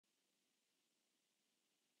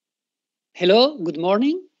Hello, good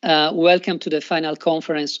morning. Welcome to the final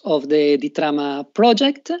conference of the DITRAMA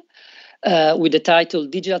project with the title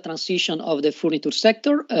Digital Transition of the Furniture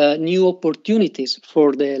Sector, New Opportunities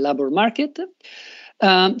for the Labor Market.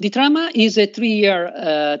 DITRAMA is a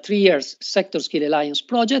three-year Sector Skill Alliance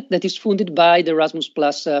project that is funded by the Erasmus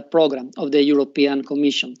Plus program of the European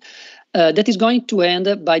Commission. That is going to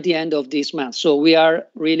end by the end of this month. So we are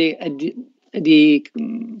really at the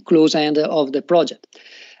close end of the project.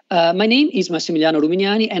 My name is Massimiliano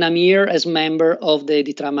Rumignani, and I'm here as member of the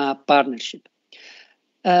DITRAMA partnership.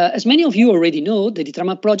 As many of you already know, the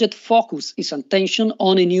DITRAMA project focuses its attention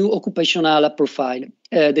on a new occupational profile,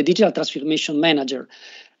 the digital transformation manager,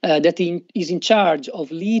 that is in charge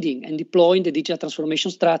of leading and deploying the digital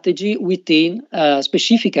transformation strategy within,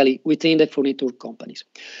 specifically within the furniture companies.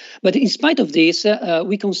 But in spite of this,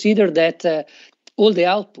 we consider that all the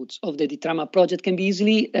outputs of the DITRAMA project can be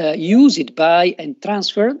easily used by and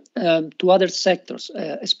transferred to other sectors,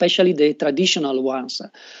 especially the traditional ones,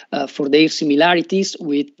 for their similarities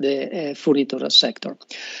with the furniture sector.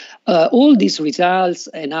 All these results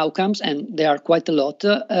and outcomes, and there are quite a lot,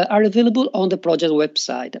 are available on the project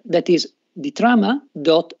website, that is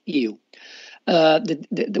ditrama.eu.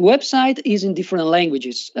 The website is in different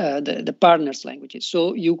languages, the partners' languages,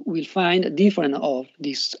 so you will find different of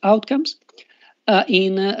these outcomes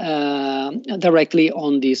directly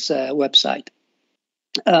on this website.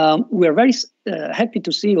 We're very happy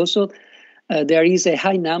to see also there is a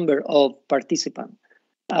high number of participants.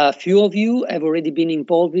 A few of you have already been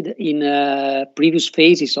involved in previous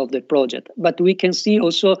phases of the project, but we can see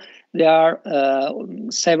also there are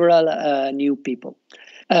several new people.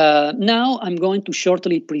 Now I'm going to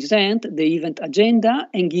shortly present the event agenda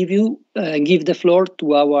and give the floor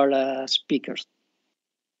to our speakers.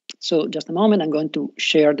 So just a moment, I'm going to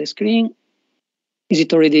share the screen. Is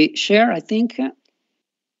it already shared, I think?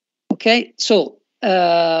 Okay, so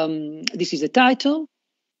this is the title.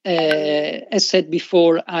 As said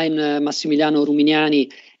before, I'm Massimiliano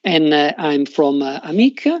Rumignani, and I'm from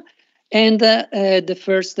AMIC. And the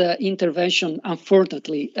first intervention,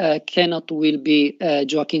 unfortunately, will be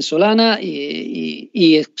Joaquin Solana.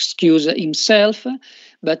 He excused himself,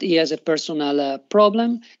 but he has a personal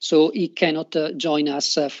problem, so he cannot join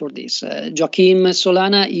us for this. Joaquin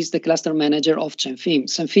Solana is the cluster manager of CENFIM.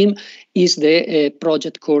 CENFIM is the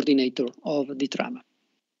project coordinator of the DITRAMA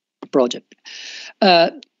project.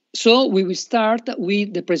 So we will start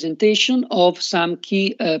with the presentation of some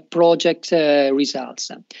key project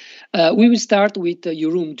results. We will start with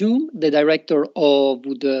Jeroen Doom, the director of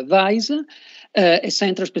Woodvise, a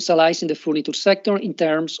center specialized in the furniture sector in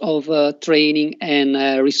terms of training and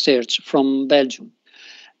research from Belgium.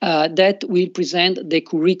 That will present the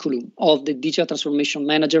curriculum of the digital transformation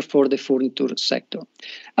manager for the furniture sector.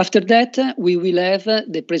 After that, we will have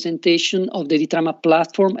the presentation of the DITRAMA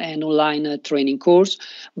platform and online training course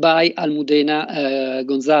by Almudena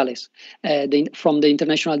Gonzáles from the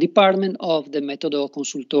International Department of the Método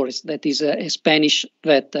Consultores, that is a Spanish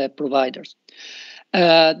vet provider.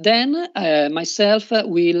 Then myself I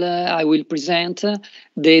will present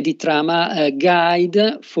the DITRAMA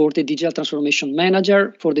guide for the digital transformation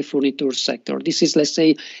manager for the furniture sector. This is, let's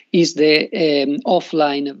say, is the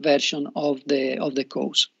offline version of the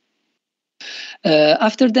course.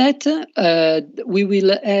 After that, we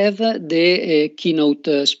will have the keynote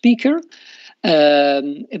speaker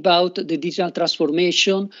about the digital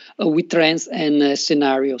transformation with trends and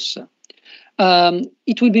scenarios.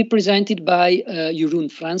 It will be presented by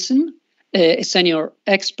Jeroen Franssen, a senior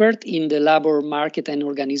expert in the labor market and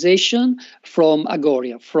organization from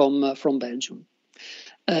Agoria, from Belgium.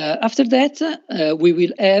 After that, we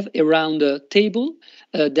will have a round table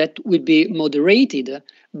that will be moderated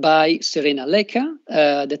by Serena Leka,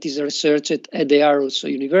 that is a researcher at the Aarhus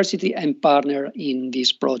University and partner in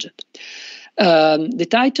this project. The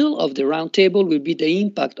title of the roundtable will be the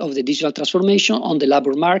impact of the digital transformation on the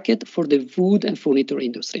labor market for the wood and furniture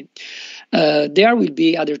industry. There will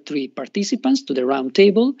be other three participants to the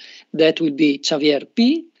roundtable. That will be Xavier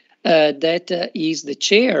Pi, that is the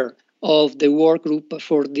chair of the work group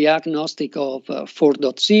for diagnostic of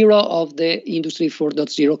 4.0 of the Industry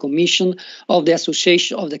 4.0 Commission of the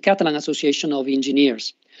Association of the Catalan Association of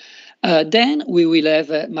Engineers. Then we will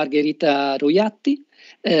have Margherita Roiatti,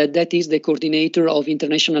 that is the coordinator of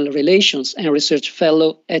international relations and research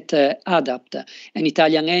fellow at ADAPT, an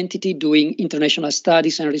Italian entity doing international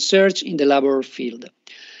studies and research in the labor field.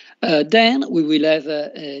 Then we will have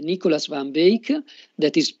Nikolas Van Beeck,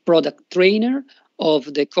 that is product trainer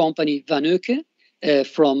of the company Van Euke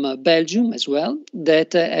from Belgium as well,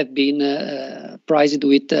 that have been prized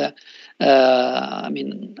with,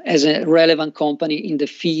 as a relevant company in the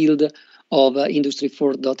field of Industry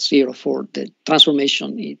 4.0 for the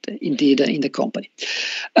transformation indeed in the company.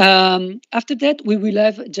 After that, we will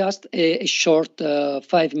have just a short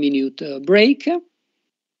 5-minute break.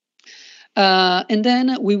 And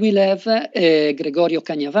then we will have Gregorio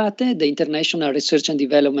Cañavate, the International Research and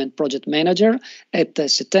Development Project Manager at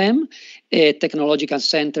CETEM, a technological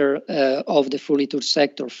center of the furniture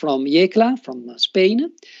sector from IECLA, from Spain,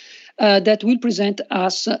 that will present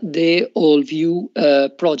us the ALLVIE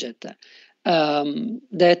project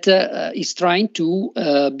that is trying to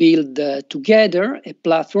build together a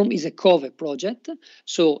platform. Is a COVE project,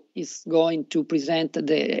 so it's going to present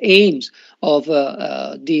the aims of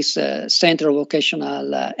this Center of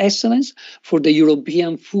Vocational Excellence for the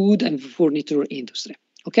European food and furniture industry.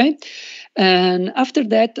 Okay, and after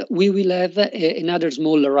that we will have another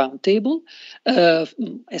small roundtable,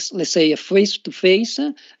 let's say a face-to-face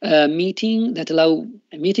meeting that allow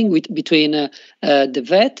a meeting between the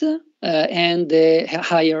VET and the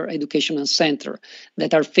higher educational center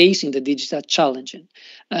that are facing the digital challenge.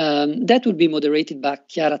 That will be moderated by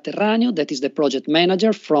Chiara Terraneo, that is the project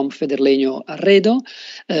manager from Federlegno Arredo,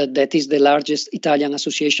 that is the largest Italian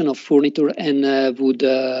association of furniture and wood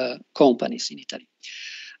companies in Italy.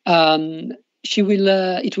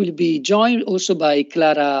 It will be joined also by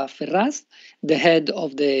Clara Ferraz, the head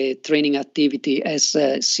of the training activity as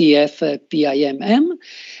CFPIMM,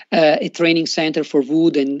 a training center for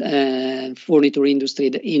wood and furniture industry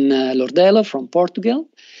in Lordello from Portugal.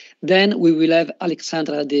 Then we will have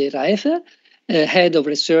Alexandra De Raeve, head of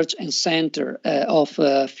research and center of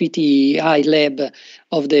FITI Lab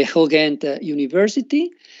of the Ghent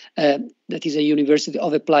University. That is a University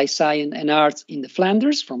of Applied Science and Arts in the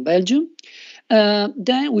Flanders from Belgium.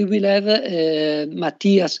 Then we will have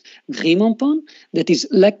Matthias Grymonpon, that is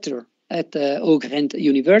lecturer at Ghent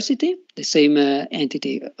University, the same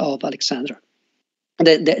entity of Alexandra,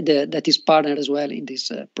 that is partner as well in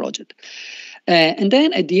this project. And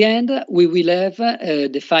then at the end, we will have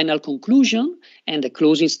the final conclusion and the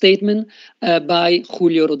closing statement by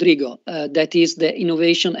Julio Rodrigo, that is the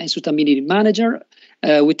Innovation and Sustainability Manager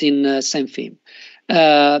within SEMFIM.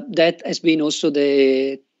 That has been also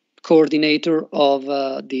the coordinator of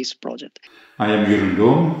this project. I am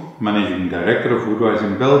Jeroen, Managing Director of Woodwise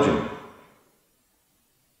in Belgium.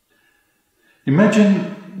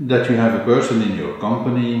 Imagine that you have a person in your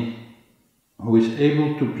company who is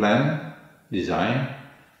able to plan, design,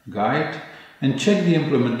 guide and check the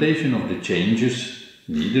implementation of the changes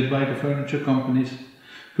needed by the furniture companies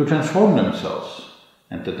to transform themselves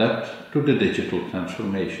and adapt to the digital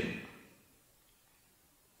transformation.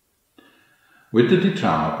 With the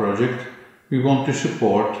DITRAMA project, we want to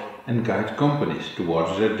support and guide companies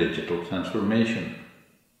towards their digital transformation.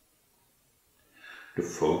 The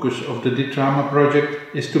focus of the DITRAMA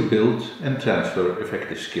project is to build and transfer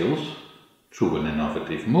effective skills through an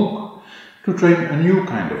innovative MOOC to train a new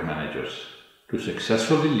kind of managers to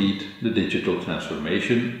successfully lead the digital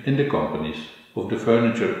transformation in the companies of the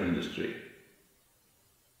furniture industry.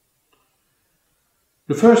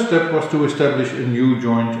 The first step was to establish a new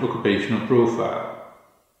joint occupational profile.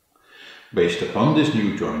 Based upon this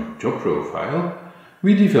new joint job profile,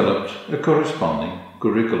 we developed a corresponding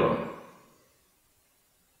curriculum.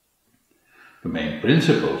 The main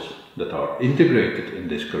principles that are integrated in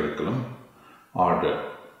this curriculum are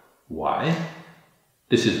the why.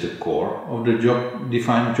 This is the core of the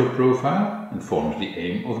defined job profile and forms the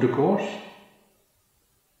aim of the course.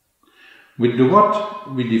 With the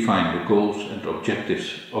what, we define the goals and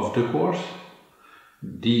objectives of the course.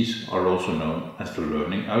 These are also known as the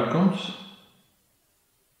learning outcomes.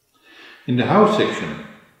 In the how section,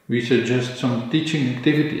 we suggest some teaching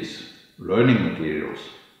activities, learning materials,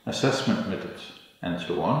 assessment methods, and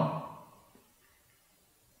so on.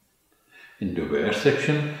 In the where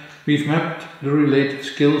section, we've mapped the related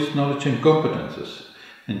skills, knowledge and competences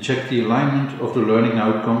and checked the alignment of the learning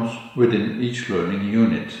outcomes within each learning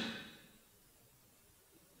unit.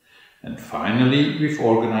 And finally, we've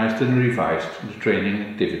organized and revised the training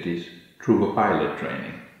activities through a pilot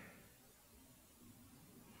training.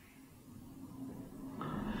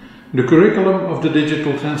 The curriculum of the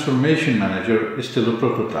Digital Transformation Manager is still a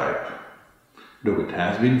prototype, though it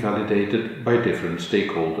has been validated by different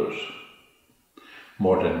stakeholders.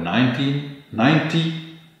 More than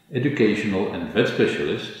 90 educational and vet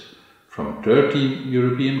specialists from 13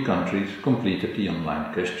 European countries completed the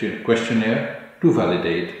online questionnaire to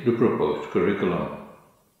validate the proposed curriculum.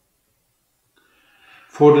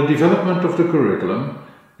 For the development of the curriculum,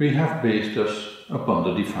 we have based us upon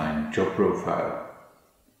the defined job profile.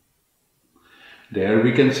 There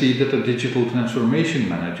we can see that a digital transformation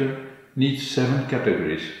manager needs 7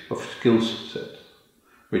 categories of skills set,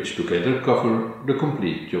 which together cover the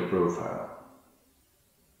complete job profile.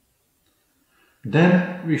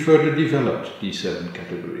 Then we further developed these 7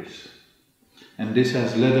 categories, and this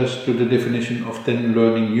has led us to the definition of 10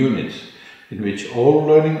 learning units, in which all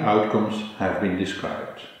learning outcomes have been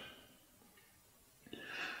described.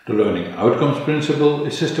 The learning outcomes principle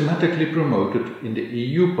is systematically promoted in the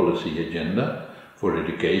EU policy agenda for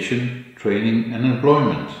education, training and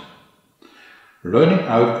employment. Learning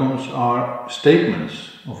outcomes are statements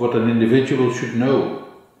of what an individual should know,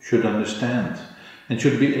 should understand, and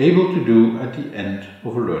should be able to do at the end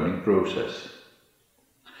of a learning process.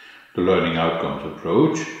 The learning outcomes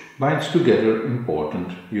approach binds together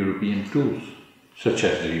important European tools, such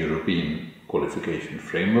as the European Qualification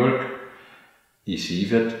Framework,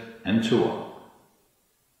 ECVET, and so on.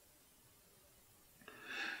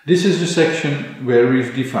 This is the section where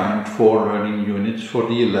we've defined 4 learning units for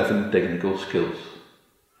the 11 technical skills,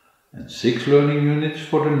 and 6 learning units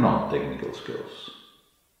for the non-technical skills.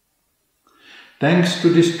 Thanks to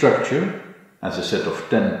this structure, as a set of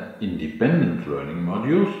 10 independent learning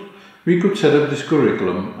modules, we could set up this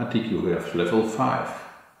curriculum at EQF level 5,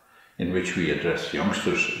 in which we address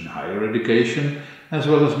youngsters in higher education as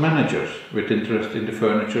well as managers with interest in the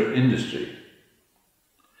furniture industry.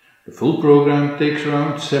 The full program takes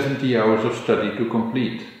around 70 hours of study to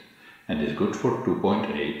complete and is good for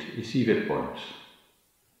 2.8 ECVET points.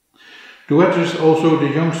 To address also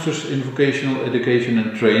the youngsters in vocational education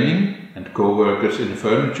and training and co-workers in the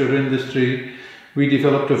furniture industry, we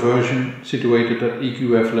developed a version situated at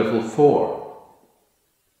EQF level 4.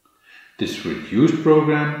 This reduced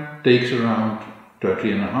program takes around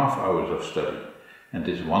 30.5 hours of study and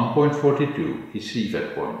is 1.42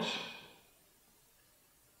 ECVET points.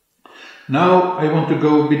 Now I want to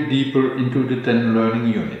go a bit deeper into the 10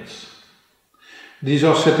 learning units. These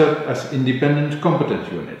are set up as independent competence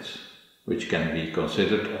units, which can be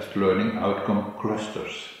considered as learning outcome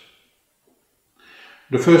clusters.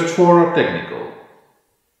 The first 4 are technical,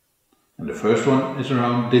 and the first one is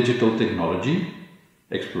around digital technology,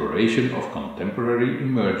 exploration of contemporary,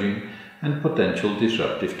 emerging and potential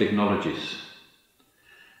disruptive technologies.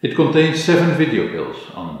 It contains 7 video pills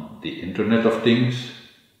on the Internet of Things,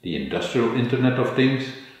 the Industrial Internet of Things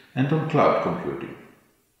and on cloud computing.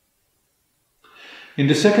 In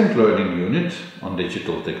the second learning unit on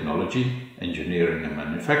digital technology, engineering and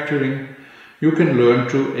manufacturing, you can learn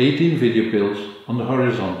through 18 video pills on the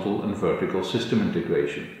horizontal and vertical system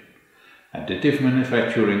integration, additive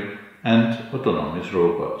manufacturing and autonomous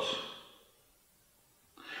robots.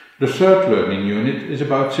 The third learning unit is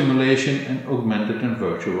about simulation and augmented and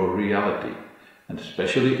virtual reality, and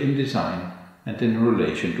especially in design and in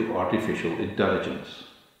relation to artificial intelligence.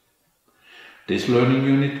 This learning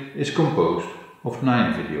unit is composed of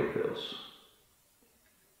 9 video pills.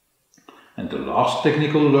 And the last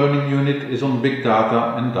technical learning unit is on big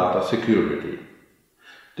data and data security.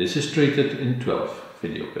 This is treated in 12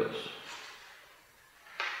 video pills.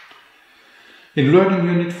 In learning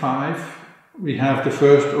unit 5, we have the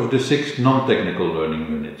first of the 6 non-technical learning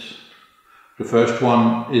units. The first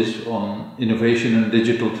one is on innovation and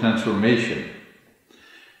digital transformation.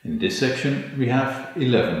 In this section we have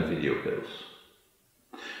 11 video pills.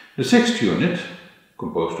 The 6th unit,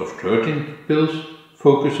 composed of 13 pills,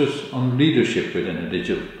 focuses on leadership within a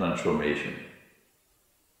digital transformation.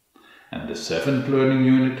 And the 7th learning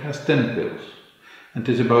unit has 10 pills and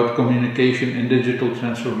is about communication in digital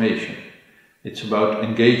transformation. It's about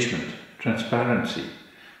engagement, transparency,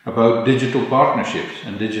 about digital partnerships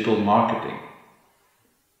and digital marketing.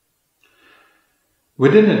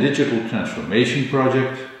 Within a digital transformation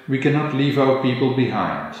project, we cannot leave our people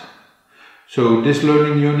behind. So this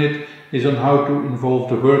learning unit is on how to involve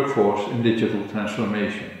the workforce in digital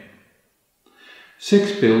transformation.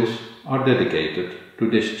 6 pills are dedicated to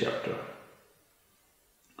this chapter.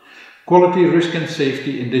 Quality, risk and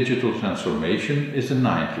safety in digital transformation is the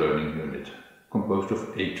 9th learning unit, composed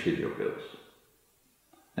of 8 video pills.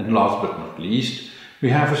 And last but not least, we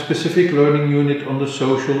have a specific learning unit on the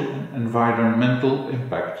social and environmental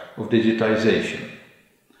impact of digitization.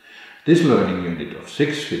 This learning unit of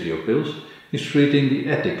 6 video pills is treating the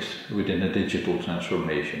ethics within a digital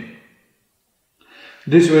transformation.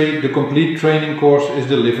 This way, the complete training course is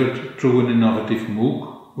delivered through an innovative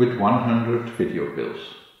MOOC with 100 video pills,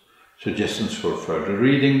 suggestions for further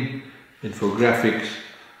reading, infographics,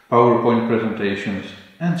 PowerPoint presentations,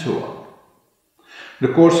 and so on.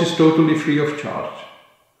 The course is totally free of charge.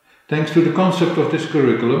 Thanks to the concept of this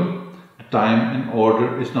curriculum, the time and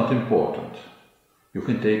order is not important. You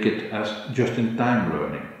can take it as just-in-time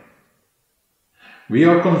learning. We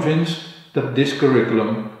are convinced that this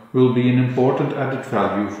curriculum will be an important added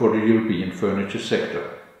value for the European furniture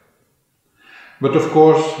sector But of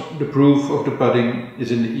course, the proof of the pudding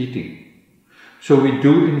is in the eating. So we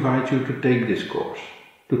do invite you to take this course,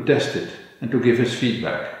 to test it and to give us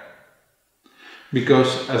feedback.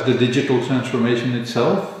 Because as the digital transformation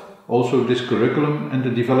itself, also this curriculum and the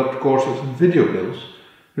developed courses and video bills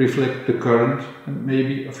reflect the current and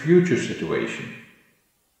maybe a future situation.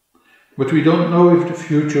 But we don't know if the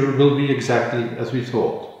future will be exactly as we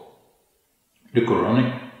thought. The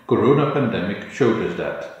corona pandemic showed us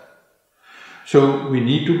that. So we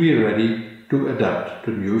need to be ready to adapt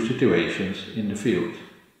to new situations in the field.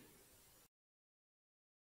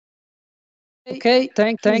 Okay,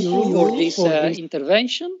 thank you for this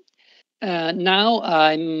intervention. Now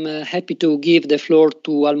I'm happy to give the floor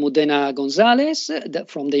to Almudena Gonzáles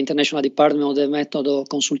from the International Department of Método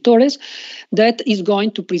Consultores that is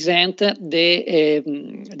going to present the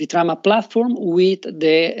DITRAMA platform with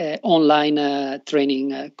the online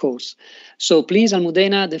training course. So please,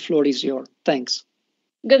 Almudena, the floor is yours. Thanks.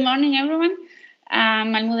 Good morning, everyone.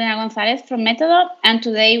 I'm Almudena Gonzáles from Método, and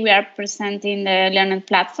today we are presenting the learning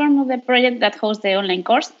platform of the project that hosts the online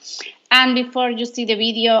course. And before you see the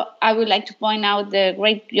video, I would like to point out the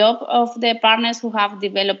great job of the partners who have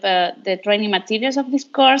developed the training materials of this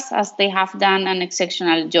course, as they have done an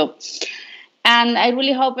exceptional job. And I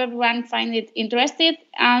really hope everyone finds it interesting.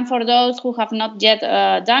 And for those who have not yet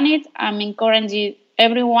done it, I'm encouraging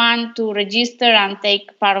everyone to register and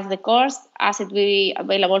take part of the course, as it will be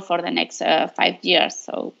available for the next 5 years.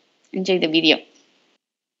 So enjoy the video.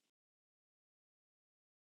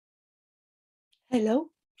 Hello,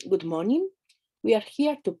 good morning. We are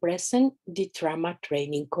here to present the DITRAMA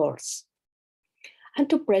training course and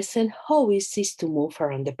to present how easy it is to move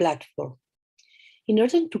around the platform. In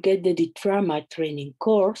order to get the DITRAMA training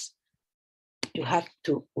course, you have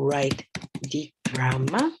to write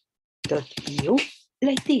ditrama.eu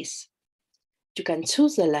like this. You can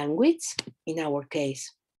choose the language. In our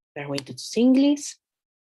case, we are going to choose English.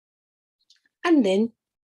 And then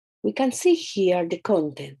we can see here the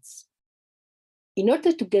contents. In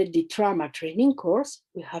order to get the DITRAMA training course,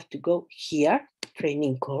 we have to go here,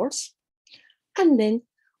 training course, and then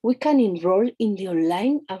we can enroll in the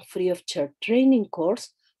online and free of charge training course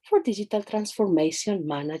for digital transformation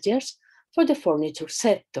managers for the furniture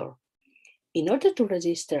sector. In order to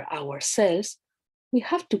register ourselves, we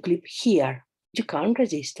have to click here. You can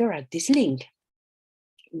register at this link.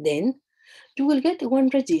 Then you will get one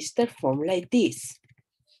register form like this.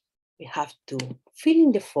 We have to fill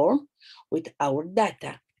in the form with our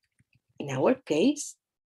data. In our case,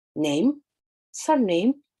 name,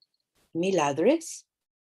 surname, email address,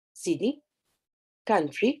 city,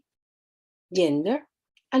 country, gender,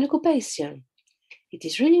 and occupation. It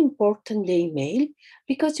is really important, the email,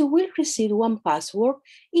 because you will receive one password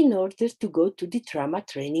in order to go to the DITRAMA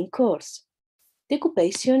training course. The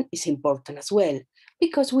occupation is important as well,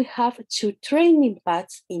 because we have 2 training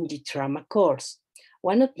paths in the DITRAMA course.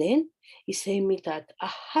 One of them is aimed at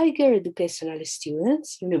higher educational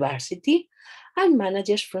students, university, and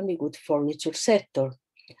managers from the good furniture sector.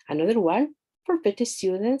 Another one for better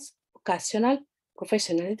students, occasional,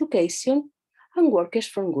 professional education, and workers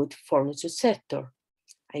from good furniture sector.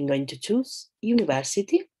 I'm going to choose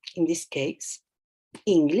university, in this case,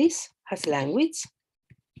 English as language,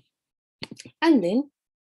 and then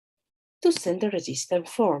to send the register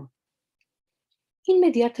form.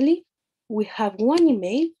 Immediately, we have one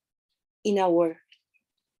email in our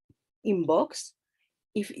inbox.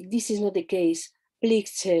 If this is not the case,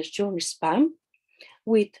 please check your spam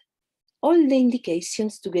with all the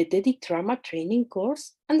indications to get the DITRAMA training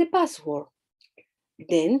course and the password.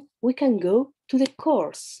 Then we can go to the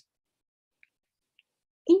course.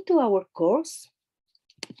 Into our course,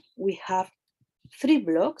 we have 3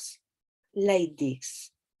 blocks like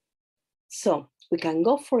this. So we can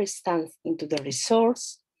go, for instance, into the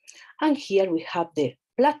resource, and here we have the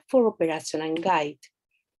platform operation and guide.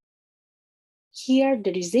 Here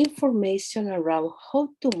there is the information around how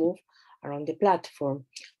to move around the platform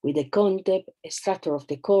with the content, structure of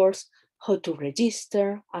the course, how to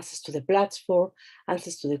register, access to the platform,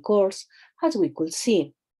 access to the course, as we could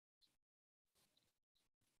see.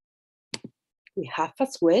 We have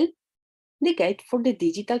as well the guide for the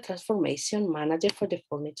digital transformation manager for the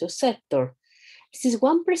furniture sector. This is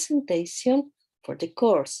one presentation for the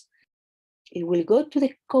course. It will go to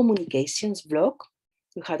the communications block.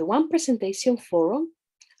 You have one presentation forum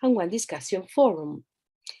and one discussion forum.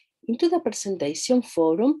 Into the presentation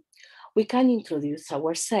forum, we can introduce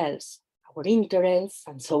ourselves, our interests,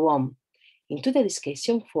 and so on. Into the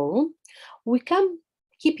discussion forum, we can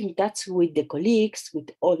keep in touch with the colleagues, with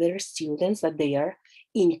other students that they are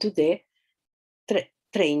into the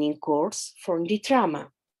training course from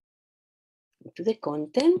DITRAMA. To the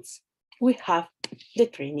contents, we have the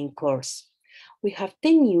training course. We have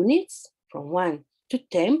 10 units from 1 to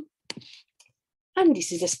 10, and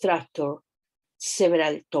this is the structure,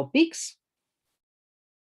 several topics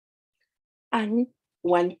and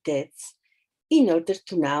one test in order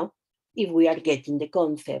to know if we are getting the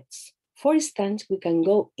concepts. For instance, we can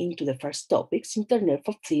go into the first topics, Internet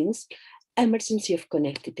of Things, emergency of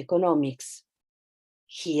connected economics.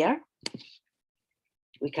 Here,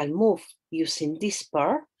 we can move using this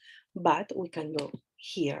bar, but we can go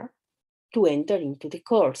here to enter into the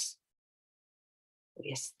course.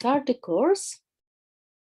 We start the course,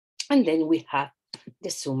 and then we have the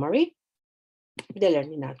summary, the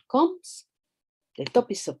learning outcomes, the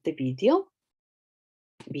topics of the videos,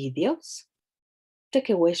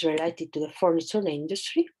 takeaways related to the furniture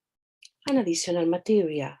industry, and additional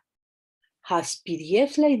material. Has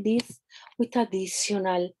PDFs like this with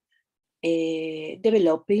additional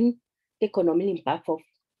developing the economic impact of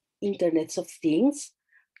Internet of Things,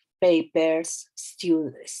 papers,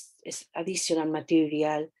 students, additional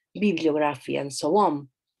material, bibliography, and so on.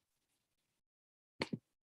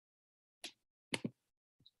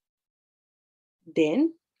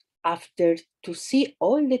 Then, after to see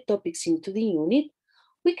all the topics into the unit,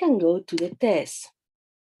 we can go to the test.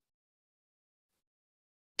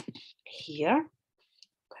 Here, you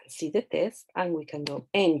can see the test, and we can go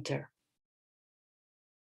enter.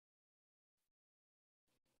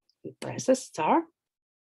 We press start,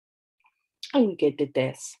 and we get the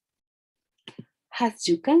test. As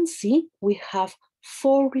you can see, we have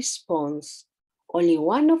 4 responses. Only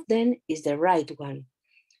one of them is the right one.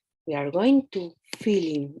 We are going to fill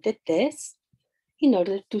in the test in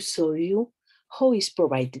order to show you how is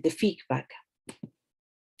provided the feedback.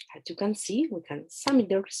 As you can see, we can submit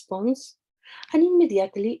the response, and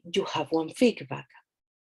immediately you have one feedback.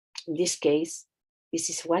 In this case, this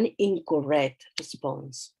is one incorrect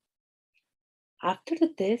response. After the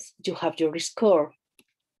test, you have your score.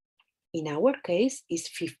 In our case, it's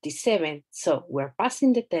 57, so we're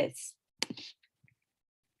passing the test.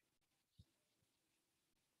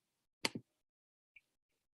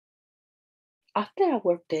 After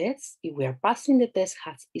our test, if we are passing the test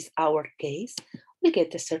as is our case, we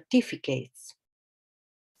get the certificates.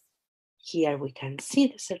 Here we can see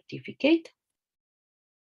the certificate.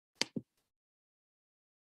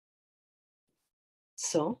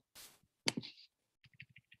 So,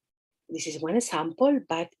 this is one example,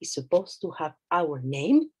 but it's supposed to have our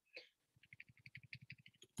name.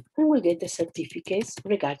 And we'll get the certificates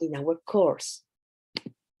regarding our course.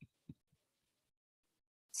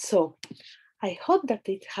 So, I hope that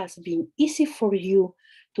it has been easy for you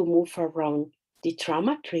to move around the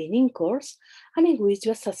DITRAMA training course, and I wish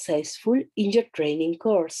you are successful in your training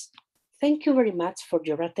course. Thank you very much for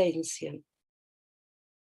your attention.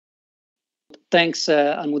 Thanks,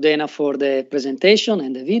 Almudena, for the presentation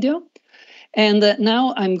and the video. And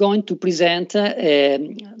now I'm going to present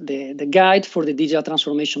the guide for the digital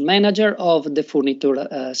transformation manager of the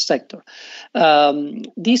furniture sector.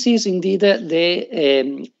 This is indeed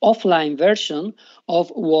the offline version of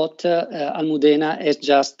what Almudena has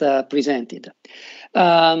just presented.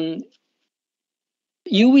 You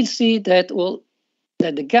will see that, well,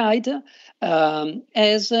 that the guide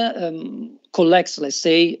collects, let's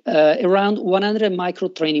say, around 100 micro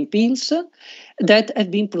training pills that have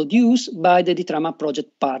been produced by the DITRAMA project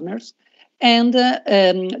partners, and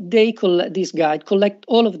this guide collect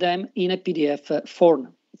all of them in a PDF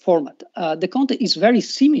format. The content is very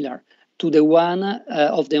similar to the one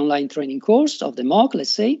of the online training course, of the MOOC,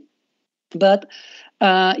 let's say, but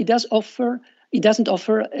it doesn't offer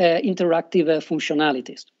interactive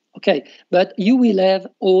functionalities. Okay, but you will have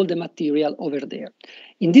all the material over there.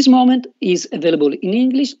 In this moment, is available in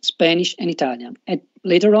English, Spanish, and Italian, and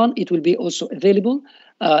later on it will be also available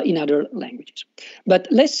in other languages. But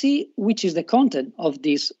let's see which is the content of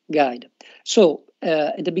this guide. So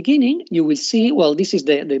at the beginning, you will see, well, this is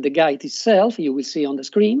the guide itself. You will see on the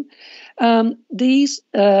screen. These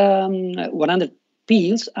 100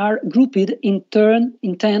 pills are grouped in 10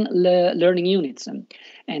 learning units,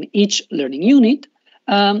 and each learning unit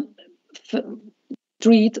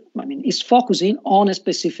is focusing on a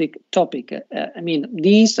specific topic.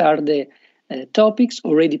 These are the topics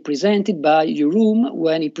already presented by Jeroen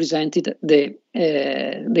when he presented the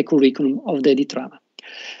curriculum of the DITRAMA.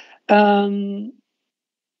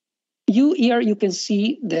 You can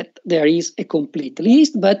see that there is a complete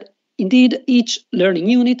list, but indeed each learning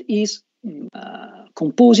unit is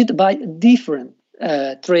composed by different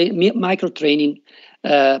micro-training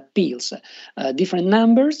pills, different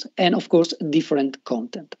numbers, and of course different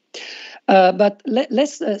content. But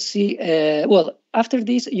let's see, well, after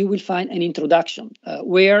this, you will find an introduction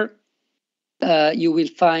where you will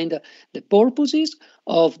find the purposes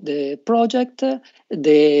of the project,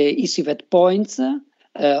 the ECVET points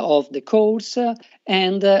of the course,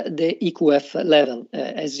 and the EQF level.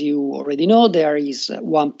 As you already know, there is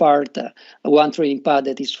one part, one training path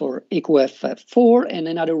that is for EQF 4 and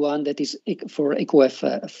another one that is for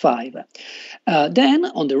EQF 5. Then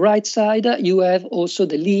on the right side, you have also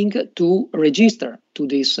the link to register to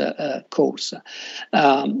this course.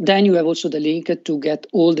 Then you have also the link to get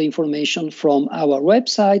all the information from our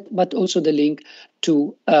website, but also the link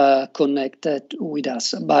to connect with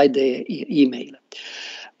us by the email.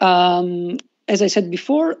 As I said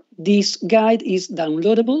before, this guide is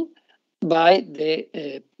downloadable by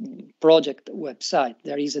the project website.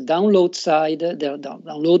 There is a download side, the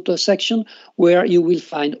download section, where you will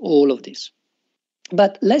find all of this.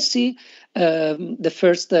 But let's see the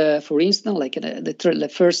first, for instance, like the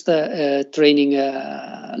first training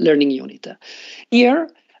learning unit. Here,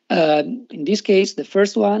 in this case, the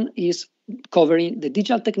first one is covering the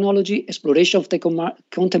digital technology, exploration of the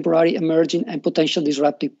contemporary, emerging, and potential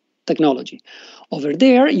disruptive technology. Over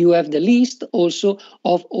there, you have the list also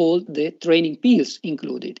of all the training pills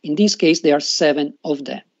included. In this case, there are 7 of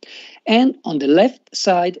them. And on the left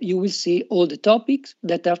side, you will see all the topics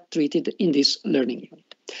that are treated in this learning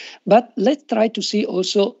unit. But let's try to see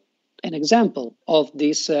also an example of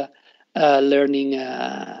this learning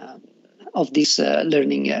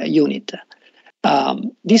unit.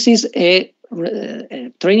 This is a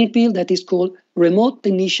training field that is called Remote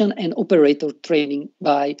Technician and Operator Training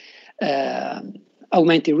by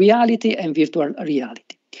Augmented Reality and Virtual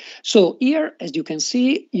Reality. So here, as you can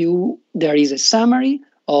see, there is a summary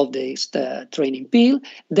of this training field.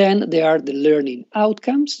 Then there are the learning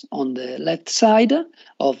outcomes on the left side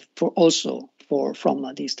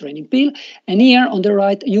from this training field. And here on the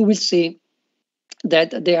right, you will see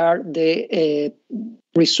that there are the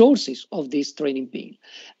resources of this training field.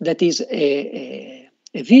 That is a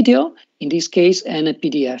video, in this case, and a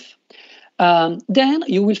PDF. Then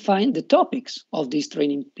you will find the topics of these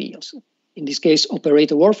training fields. In this case,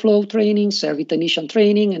 operator workflow training, service technician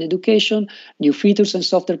training and education, new features and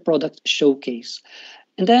software product showcase.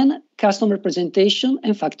 And then customer presentation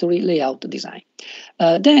and factory layout design.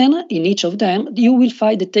 Then in each of them, you will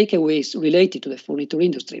find the takeaways related to the furniture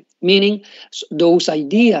industry, meaning those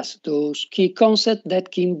ideas, those key concepts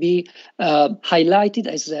that can be highlighted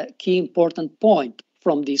as a key important point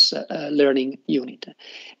from this learning unit.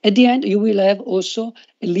 At the end, you will have also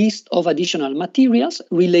a list of additional materials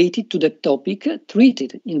related to the topic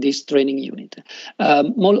treated in this training unit.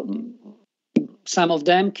 Some of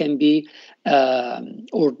them can be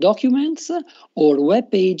or documents or web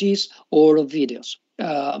pages or videos.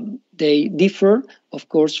 They differ, of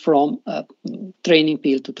course, from training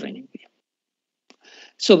field to training field.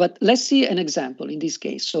 So, but let's see an example in this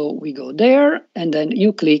case. So we go there and then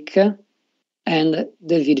you click and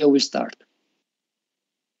the video will start.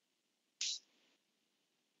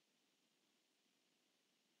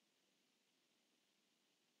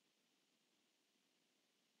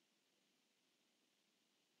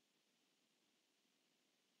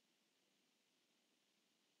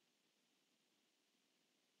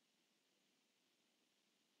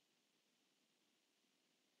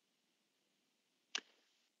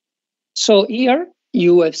 So here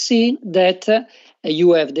you have seen that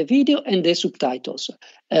you have the video and the subtitles.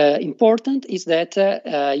 Important is that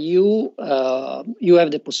you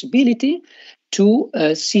have the possibility to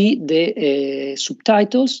see the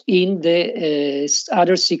subtitles in the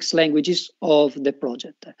other 6 languages of the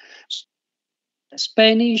project.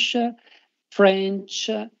 Spanish,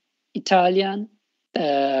 French, Italian,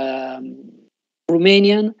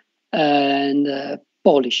 Romanian, and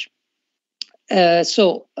Polish.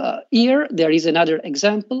 So here there is another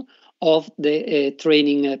example of the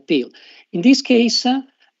training field. In this case,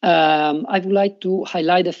 I would like to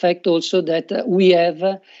highlight the fact also that we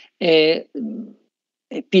have a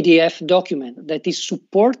PDF document that is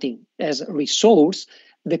supporting as a resource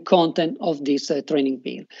the content of this training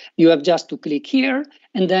field. You have just to click here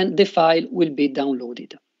and then the file will be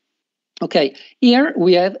downloaded. Okay, here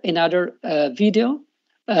we have another video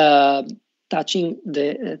touching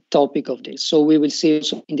the topic of this. So we will see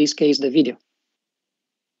also in this case the video.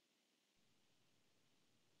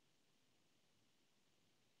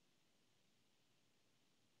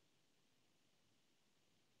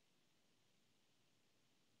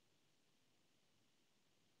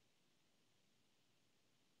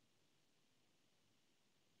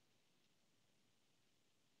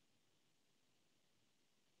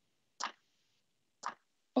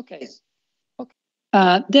 Okay.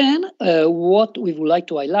 Then what we would like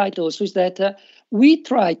to highlight also is that we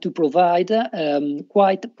try to provide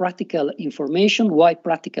quite practical information, quite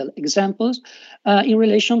practical examples in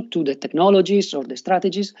relation to the technologies or the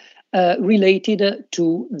strategies related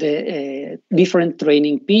to the different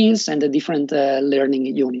training peels and the different learning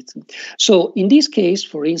units. So in this case,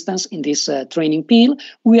 for instance, in this training peel,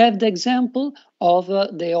 we have the example of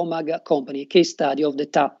the Omag company, case study of the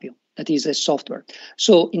Tapio. That is a software.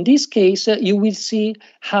 So in this case, you will see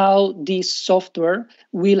how this software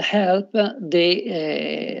will help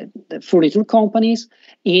the furniture companies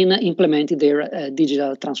in implementing their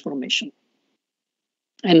digital transformation.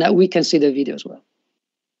 And we can see the video as well.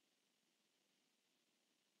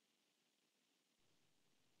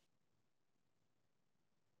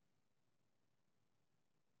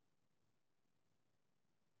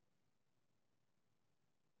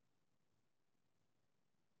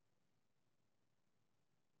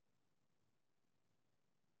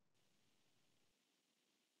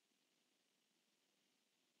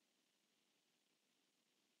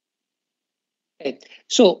 Okay.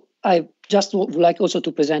 So I just would like also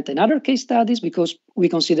to present another case studies because we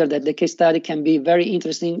consider that the case study can be very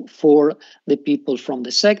interesting for the people from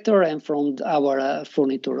the sector and from our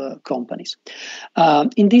furniture companies.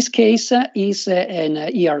 In this case is an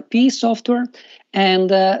ERP software,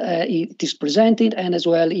 and it is presented, and as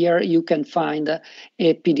well here you can find a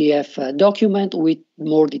PDF document with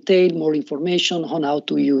more detail, more information on how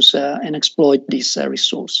to use and exploit this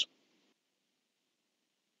resource.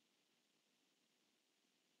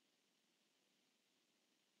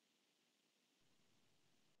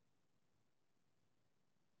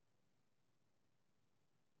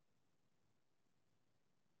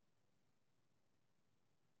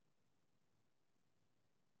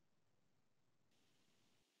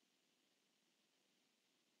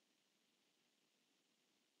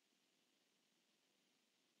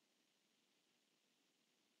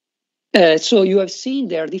 So you have seen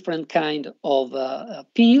there are different kind of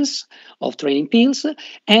peels, of training peels,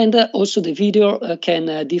 and also the video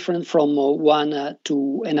can differ from one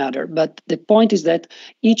to another. But the point is that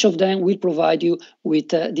each of them will provide you with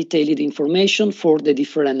detailed information for the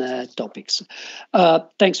different topics.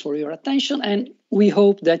 Thanks for your attention, and we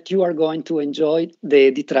hope that you are going to enjoy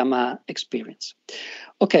the DITRAMA experience.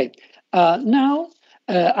 Okay, now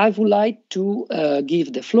I would like to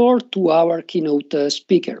give the floor to our keynote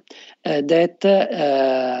speaker that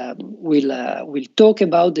will talk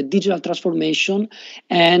about the digital transformation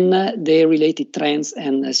and the related trends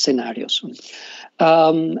and scenarios.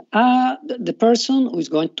 The person who is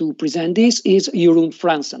going to present this is Jeroen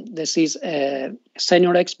Franssen. This is a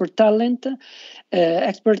senior expert talent,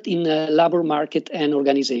 expert in labor market and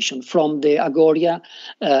organization from the Agoria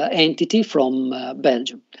entity from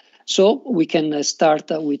Belgium. So we can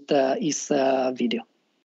start with his video.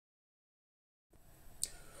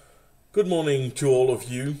 Good morning to all of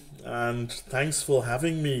you, and thanks for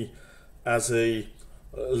having me as a,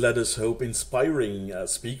 let us hope, inspiring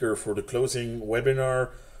speaker for the closing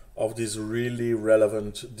webinar of this really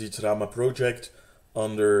relevant DITRAMA project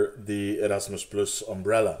under the Erasmus Plus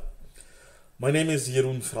umbrella. My name is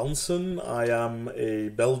Jeroen Franssen. I am a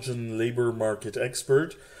Belgian labor market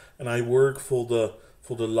expert, and I work for the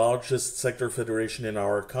largest sector federation in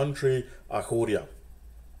our country, Agoria.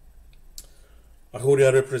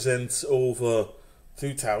 Agoria represents over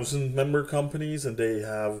 2,000 member companies, and they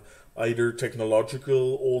have either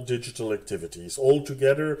technological or digital activities.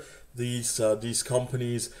 Altogether, these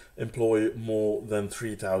companies employ more than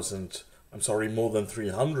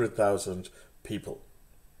 300,000 people.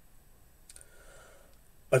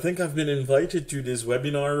 I think I've been invited to this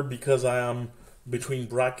webinar because I am, between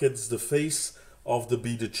brackets, the face of the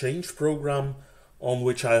Be the Change program, on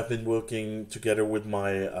which I have been working together with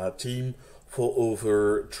my team for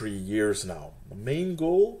over 3 years now. The main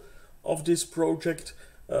goal of this project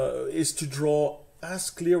is to draw as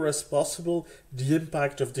clear as possible the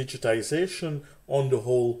impact of digitization on the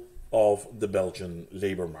whole of the Belgian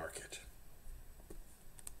labor market.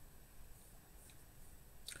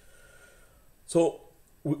 So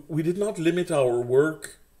we did not limit our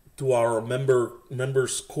work to our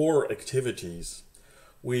members' core activities.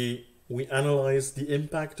 We analyzed the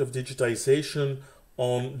impact of digitization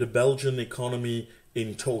on the Belgian economy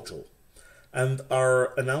in total. And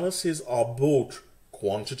our analyses are both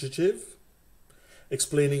quantitative,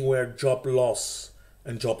 explaining where job loss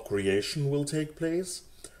and job creation will take place,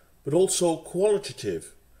 but also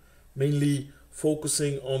qualitative, mainly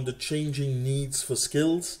focusing on the changing needs for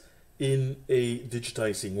skills in a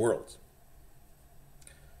digitizing world.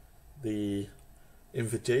 The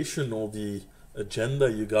invitation or the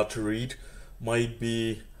agenda you got to read might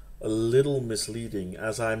be a little misleading,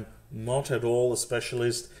 as I'm not at all a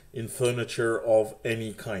specialist in furniture of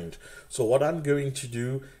any kind. So what I'm going to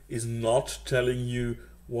do is not telling you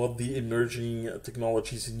what the emerging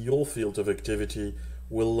technologies in your field of activity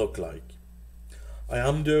will look like. I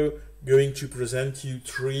am, though, going to present you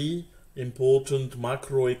three important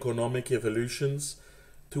macroeconomic evolutions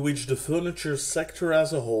to which the furniture sector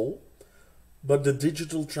as a whole, but the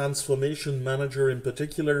digital transformation manager in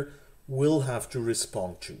particular, will have to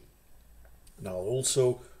respond to. And I'll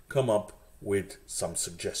also come up with some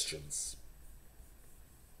suggestions.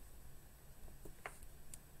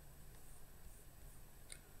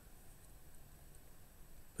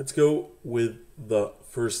 Let's go with the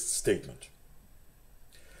first statement.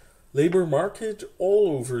 Labor market all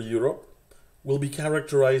over Europe will be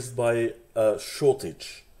characterized by a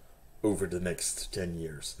shortage over the next 10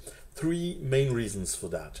 years. Three main reasons for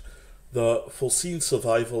that: the foreseen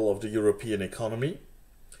survival of the European economy,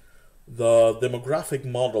 the demographic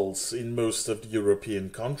models in most of the European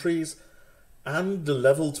countries, and the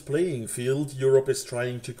leveled playing field Europe is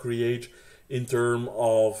trying to create in terms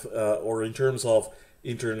of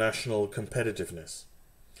international competitiveness.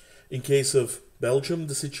 In case of Belgium,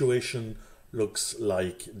 the situation looks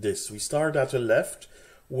like this. We start at the left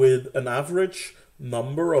with an average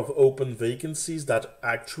number of open vacancies that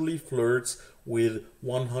actually flirts with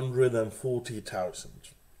 140,000.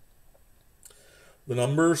 The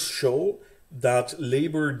numbers show that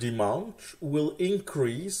labor demand will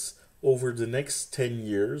increase over the next 10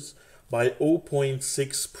 years by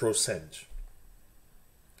 0.6%.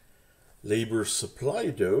 Labor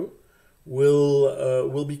supply, though,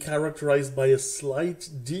 will be characterized by a slight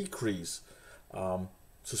decrease.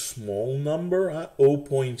 It's a small number,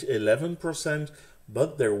 0.11%,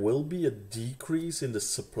 but there will be a decrease in the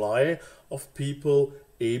supply of people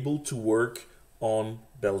able to work on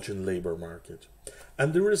Belgian labor market.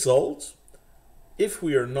 And the result, if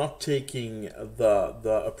we are not taking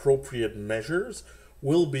the appropriate measures,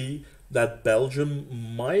 will be that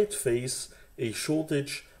Belgium might face a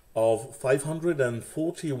shortage of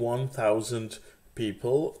 541,000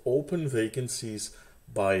 people, open vacancies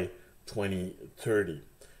by 2030.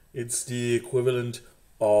 It's the equivalent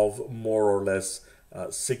of more or less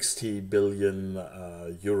 60 billion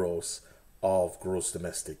euros of gross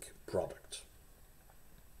domestic product.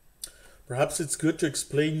 Perhaps it's good to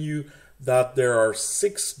explain you that there are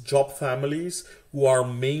 6 job families who are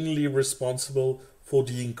mainly responsible for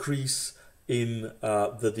the increase in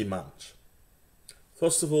the demand.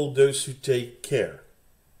 First of all, those who take care,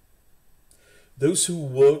 those who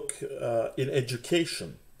work in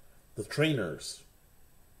education, the trainers,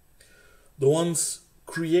 the ones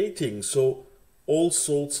creating, so all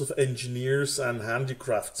sorts of engineers and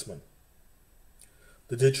handicraftsmen,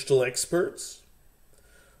 the digital experts,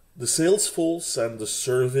 the sales force and the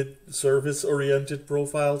service-oriented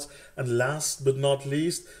profiles, and last but not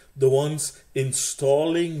least, the ones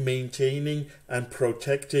installing, maintaining, and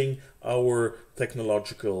protecting our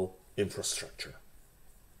technological infrastructure.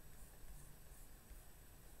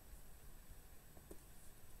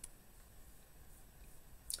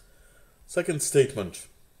 Second statement.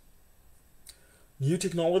 New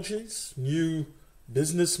technologies, new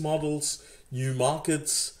business models, new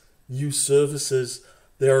markets, new services,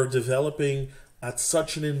 they are developing at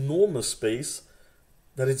such an enormous pace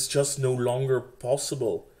that it's just no longer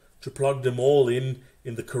possible to plug them all in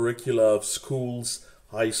the curricula of schools,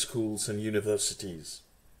 high schools and universities.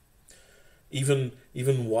 Even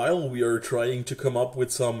while we are trying to come up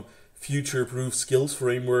with some future-proof skills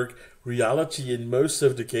framework, reality in most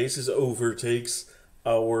of the cases overtakes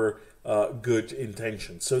our good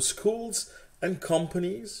intentions. So schools and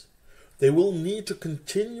companies, they will need to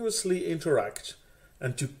continuously interact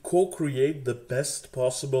and to co-create the best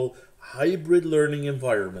possible hybrid learning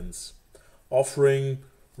environments, offering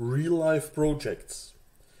real-life projects,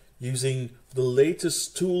 using the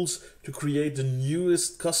latest tools to create the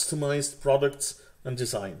newest customized products and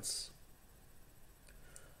designs.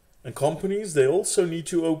 And companies, they also need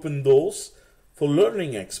to open doors for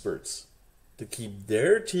learning experts to keep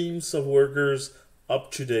their teams of workers up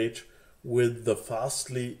to date with the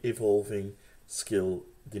fastly evolving skill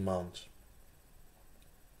demand.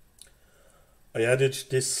 I added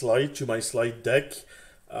this slide to my slide deck.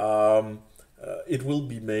 It will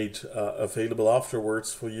be made available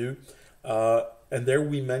afterwards for you. And there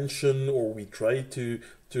we mention, or we try to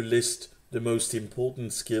list the most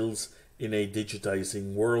important skills in a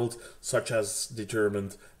digitizing world, such as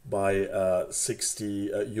determined by 60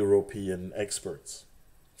 European experts.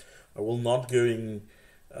 I will not going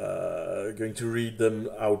to read them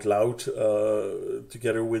out loud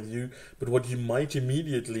together with you, but what you might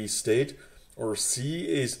immediately state or C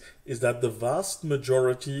is that the vast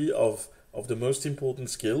majority of the most important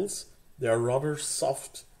skills, they are rather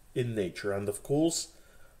soft in nature. And of course,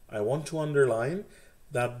 I want to underline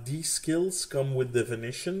that these skills come with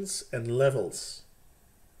definitions and levels.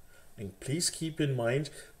 And please keep in mind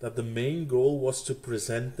that the main goal was to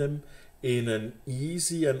present them in an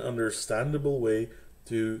easy and understandable way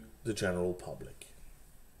to the general public.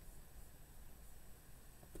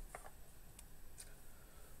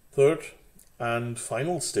 Third and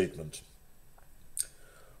final statement.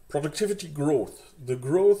 Productivity growth, the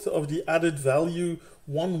growth of the added value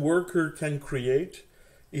one worker can create,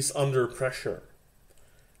 is under pressure.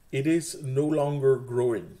 It is no longer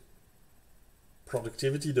growing.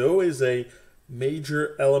 Productivity, though, is a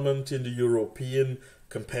major element in the European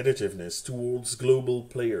competitiveness towards global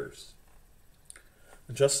players.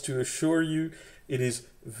 And just to assure you, it is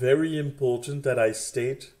very important that I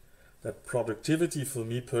state that productivity for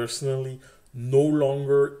me personally no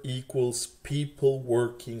longer equals people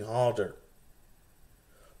working harder.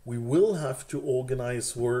 We will have to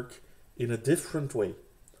organize work in a different way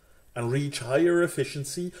and reach higher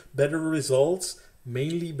efficiency, better results,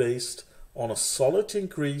 mainly based on a solid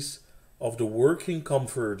increase of the working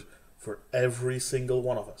comfort for every single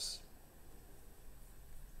one of us.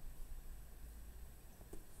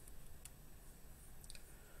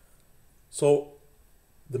 So,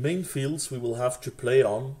 the main fields we will have to play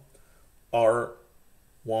on are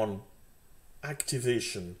 1.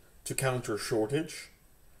 Activation to counter shortage,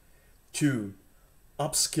 2.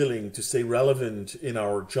 Upskilling to stay relevant in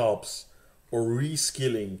our jobs, or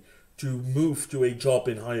reskilling to move to a job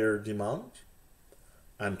in higher demand,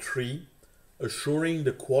 and 3. Assuring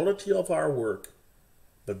the quality of our work,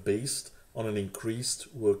 but based on an increased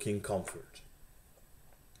working comfort.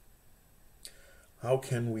 How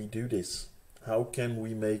can we do this? How can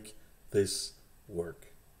we make this work?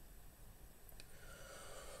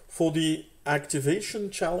 For the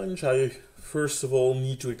activation challenge, I first of all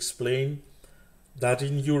need to explain that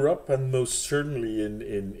in Europe, and most certainly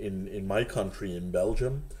in my country, in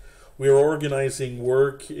Belgium, we are organizing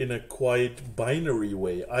work in a quite binary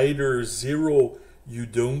way. Either 0, you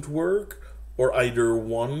don't work, or either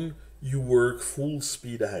 1, you work full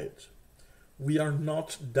speed ahead. We are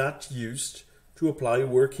not that used to apply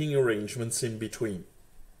working arrangements in between.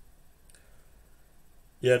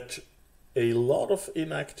 Yet, a lot of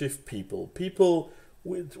inactive people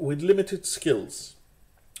with limited skills,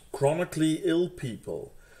 chronically ill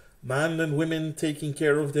people, men and women taking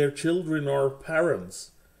care of their children or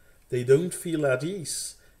parents, they don't feel at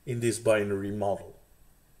ease in this binary model.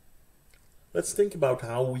 Let's think about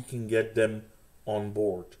how we can get them on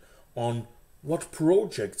board, on what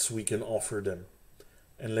projects we can offer them,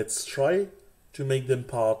 and let's try to make them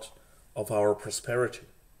part of our prosperity.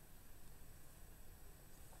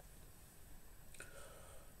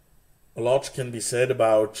 A lot can be said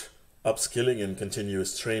about upskilling and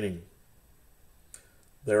continuous training.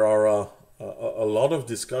 There are a lot of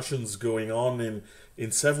discussions going on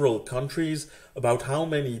in several countries about how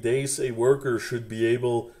many days a worker should be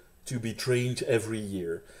able to be trained every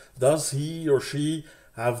year. Does he or she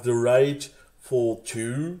have the right for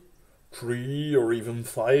 2, 3, or even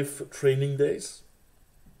 5 training days?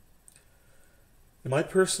 In my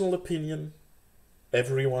personal opinion,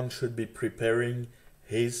 everyone should be preparing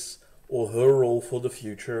his or her role for the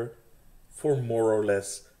future for more or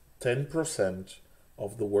less 10%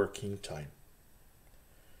 of the working time.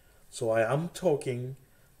 So I am talking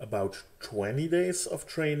about 20 days of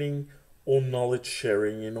training or knowledge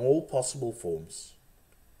sharing in all possible forms,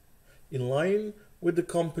 in line with the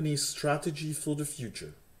company's strategy for the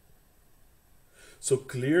future. So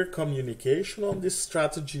clear communication on this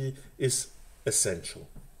strategy is essential.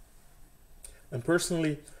 And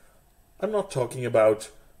personally, I'm not talking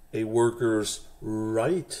about a worker's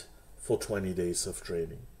right for 20 days of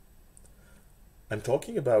training. I'm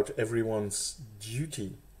talking about everyone's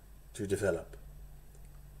duty to develop.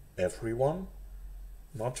 Everyone,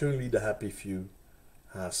 not only the happy few,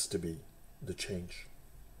 has to be the change.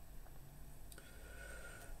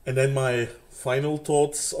 And then my final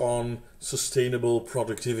thoughts on sustainable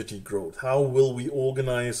productivity growth. How will we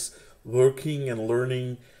organize working and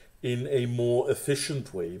learning in a more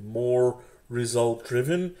efficient way, more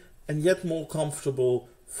result-driven, and yet more comfortable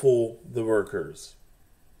for the workers?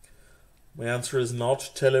 My answer is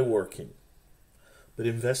not teleworking, but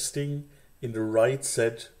investing in the right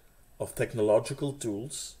set of technological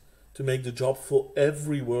tools to make the job for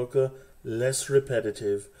every worker less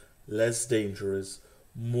repetitive, less dangerous,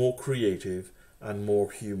 more creative, and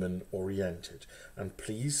more human-oriented. And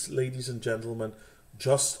please, ladies and gentlemen,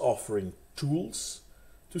 just offering tools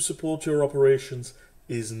to support your operations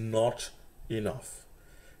is not enough.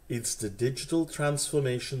 It's the digital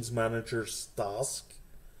transformations manager's task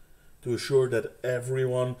to assure that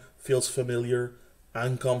everyone feels familiar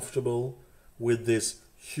and comfortable with this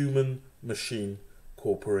human-machine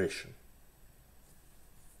cooperation.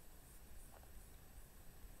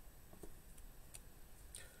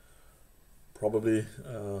 Probably,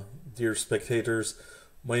 dear spectators,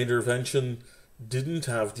 my intervention didn't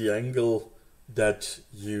have the angle that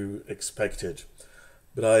you expected,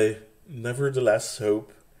 but I nevertheless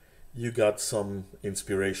hope you got some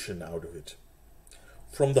inspiration out of it.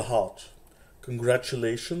 From the heart,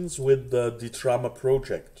 congratulations with the DITRAMA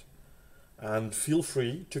project, and feel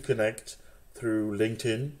free to connect through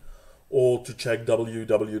LinkedIn or to check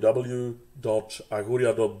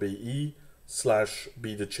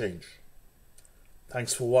www.agoria.be/be-the-change.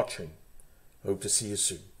 Thanks for watching. Hope to see you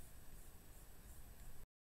soon.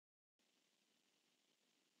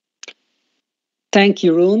 Thank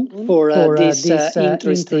you, Jeroen, for this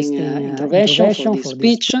interesting intervention, for this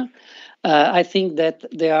speech. I think that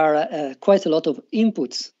there are quite a lot of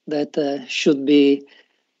inputs that should be,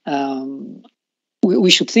 we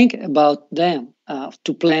should think about them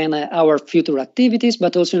to plan our future activities,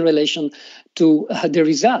 but also in relation to the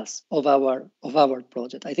results of our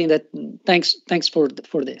project. I think that thanks for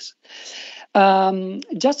this.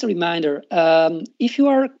 Just a reminder, if you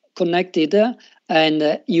are connected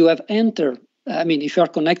and you have entered, if you are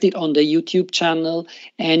connected on the YouTube channel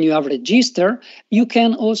and you have registered, you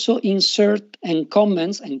can also insert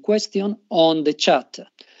comments and questions on the chat.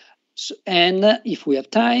 So, and if we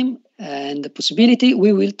have time and the possibility,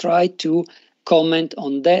 we will try to comment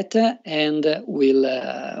on that and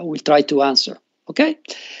we'll try to answer. Okay,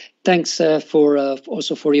 thanks for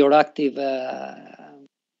also for your active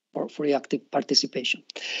participation.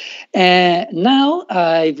 Now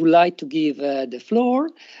I would like to give the floor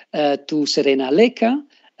to Serena Leka,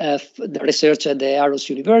 the researcher at the Aarhus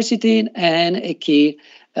University and a key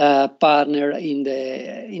partner in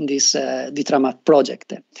this DITRAMA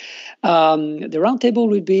project. The roundtable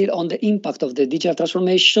will be on the impact of the digital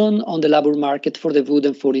transformation on the labor market for the wood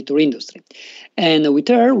and furniture industry. And with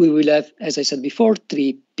her, we will have, as I said before,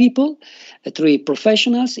 three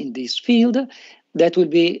professionals in this field. That will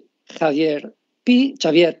be Xavier Pi,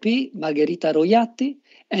 Margherita Roiatti,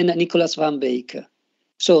 and Nikolas Van Beeck.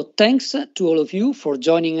 So thanks to all of you for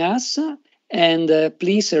joining us. And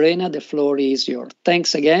please, Serena, the floor is yours.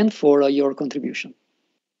 Thanks again for your contribution.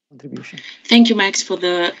 Thank you, Max, for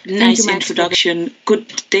the nice introduction.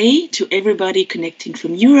 Good day to everybody connecting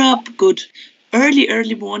from Europe. Good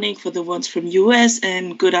early morning for the ones from US,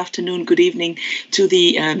 and good afternoon, good evening to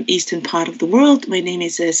the eastern part of the world. My name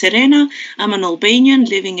is Serena. I'm an Albanian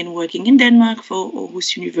living and working in Denmark for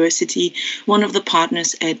Aarhus University, one of the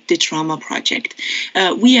partners at the DITRAMA project.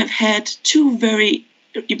 We have had two very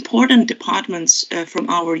important departments from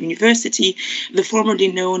our university, the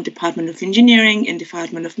formerly known Department of Engineering and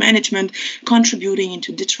Department of Management, contributing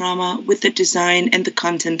into DITRAMA with the design and the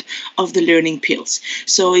content of the learning pills.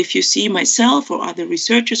 So if you see myself or other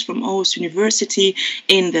researchers from Aarhus University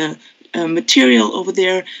in the material over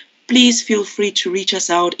there, please feel free to reach us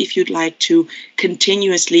out if you'd like to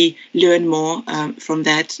continuously learn more from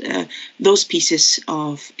those pieces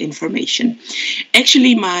of information.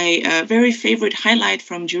 Actually, my very favorite highlight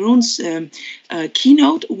from Jeroen's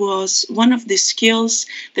keynote was one of the skills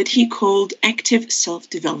that he called active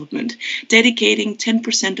self-development, dedicating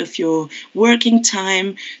 10% of your working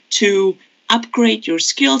time to upgrade your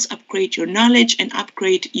skills, upgrade your knowledge, and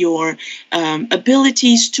upgrade your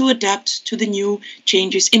abilities to adapt to the new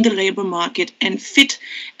changes in the labor market and fit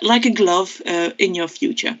like a glove in your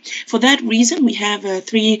future. For that reason, we have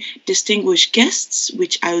three distinguished guests,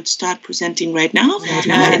 which I would start presenting right now.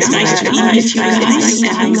 It's nice to meet you guys,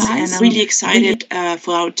 and I'm really excited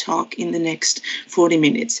for our talk in the next 40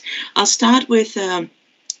 minutes. I'll start with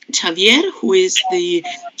Xavier, who is the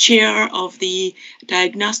chair of the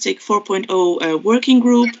Diagnostic 4.0 working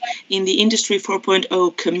group in the Industry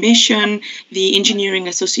 4.0 Commission, the Engineering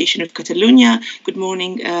Association of Catalonia. Good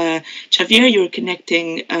morning, Xavier. You're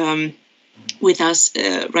connecting with us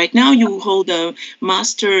right now. You hold a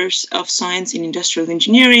Master's of Science in Industrial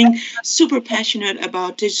Engineering, super passionate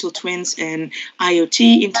about digital twins and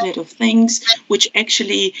IoT, Internet of Things, which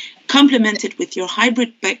actually complemented with your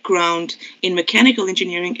hybrid background in mechanical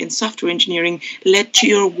engineering and software engineering, led to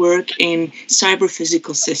your work in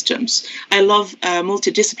cyber-physical systems. I love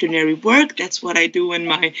multidisciplinary work. That's what I do in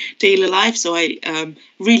my daily life, so I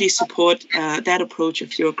really support that approach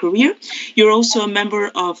of your career. You're also a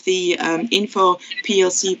member of the Info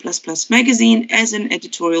PLC++ magazine as an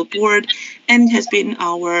editorial board, and has been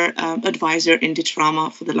our advisor in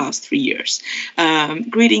DITRAMA for the last 3 years.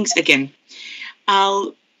 Greetings again.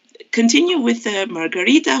 I'll continue with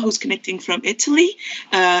Margherita, who's connecting from Italy,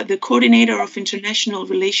 the coordinator of international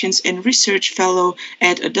relations and research fellow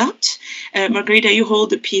at ADAPT. Margherita, you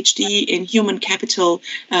hold a PhD in human capital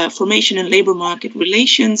formation and labor market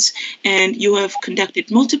relations, and you have conducted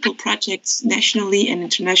multiple projects nationally and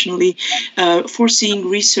internationally foreseeing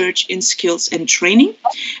research in skills and training.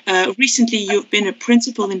 Recently, you've been a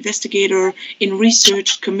principal investigator in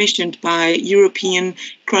research commissioned by European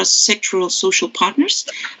cross-sectoral social partners,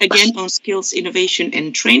 again on skills, innovation,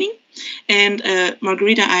 and training. And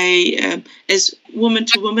Margherita, as woman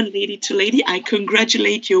to woman, lady to lady, I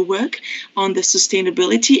congratulate your work on the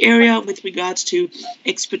sustainability area with regards to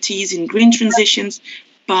expertise in green transitions,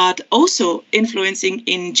 but also influencing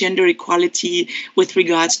in gender equality with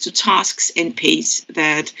regards to tasks and pace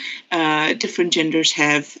that different genders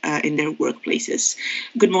have in their workplaces.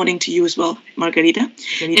 Good morning to you as well, Margherita.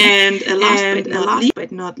 And last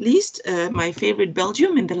but not least, my favorite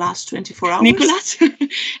Belgium in the last 24 hours, Nikolas.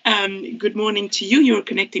 Good morning to you. You're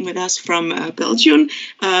connecting with us from Belgium.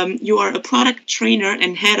 You are a product trainer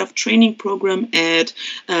and head of training program at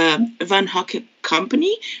Van Hokke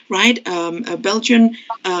company, right? A Belgian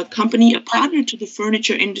company, a partner to the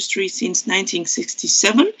furniture industry since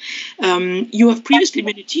 1967. You have previously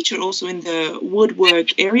been a teacher also in the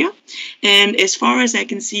woodwork area. And as far as I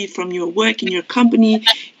can see from your work in your company,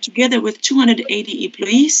 together with 280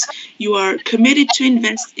 employees, you are committed to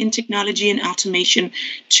invest in technology and automation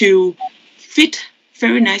to fit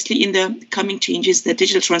very nicely in the coming changes that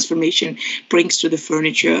digital transformation brings to the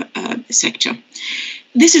furniture sector.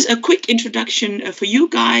 This is a quick introduction for you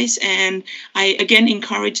guys, and I again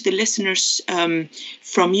encourage the listeners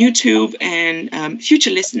from YouTube and future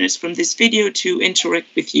listeners from this video to interact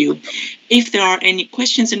with you. If there are any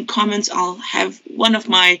questions and comments, I'll have one of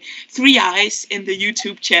my 3 eyes in the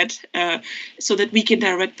YouTube chat so that we can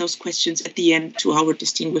direct those questions at the end to our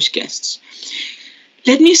distinguished guests.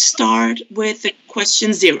 Let me start with the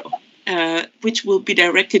question 0, which will be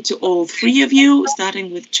directed to all 3 of you,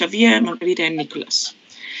 starting with Xavier, Margherita, and Nikolas.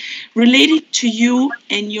 Related to you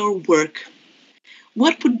and your work,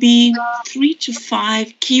 what would be 3 to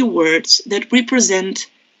 5 keywords that represent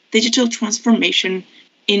digital transformation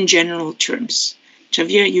in general terms?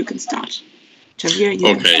 Xavier, you can start. Xavier,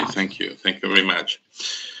 you can start. Thank you. Thank you very much.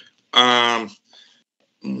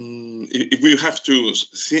 If we have to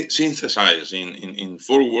synthesize in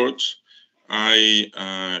 4 words, I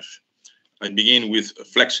begin with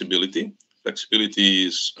flexibility. Flexibility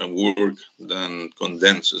is a word that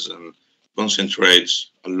condenses and concentrates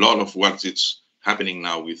a lot of what is happening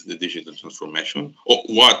now with the digital transformation, or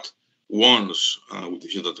what ones with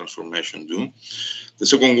digital transformation do. The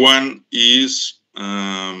second one is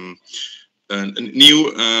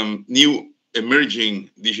new emerging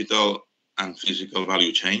digital and physical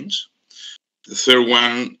value chains. The third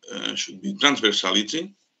one should be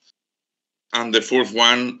transversality. And the fourth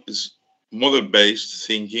one is model-based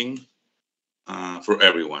thinking for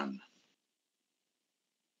everyone.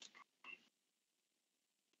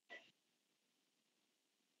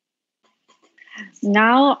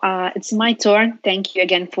 Now it's my turn. Thank you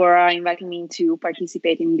again for inviting me to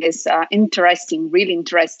participate in this really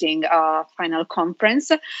interesting final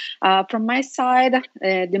conference. From my side,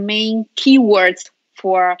 the main keywords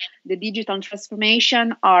for the digital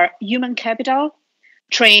transformation are human capital,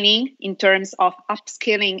 training in terms of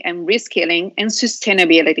upskilling and reskilling, and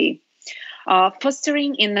sustainability.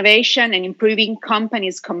 Fostering innovation and improving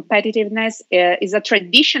companies' competitiveness is a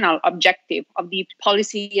traditional objective of the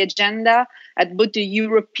policy agenda at both the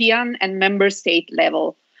European and member state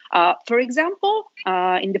level. For example,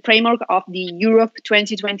 in the framework of the Europe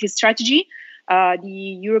 2020 strategy,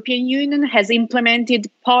 the European Union has implemented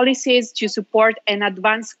policies to support and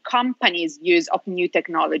advance companies' use of new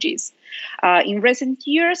technologies. In recent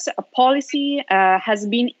years, a policy has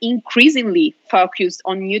been increasingly focused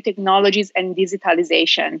on new technologies and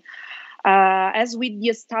digitalization. As with the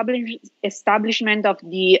establishment of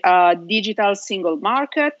the digital single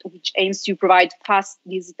market, which aims to provide fast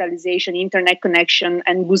digitalization, internet connection,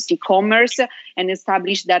 and boost e-commerce, and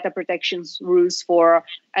establish data protection rules for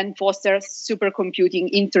and foster supercomputing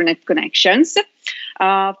internet connections.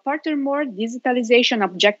 Furthermore, digitalization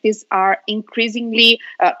objectives are increasingly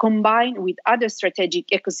combined with other strategic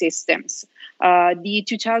ecosystems. The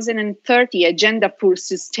 2030 Agenda for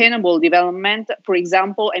Sustainable Development, for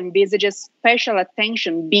example, envisages special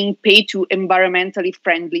attention being paid to environmentally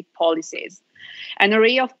friendly policies. An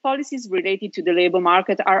array of policies related to the labor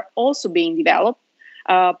market are also being developed.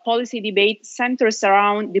 Policy debate centers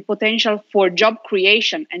around the potential for job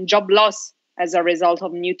creation and job loss as a result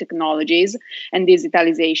of new technologies and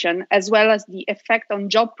digitalization, as well as the effect on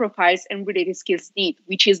job profiles and related skills need,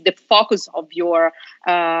 which is the focus of your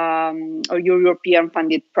European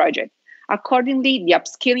funded project. Accordingly, the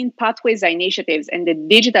Upskilling Pathways Initiatives and the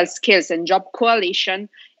Digital Skills and Job Coalition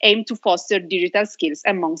aim to foster digital skills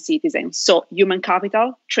among citizens, so human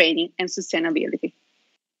capital, training, and sustainability.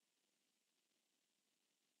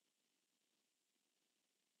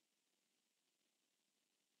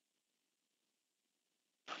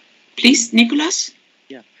 Please, Nikolas.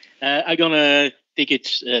 Yeah, I'm gonna take it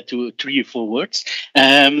to 3 or 4 words.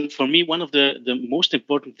 For me, one of the most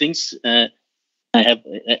important things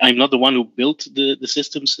I'm not the one who built the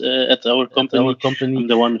systems at our company. I'm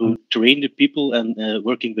the one who trained the people, and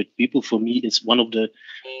working with people for me is one of the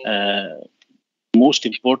most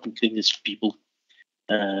important things is people.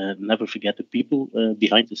 Never forget the people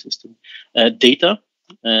behind the system. Data.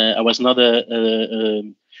 I was not a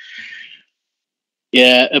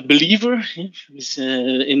believer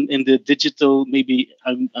in the digital. Maybe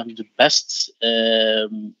I'm the best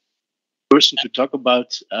person to talk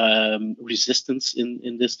about resistance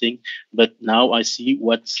in this thing, but now I see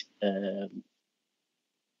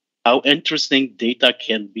how interesting data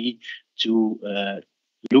can be to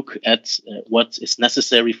look at what is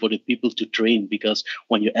necessary for the people to train, because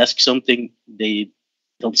when you ask something, they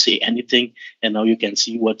don't say anything, and now you can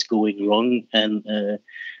see what's going wrong and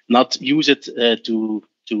not use it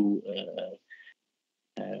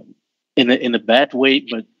in a bad way,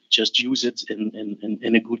 but just use it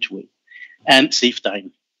in a good way and save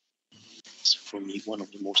time. It's for me one of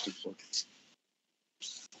the most important.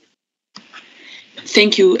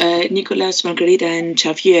 Thank you, Nikolas, Margherita, and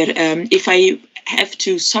Xavier. If I have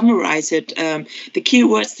to summarize it, the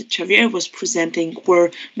keywords that Xavier was presenting were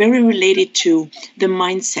very related to the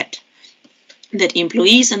mindset that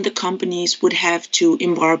employees and the companies would have to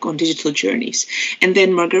embark on digital journeys. And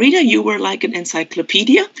then, Margherita, you were like an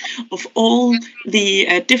encyclopedia of all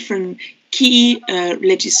the different key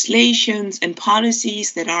legislations and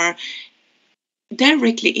policies that are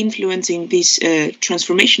directly influencing these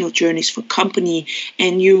transformational journeys for company.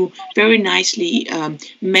 And you very nicely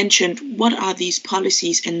mentioned what are these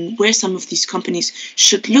policies and where some of these companies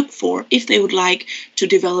should look for if they would like to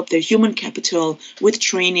develop their human capital with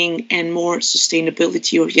training and more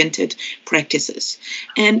sustainability oriented practices.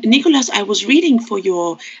 And Nikolas, I was reading for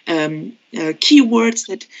your keywords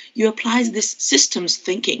that you apply this systems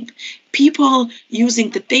thinking. People using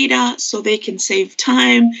the data so they can save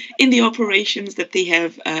time in the operations that they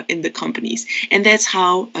have in the companies. And that's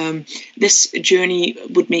how this journey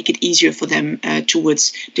would make it easier for them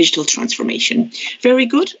towards digital transformation. Very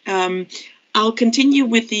good. I'll continue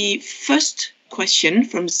with the first question,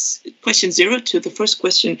 from question 0 to the first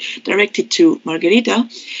question directed to Margherita,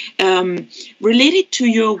 related to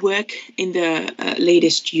your work in the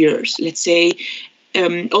latest years, let's say,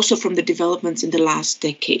 also from the developments in the last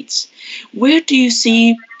decades. Where do you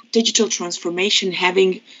see digital transformation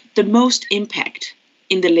having the most impact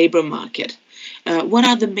in the labor market? What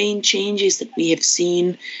are the main changes that we have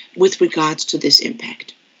seen with regards to this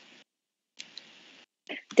impact?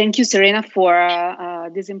 Thank you, Serena, for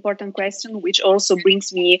this important question, which also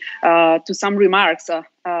brings me to some remarks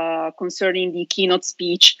concerning the keynote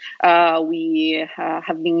speech we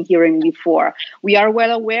have been hearing before. We are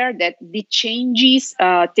well aware that the changes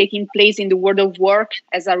taking place in the world of work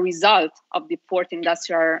as a result of the Fourth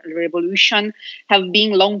Industrial Revolution have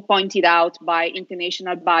been long pointed out by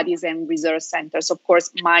international bodies and research centers. Of course,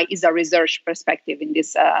 MAI is a research perspective in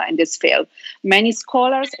this field. Many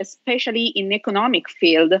scholars, especially in economic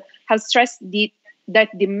field, have stressed that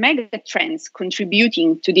the mega trends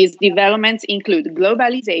contributing to these developments include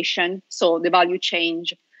globalization, so the value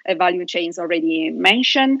chains already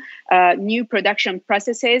mentioned, new production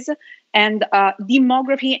processes, and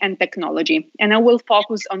demography and technology. And I will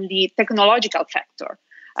focus on the technological factor.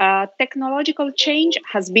 Technological change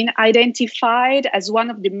has been identified as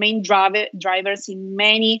one of the main drivers in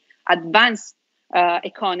many advanced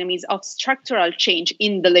economies of structural change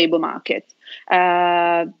in the labor market.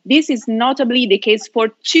 This is notably the case for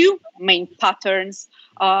two main patterns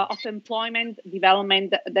of employment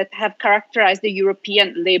development that have characterized the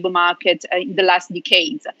European labor market in the last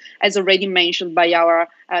decades, as already mentioned by our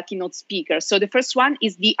keynote speaker. So the first one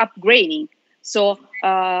is the upgrading. So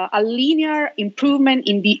a linear improvement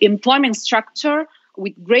in the employment structure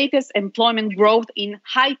with greatest employment growth in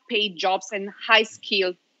high-paid jobs and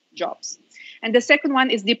high-skilled jobs. And the second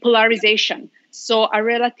one is the polarization. So a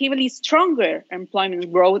relatively stronger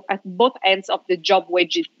employment growth at both ends of the job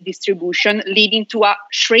wage distribution, leading to a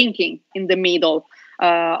shrinking in the middle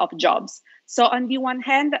of jobs. So on the one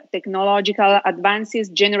hand, technological advances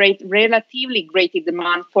generate relatively greater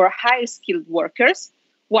demand for higher skilled workers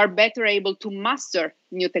who are better able to master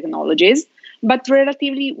new technologies, but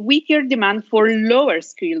relatively weaker demand for lower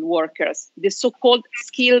skilled workers, the so-called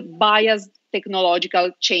skill-biased technological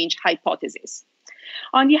change hypothesis.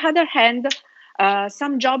 On the other hand,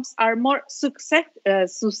 some jobs are more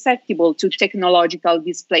susceptible to technological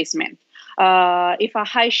displacement. If a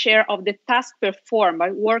high share of the tasks performed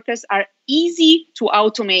by workers are easy to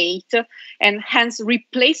automate and hence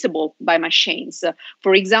replaceable by machines.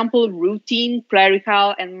 For example, routine,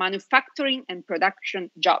 clerical, and manufacturing and production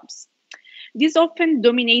jobs. These often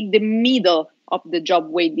dominate the middle of the job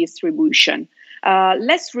weight distribution.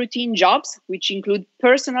 Less routine jobs, which include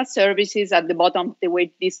personal services at the bottom of the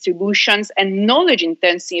weight distributions and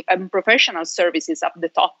knowledge-intensive and professional services at the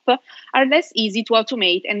top, are less easy to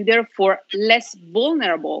automate and therefore less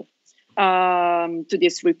vulnerable to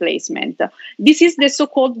this replacement. This is the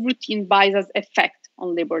so-called routine bias effect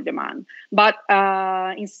on labor demand. But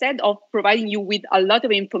instead of providing you with a lot of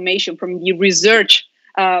information from the research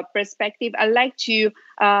perspective, I'd like to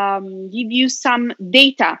give you some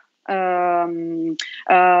data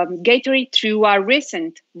gathered through a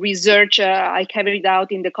recent research I carried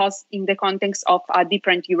out in the context of a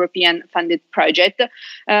different European funded project,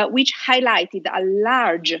 which highlighted a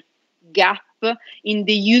large gap in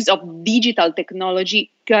the use of digital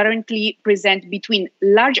technology currently present between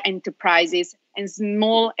large enterprises and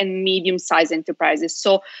small and medium-sized enterprises.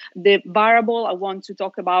 So the variable I want to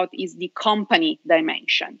talk about is the company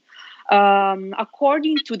dimension.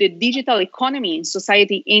 According to the Digital Economy and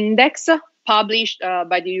Society Index published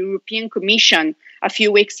by the European Commission a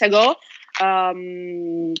few weeks ago,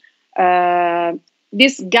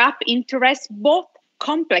 this gap interests both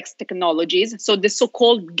complex technologies, so the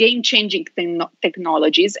so-called game-changing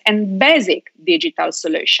technologies, and basic digital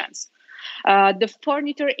solutions. The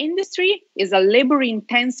furniture industry is a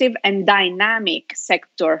labor-intensive and dynamic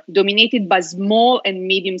sector dominated by small and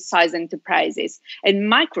medium-sized enterprises and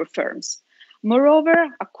micro-firms. Moreover,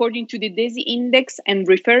 according to the DESI index and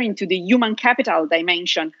referring to the human capital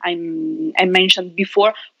dimension I mentioned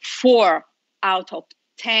before, 4 out of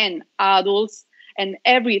 10 adults and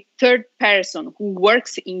every third person who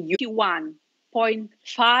works in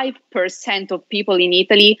 1.5% of people in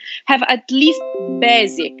Italy have at least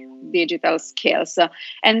basic digital skills,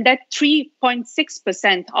 and that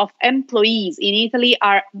 3.6% of employees in Italy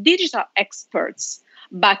are digital experts,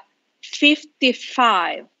 but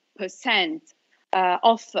 55%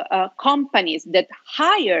 of companies that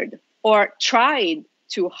hired or tried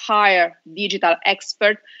to hire digital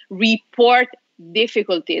experts report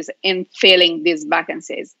difficulties in filling these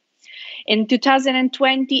vacancies. In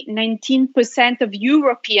 2020, 19% of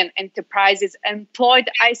European enterprises employed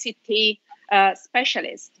ICT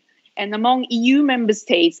specialists. And among EU member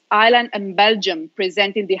states, Ireland and Belgium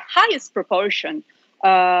presented the highest proportion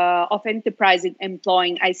of enterprises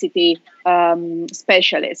employing ICT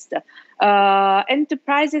specialists.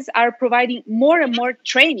 Enterprises are providing more and more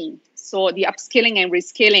training, so the upskilling and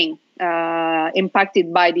reskilling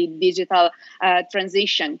impacted by the digital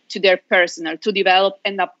transition to their personnel to develop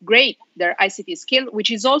and upgrade their ICT skill, which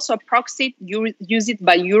is also a proxy used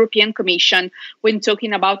by European Commission when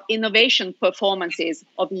talking about innovation performances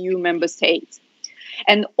of EU member states.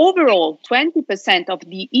 And overall, 20% of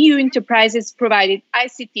the EU enterprises provided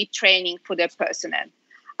ICT training for their personnel.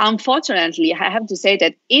 Unfortunately, I have to say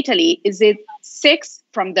that Italy is at 6th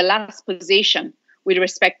from the last position with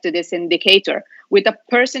respect to this indicator, with a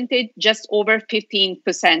percentage just over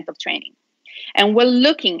 15% of training. And when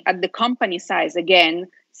looking at the company size again,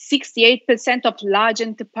 68% of large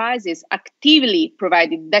enterprises actively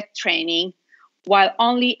provided that training, while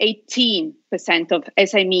only 18% of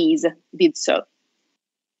SMEs did so.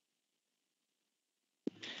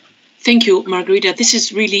 Thank you, Margherita. This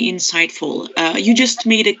is really insightful. You just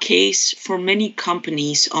made a case for many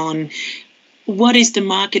companies on what is the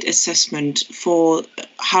market assessment for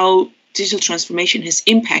how digital transformation has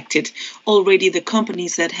impacted already the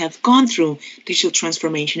companies that have gone through digital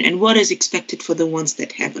transformation, and what is expected for the ones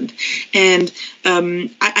that haven't. And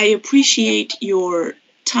I appreciate your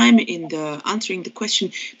time in the answering the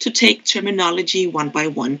question to take terminology one by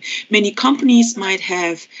one. Many companies might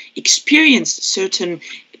have experienced certain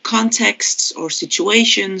contexts or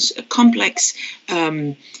situations, complex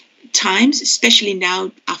times, especially now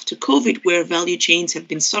after COVID, where value chains have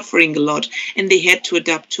been suffering a lot and they had to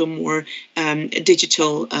adapt to a more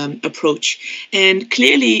digital approach. And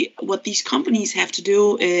clearly what these companies have to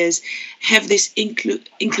do is have this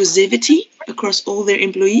inclusivity across all their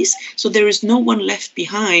employees, so there is no one left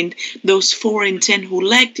behind. Those 4 in 10 who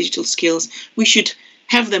lack digital skills, we should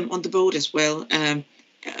have them on the boat as well.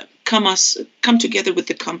 Come together with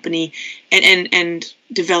the company and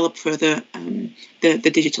develop further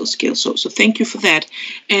the digital skills. So thank you for that.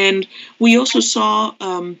 And we also saw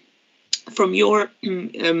from your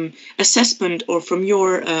assessment or from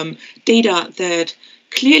your data that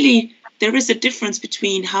clearly there is a difference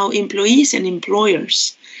between how employees and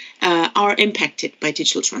employers are impacted by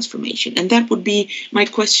digital transformation. And that would be my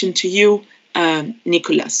question to you,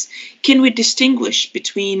 Nikolas. Can we distinguish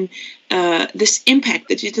between this impact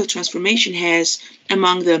that digital transformation has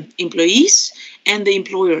among the employees and the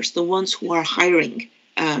employers, the ones who are hiring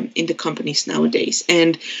in the companies nowadays?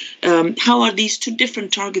 And how are these two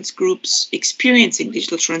different target groups experiencing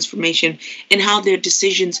digital transformation, and how their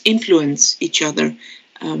decisions influence each other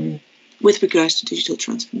with regards to digital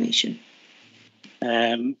transformation?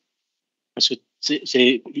 I should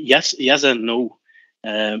say yes and no.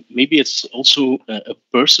 Maybe it's also a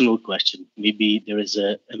personal question. Maybe there is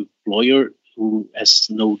an employer who has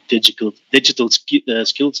no digital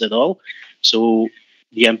skills at all, so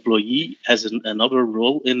the employee has another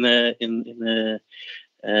role on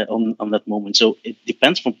that moment. So it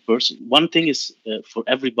depends from person. One thing is for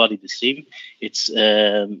everybody the same. It's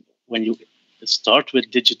when you start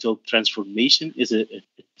with digital transformation is a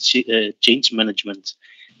change management,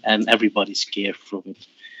 and everybody's scared from it.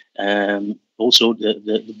 Also,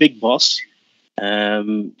 the big boss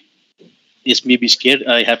is maybe scared.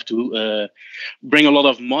 I have to bring a lot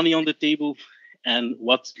of money on the table, and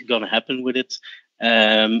what's going to happen with it?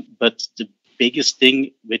 But the biggest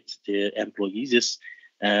thing with the employees is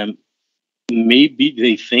maybe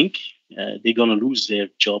they think they're going to lose their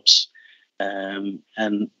jobs.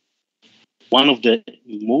 And one of the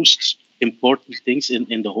most important things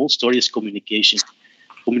in the whole story is communication.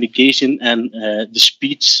 Communication and the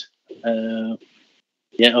speed of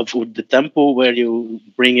the tempo where you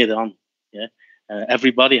bring it on.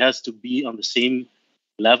 Everybody has to be on the same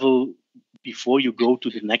level before you go to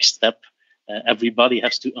the next step. Everybody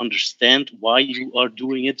has to understand why you are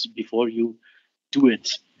doing it before you do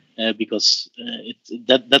it, because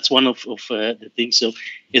that's one of the things. So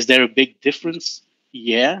is there a big difference?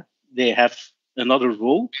 Yeah, they have another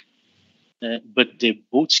role, but they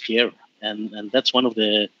both scare. And that's one of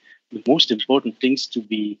the most important things to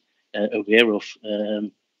be aware of.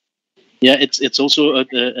 It's also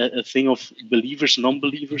a thing of believers,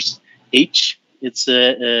 non-believers, age. It's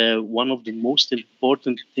one of the most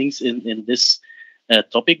important things in this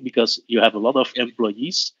topic, because you have a lot of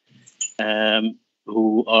employees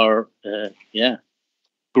who are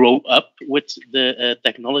grow up with the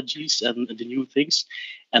technologies and the new things,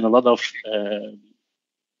 and a lot of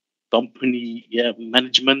company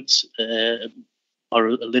management are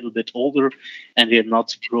a little bit older, and they're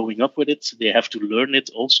not growing up with it. They have to learn it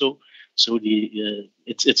also. So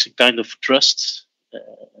it's a kind of trust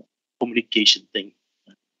communication thing.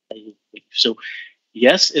 So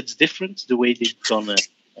yes, it's different the way they're gonna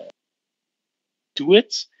do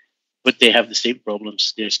it, but they have the same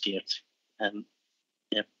problems. They're scared, and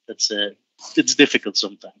it's difficult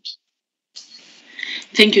sometimes.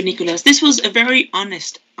 Thank you, Nikolas. This was a very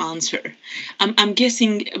honest answer. I'm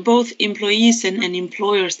guessing both employees and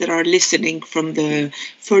employers that are listening from the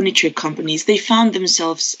furniture companies, they found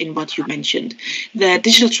themselves in what you mentioned. The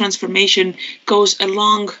digital transformation goes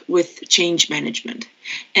along with change management.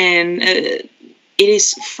 And it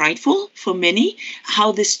is frightful for many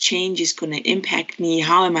how this change is going to impact me.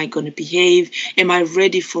 How am I going to behave? Am I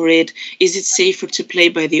ready for it? Is it safer to play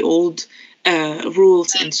by the old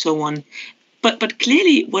rules and so on? But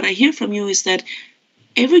clearly what I hear from you is that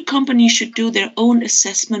every company should do their own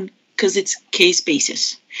assessment, because it's case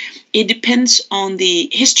basis. It depends on the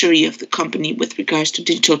history of the company with regards to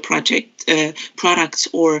digital products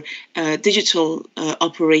or digital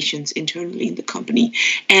operations internally in the company.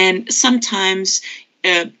 And sometimes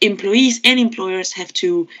employees and employers have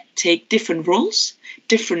to take different roles,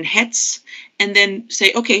 different hats, and then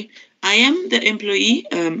say, okay, I am the employee,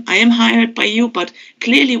 I am hired by you, but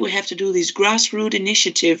clearly we have to do this grassroots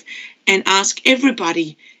initiative and ask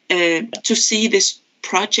everybody to see this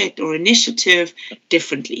project or initiative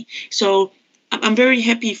differently. So I'm very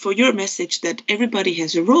happy for your message that everybody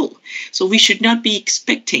has a role. So we should not be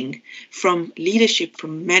expecting from leadership,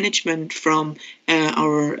 from management, from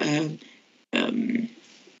our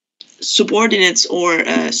subordinates or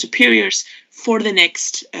superiors for the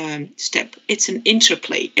next step. It's an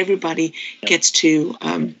interplay. Everybody gets to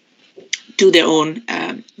do their own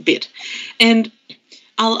bit. And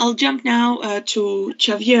I'll jump now to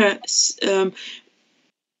Xavier.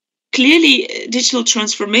 Clearly, digital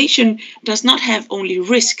transformation does not have only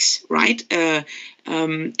risks, right?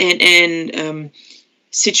 And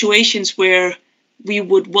situations where we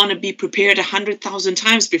would want to be prepared 100,000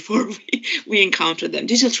 times before we encounter them.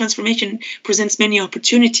 Digital transformation presents many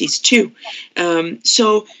opportunities too.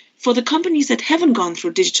 So for the companies that haven't gone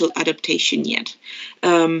through digital adaptation yet,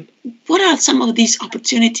 what are some of these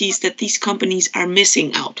opportunities that these companies are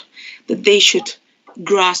missing out, that they should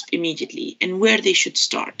grasp immediately, and where they should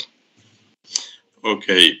start?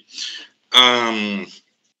 Okay.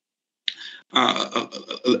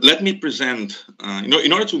 Let me present,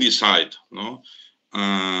 in order to decide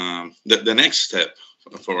the next step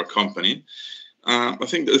for a company, I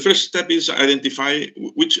think the first step is identify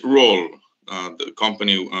which role the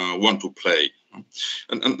company want to play.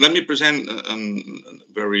 And let me present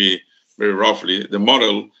very, very roughly the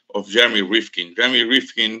model of Jeremy Rifkin. Jeremy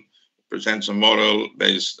Rifkin presents a model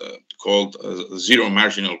based called Zero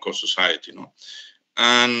Marginal Cost Society.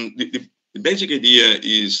 And the basic idea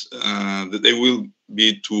is that there will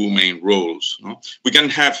be two main roles. We can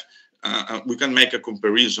have, we can make a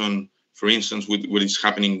comparison, for instance, with what is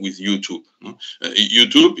happening with YouTube.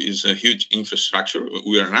 YouTube is a huge infrastructure.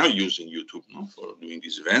 We are now using YouTube for doing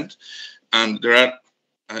this event, and there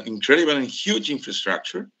are incredible and huge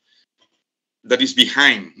infrastructure that is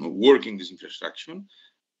behind working this infrastructure.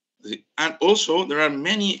 And also, there are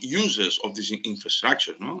many users of this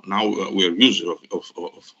infrastructure. Now we are users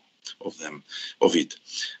of it.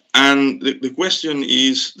 And the question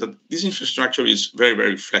is that this infrastructure is very,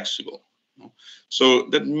 very flexible. So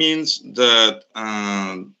that means that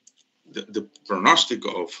the prognostic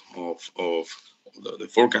of the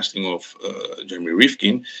forecasting of Jeremy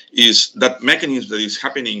Rifkin is that mechanism that is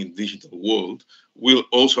happening in the digital world will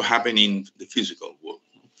also happen in the physical world.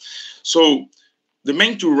 So the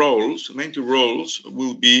main two roles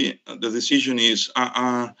will be, the decision is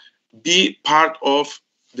be part of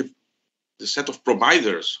the set of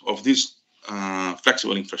providers of this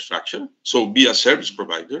flexible infrastructure. So be a service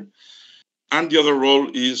provider. And the other role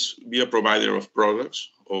is be a provider of products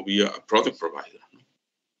or be a product provider.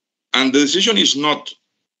 And the decision is not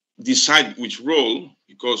decide which role,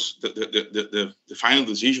 because the final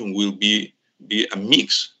decision will be a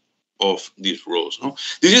mix of these roles.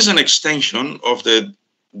 This is an extension of the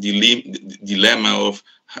dilemma of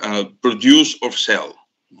produce or sell.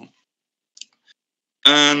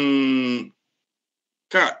 And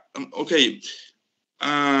okay,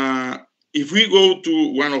 if we go to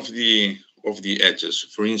one of the edges,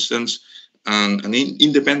 for instance, an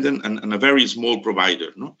independent and a very small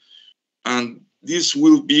provider, and this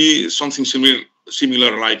will be something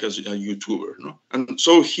similar like as a YouTuber, and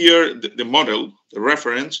so here the model, the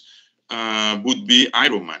reference would be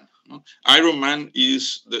Iron Man. Iron Man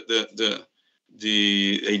is the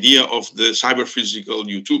idea of the cyber physical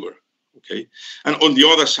YouTuber. Okay, and on the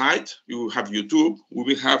other side, you have YouTube. We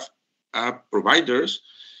will have providers,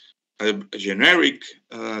 generic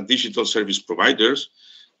digital service providers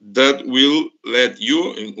that will let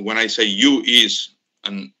you. When I say you, is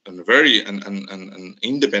an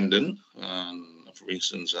independent, for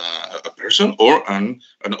instance, a person or an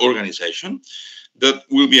organization that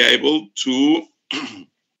will be able to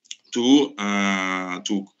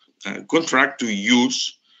contract to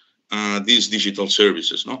use these digital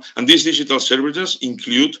services. And these digital services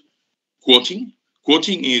include quoting.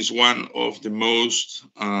 Quoting is one of the most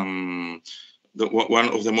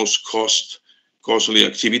costly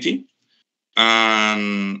activity,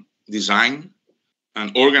 and design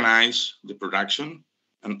and organize the production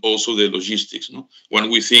and also the logistics. When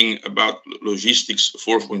we think about logistics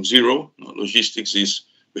 4.0, logistics is,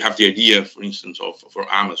 we have the idea, for instance, for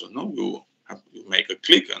Amazon. You make a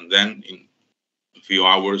click and then in a few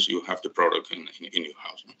hours you have the product in your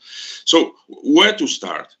house. So where to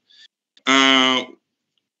start?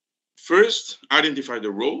 First, identify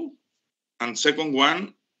the role, and second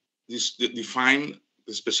one is define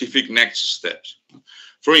the specific next steps.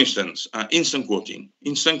 For instance, instant quoting.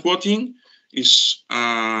 Instant quoting is,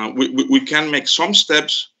 we can make some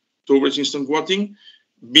steps towards instant quoting,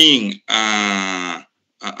 being a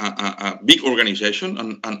big organization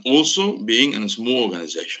and also being a small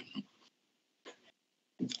organization.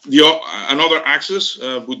 Another axis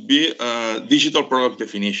would be digital product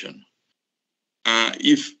definition.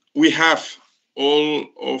 If we have all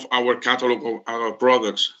of our catalog of our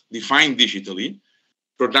products defined digitally,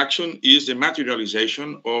 production is the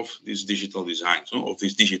materialization of these digital designs, of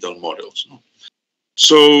these digital models.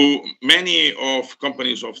 So many of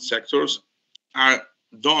companies of sectors are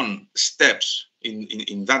done steps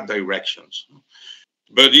in that direction.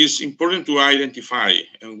 But it's important to identify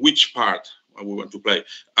which part we want to play.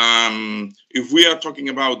 If we are talking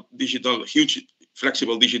about huge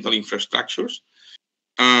flexible digital infrastructures,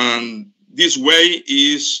 this way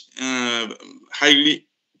is highly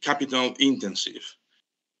capital intensive.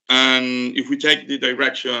 And if we take the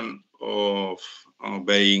direction of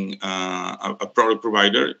being a product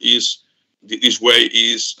provider, this way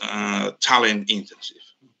is talent intensive.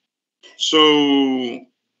 So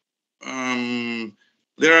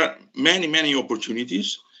there are many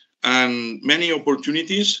opportunities, and many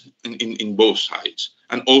opportunities in both sides,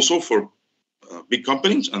 and also for big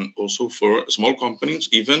companies and also for small companies,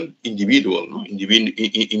 even individual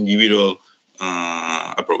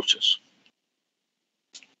approaches.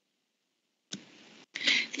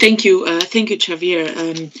 Thank you,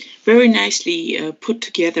 Xavier. Very nicely put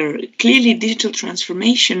together. Clearly, digital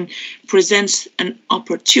transformation presents an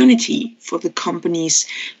opportunity for the companies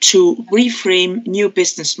to reframe new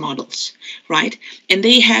business models, right? And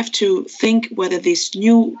they have to think whether these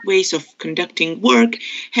new ways of conducting work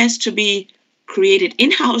has to be created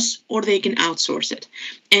in-house or they can outsource it.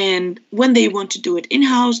 And when they want to do it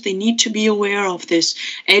in-house, they need to be aware of this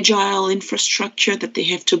agile infrastructure that they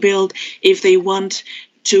have to build if they want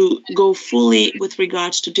to go fully with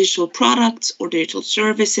regards to digital products or digital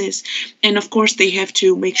services. And of course, they have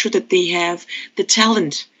to make sure that they have the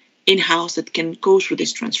talent in-house that can go through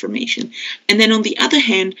this transformation. And then on the other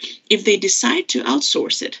hand, if they decide to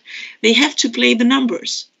outsource it, they have to play the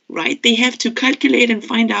numbers, right? They have to calculate and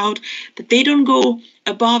find out that they don't go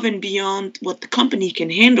above and beyond what the company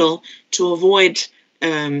can handle to avoid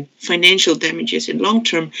financial damages in long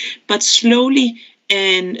term, but slowly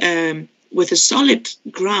and with a solid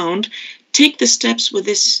ground, take the steps with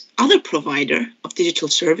this other provider of digital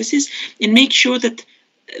services and make sure that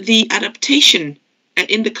the adaptation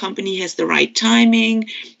in the company has the right timing,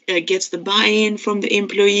 gets the buy-in from the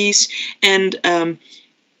employees, and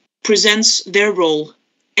presents their role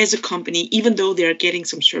as a company, even though they're getting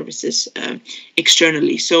some services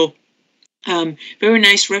externally. So very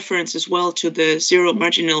nice reference as well to the zero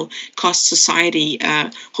marginal cost society.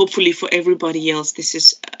 Hopefully for everybody else, this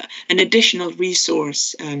is an additional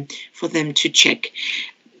resource for them to check.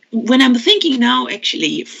 When I'm thinking now,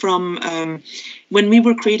 actually, from when we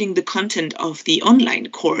were creating the content of the online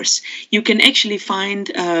course, you can actually find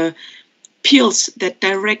appeals that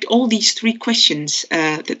direct all these three questions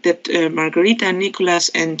that Margherita, Nikolas,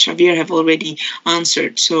 and Xavier have already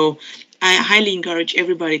answered. So I highly encourage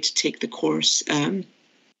everybody to take the course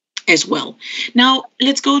as well. Now,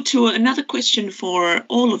 let's go to another question for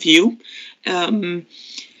all of you.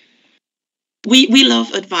 We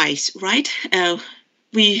love advice, right?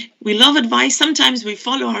 We love advice. Sometimes we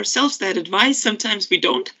follow ourselves that advice. Sometimes we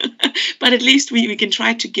don't. But at least we can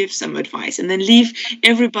try to give some advice and then leave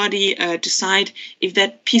everybody decide if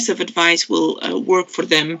that piece of advice will work for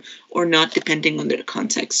them or not, depending on their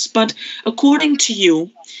context. But according to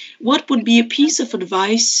you, what would be a piece of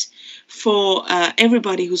advice for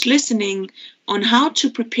everybody who's listening on how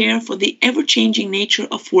to prepare for the ever-changing nature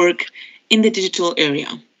of work in the digital area?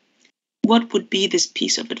 What would be this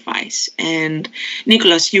piece of advice? And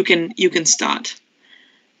Nikolas, you can start.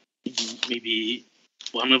 Maybe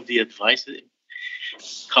one of the advice: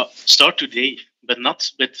 start today, but not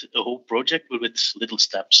with a whole project, but with little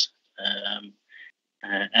steps.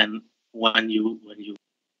 And when you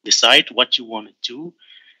decide what you want to do,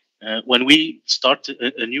 when we start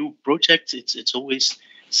a new project, it's always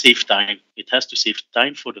save time. It has to save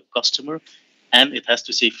time for the customer. And it has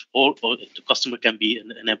to save, or the customer can be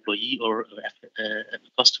an employee or a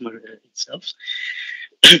customer itself.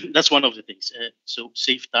 That's one of the things. So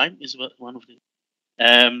save time is one of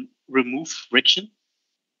the. Remove friction.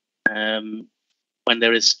 When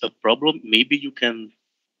there is a problem, maybe you can,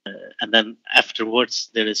 and then afterwards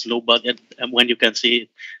there is nobody. And when you can say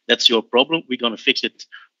that's your problem, we're gonna fix it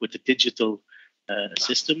with the digital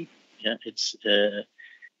system. Yeah, it's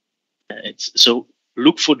so.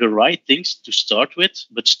 Look for the right things to start with,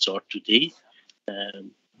 but start today.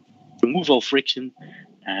 Remove all friction,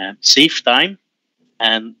 save time,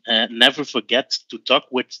 and never forget to talk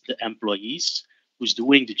with the employees who's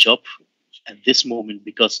doing the job at this moment,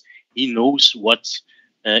 because he knows what,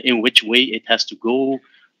 in which way it has to go,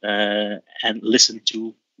 and listen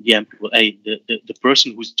to the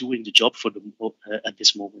person who's doing the job for at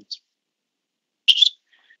this moment.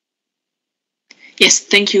 Yes,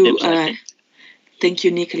 thank you. Thank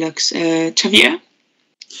you, Nikolas. Xavier?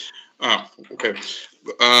 Okay.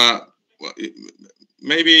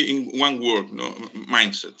 Maybe in one word,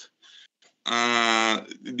 mindset.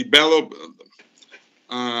 Develop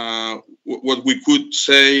what we could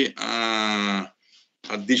say a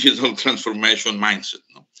digital transformation mindset.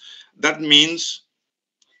 That means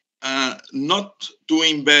not to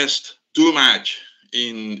invest too much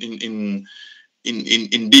in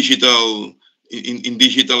digital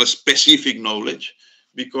specific knowledge,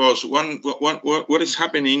 because what is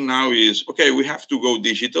happening now is, okay, we have to go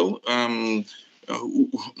digital.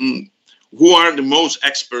 Who are the most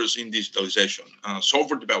experts in digitalization?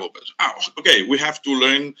 Software developers. Okay, we have to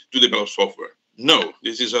learn to develop software. No,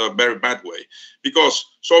 this is a very bad way, because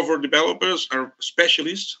software developers are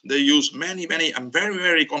specialists. They use many and very,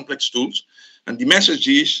 very complex tools. And the message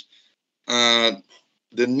is the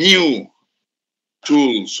new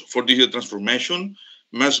tools for digital transformation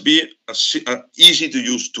must be easy to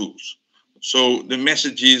use tools. So the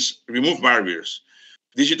message is remove barriers.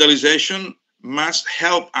 Digitalization must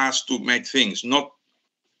help us to make things, not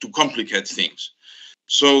to complicate things.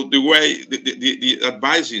 So the way the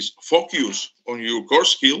advice is focus on your core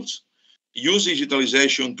skills, use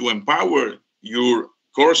digitalization to empower your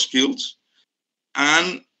core skills,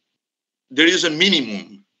 and there is a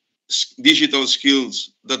minimum digital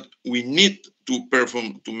skills that we need to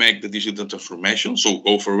perform to make the digital transformation. So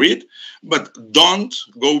go for it, but don't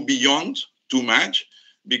go beyond too much,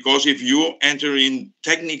 because if you enter in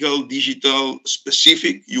technical, digital,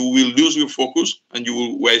 specific, you will lose your focus and you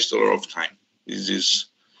will waste a lot of time. This is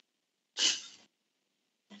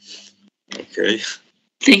okay.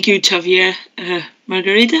 Thank you, Xavier.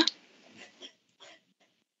 Margherita?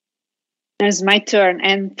 It's my turn.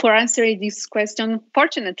 And for answering this question,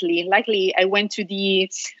 luckily, I went to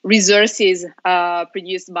the resources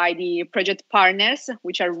produced by the project partners,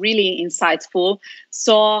 which are really insightful.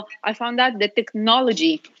 So I found out the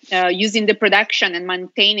technology used in the production and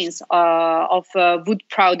maintenance of wood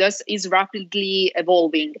products is rapidly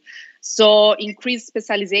evolving. So increased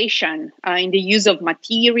specialization in the use of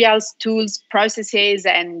materials, tools, processes,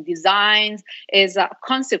 and designs is a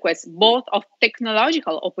consequence both of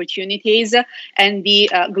technological opportunities and the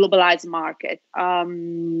globalized market.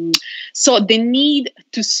 So the need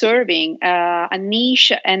to serving a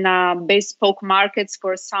niche and bespoke markets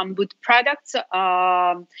for some wood products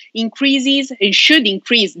increases and should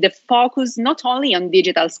increase the focus not only on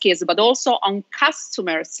digital skills, but also on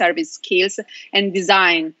customer service skills and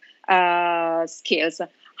design skills.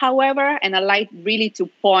 However, and I'd like really to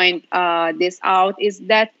point this out, is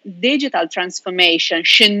that digital transformation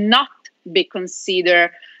should not be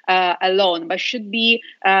considered alone, but should be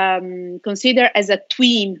considered as a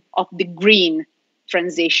twin of the green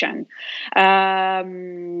transition.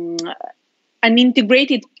 An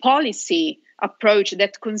integrated policy approach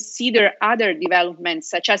that consider other developments,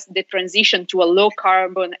 such as the transition to a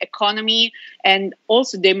low-carbon economy and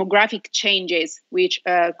also demographic changes, which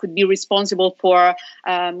could be responsible for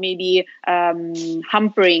maybe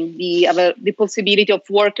hampering the possibility of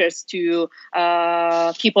workers to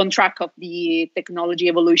keep on track of the technology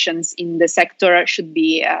evolutions in the sector, should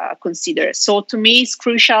be considered. So to me, it's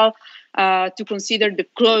crucial to consider the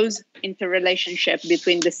close interrelationship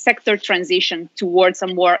between the sector transition towards a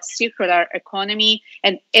more circular economy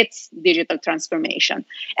and its digital transformation.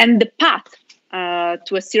 And the path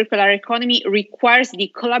to a circular economy requires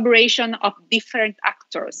the collaboration of different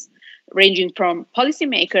actors, ranging from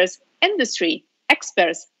policymakers, industry,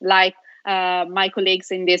 experts like my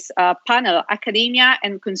colleagues in this panel, academia,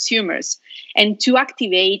 and consumers, and to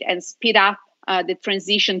activate and speed up the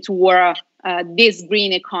transition toward this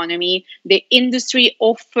green economy. The industry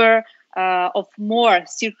offer of more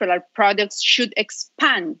circular products should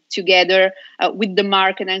expand together with the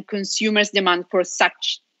market and consumers' demand for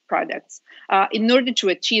such products. In order to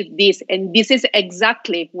achieve this, and this is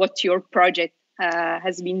exactly what your project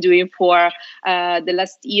has been doing for the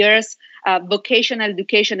last years, vocational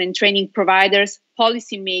education and training providers,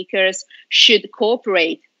 policymakers should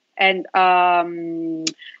cooperate and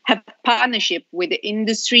have partnership with the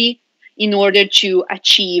industry in order to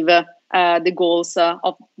achieve the goals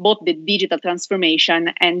of both the digital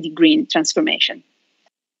transformation and the green transformation.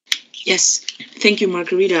 Yes, thank you,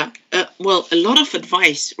 Margherita. Well, a lot of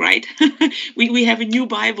advice, right? we have a new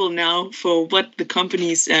Bible now for what the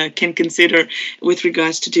companies can consider with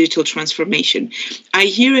regards to digital transformation. I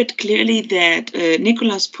hear it clearly that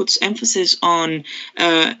Nikolas puts emphasis on,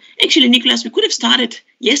 actually, Nikolas, we could have started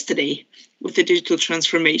yesterday with the digital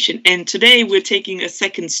transformation. And today we're taking a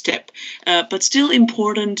second step, but still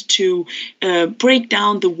important to break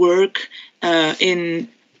down the work in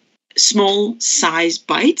small size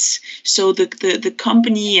bites, so the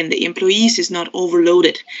company and the employees is not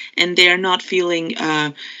overloaded and they are not feeling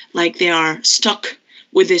like they are stuck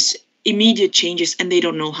with this immediate changes and they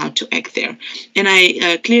don't know how to act there. And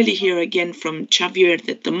I clearly hear again from Xavier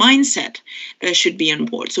that the mindset should be on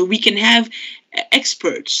board. So we can have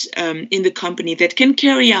experts in the company that can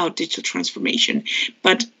carry out digital transformation,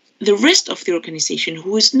 but the rest of the organization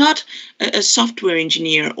who is not a software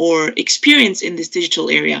engineer or experienced in this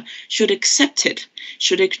digital area should accept it,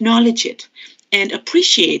 should acknowledge it, and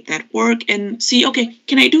appreciate that work and see, okay,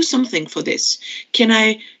 can I do something for this? Can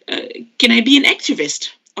I be an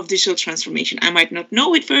activist of digital transformation? I might not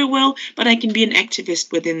know it very well, but I can be an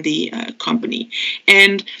activist within the company.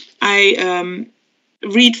 And I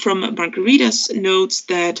read from Margherita's notes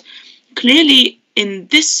that clearly in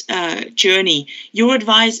this journey, your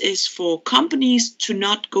advice is for companies to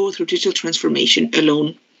not go through digital transformation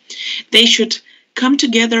alone. They should come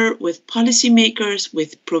together with policymakers,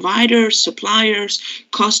 with providers, suppliers,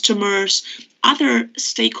 customers, other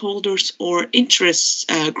stakeholders or interests,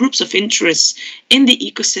 groups of interests in the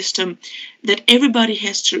ecosystem, that everybody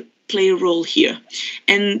has to play a role here.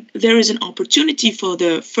 And there is an opportunity for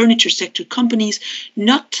the furniture sector companies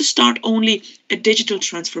not to start only a digital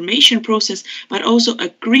transformation process, but also a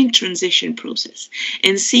green transition process.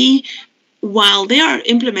 And see, while they are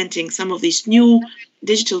implementing some of these new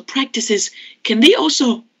digital practices, can they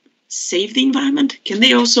also save the environment? Can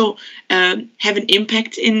they also have an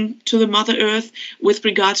impact into the Mother Earth with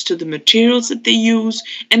regards to the materials that they use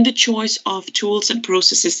and the choice of tools and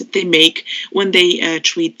processes that they make when they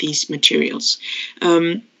treat these materials?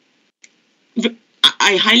 I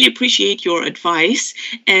highly appreciate your advice.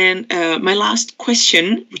 And my last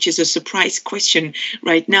question, which is a surprise question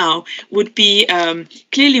right now, would be,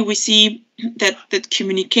 clearly we see that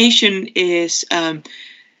communication is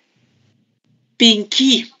being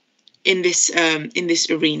key in this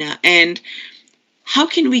arena. And how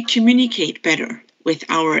can we communicate better with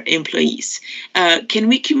our employees? Can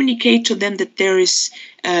we communicate to them that there is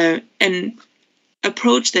an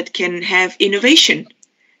approach that can have innovation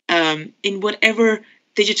in whatever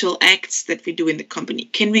digital acts that we do in the company?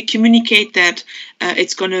 Can we communicate that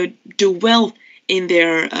it's going to do well in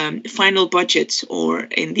their final budgets or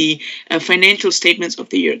in the financial statements of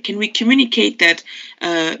the year? Can we communicate that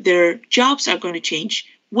their jobs are going to change?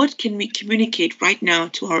 What can we communicate right now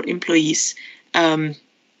to our employees in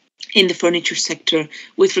the furniture sector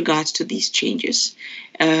with regards to these changes?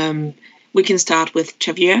 We can start with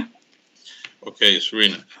Xavier. Okay,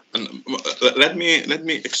 Serena, and let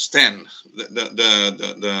me extend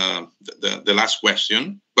the last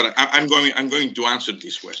question, but I'm going to answer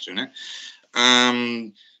this question.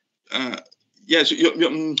 Yes,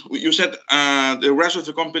 you said the rest of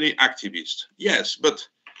the company activists. Yes, but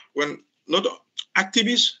when not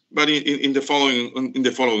activists, but in the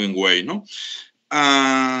following way, no.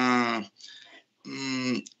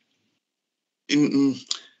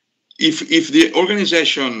 If the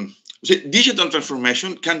organization, digital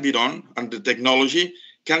transformation can be done, and the technology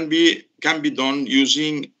can be done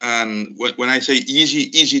using, when I say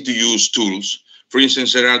easy to use tools. For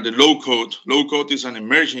instance, there are the low code. Low code is an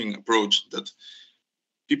emerging approach that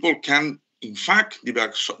people can, in fact,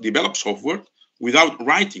 develop software without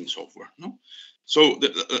writing software. No, so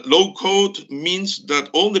the low code means that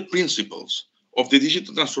all the principles of the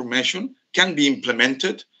digital transformation can be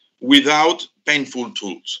implemented without painful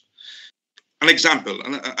tools. An example,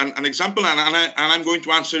 and I'm going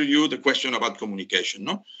to answer you the question about communication.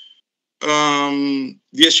 No,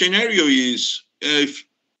 the scenario is if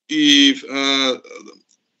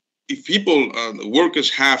people, workers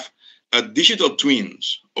have digital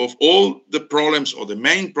twins of all the problems or the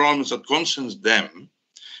main problems that concerns them,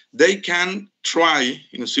 they can try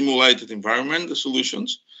in a simulated environment the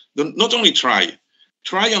solutions. Not only try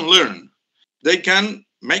and learn. They can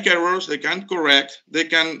make errors, they can correct, they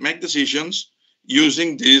can make decisions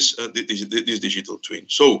using this digital twin.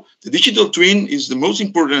 So the digital twin is the most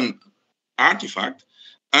important artifact,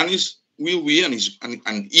 and is going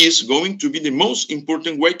to be the most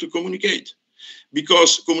important way to communicate,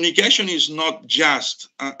 because communication is not just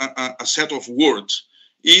a set of words.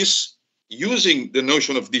 Is using the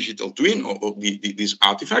notion of digital twin or this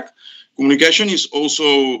artifact Communication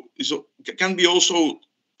can be also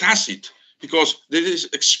tacit, because there is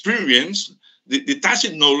experience. The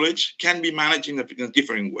tacit knowledge can be managed in a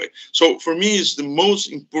different way. So for me, it's the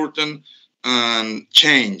most important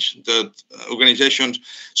change that organizations.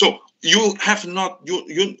 So you have not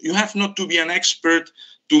to be an expert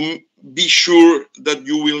to be sure that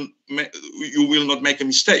you will not make a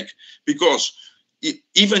mistake, because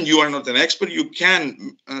even you are not an expert, you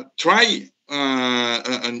can try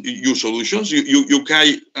your solutions. You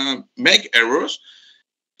can make errors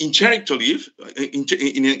interactively,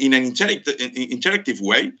 in an interactive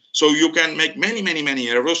way, so you can make many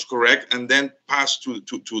errors correct, and then pass to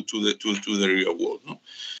the real world. No?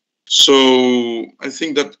 So I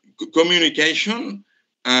think that communication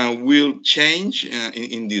will change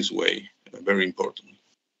in this way. Very important.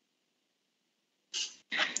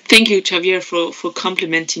 Thank you, Xavier, for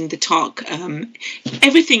complimenting the talk.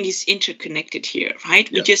 Everything is interconnected here, right?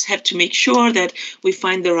 Yeah. We just have to make sure that we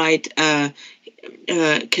find the right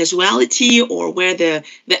causality, or where the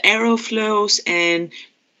arrow flows, and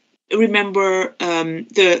remember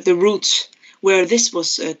the roots where this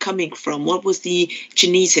was coming from. What was the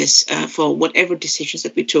genesis for whatever decisions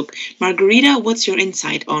that we took? Margherita, what's your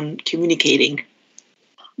insight on communicating?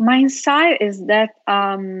 My insight is that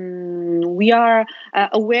we are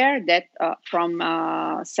aware that from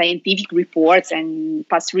scientific reports and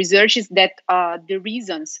past researches that the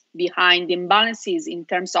reasons behind the imbalances in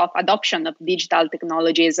terms of adoption of digital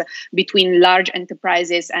technologies between large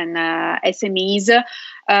enterprises and SMEs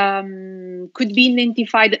could be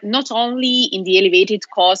identified not only in the elevated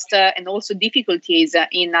cost and also difficulties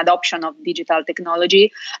in adoption of digital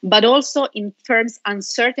technology, but also in firms'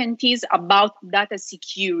 uncertainties about data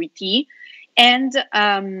security and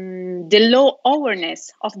the low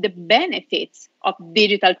awareness of the benefits of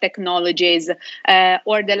digital technologies,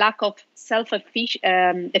 or the lack of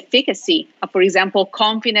self-efficacy, for example,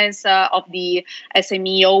 confidence of the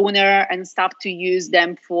SME owner and staff to use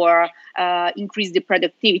them for increase the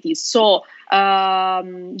productivity. So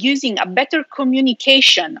using a better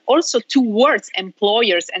communication also towards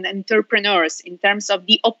employers and entrepreneurs in terms of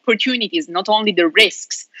the opportunities, not only the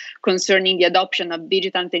risks concerning the adoption of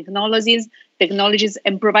digital technologies,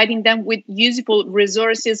 and providing them with useful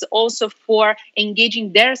resources also for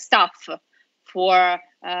engaging their staff, for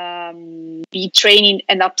be training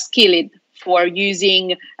and upskilled for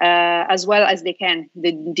using as well as they can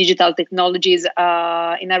the digital technologies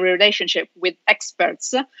in a relationship with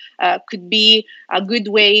experts could be a good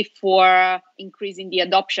way for increasing the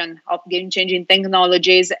adoption of game-changing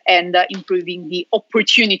technologies and improving the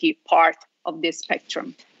opportunity part of this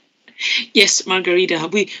spectrum. Yes, Margherita,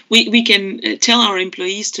 we can tell our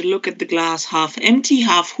employees to look at the glass half empty,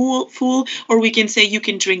 half full, or we can say you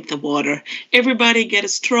can drink the water. Everybody get a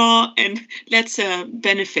straw and let's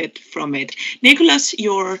benefit from it. Nikolas,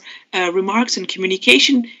 your remarks on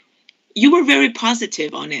communication, you were very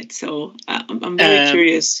positive on it, so I'm very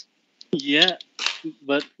curious. Yeah,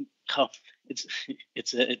 but it's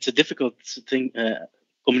a difficult thing.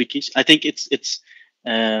 Communication. I think it's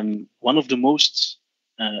one of the most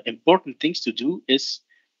important things to do is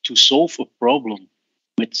to solve a problem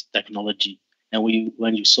with technology. And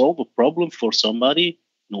when you solve a problem for somebody,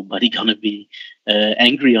 nobody gonna be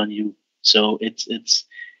angry on you. So it's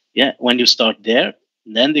when you start there,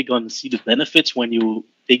 then they're gonna see the benefits when you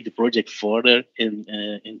take the project further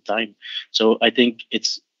in time. So I think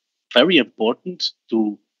it's very important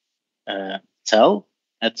to tell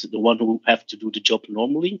at the one who have to do the job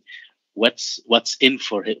normally what's in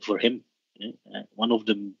for him. One of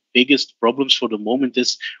the biggest problems for the moment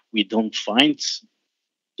is we don't find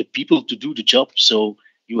the people to do the job. So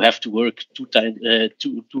you have to work two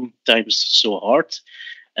times so hard.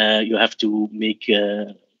 You have to make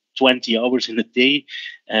 20 hours in a day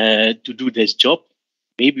to do this job.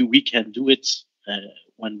 Maybe we can do it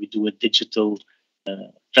when we do a digital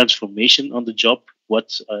transformation on the job.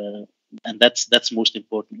 And that's most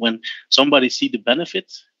important. When somebody see the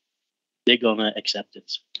benefit, they're gonna accept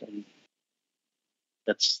it. And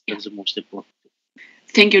that's the most important.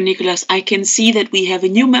 Thank you, Nikolas. I can see that we have a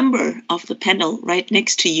new member of the panel right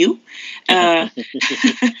next to you.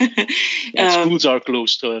 Schools are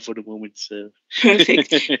closed for the moment.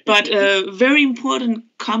 Perfect. But a very important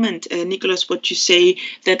comment, Nikolas, what you say,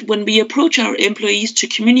 that when we approach our employees to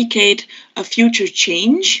communicate a future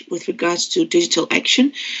change with regards to digital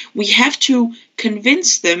action, we have to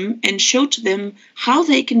convince them and show to them how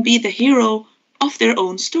they can be the hero of their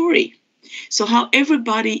own story. So how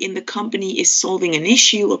everybody in the company is solving an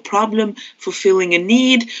issue, a problem, fulfilling a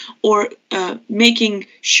need, or making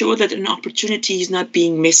sure that an opportunity is not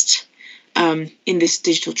being missed. in this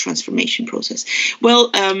digital transformation process.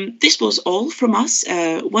 Well, this was all from us.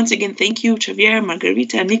 Once again, thank you, Xavier,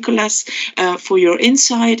 Margherita, and Nikolas, for your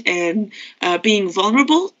insight and being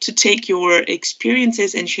vulnerable to take your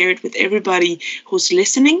experiences and share it with everybody who's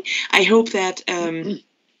listening. I hope that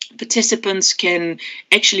participants can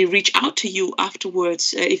actually reach out to you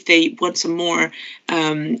afterwards if they want some more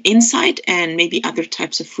insight and maybe other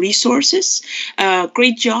types of resources.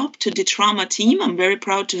 Great job to the DITRAMA team. I'm very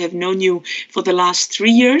proud to have known you for the last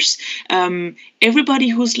 3 years. Everybody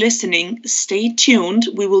who's listening, stay tuned.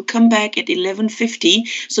 We will come back at 11:50.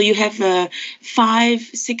 So you have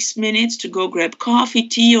 5-6 minutes to go grab coffee,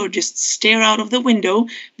 tea, or just stare out of the window.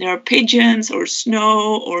 There are pigeons or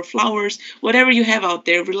snow or flowers, whatever you have out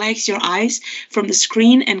there. Relax your eyes from the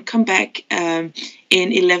screen and come back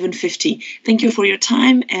in 11:50. Thank you for your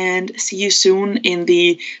time and see you soon in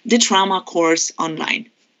the DITRAMA course online.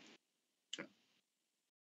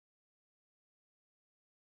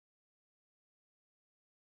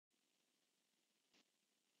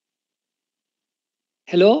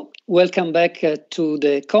 Hello, welcome back to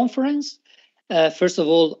the conference. First of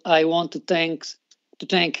all, I want to thank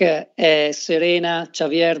Serena,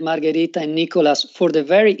 Xavier, Margherita, and Nikolas for the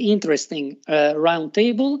very interesting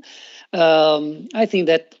roundtable. I think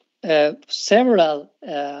that several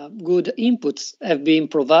good inputs have been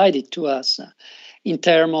provided to us in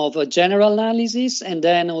terms of a general analysis, and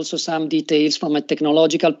then also some details from a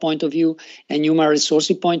technological point of view and human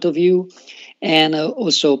resources point of view, and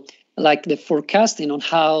also like the forecasting on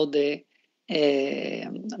how the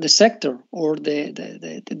sector or the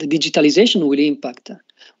digitalization will impact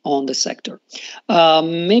on the sector.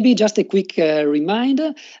 Maybe just a quick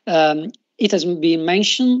reminder. It has been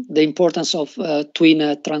mentioned the importance of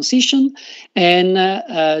twin transition, and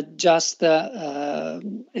just a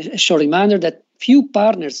short reminder that few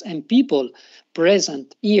partners and people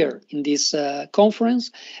present here in this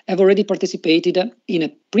conference have already participated in a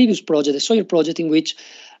previous project, a Sawyer project, in which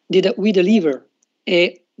we deliver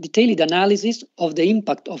a detailed analysis of the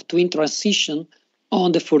impact of twin transition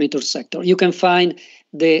on the furniture sector. You can find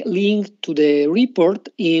the link to the report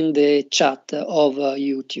in the chat of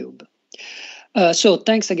YouTube. So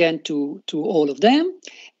thanks again to all of them.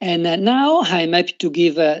 And now I'm happy to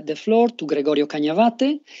give the floor to Gregorio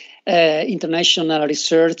Cañavate, International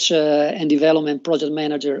Research and Development Project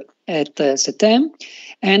Manager at CETEM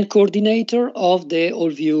and coordinator of the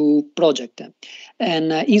ALLVIE project.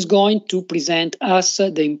 And he's going to present us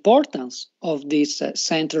the importance of this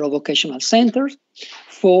Center of Vocational Centers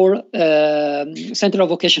for Center of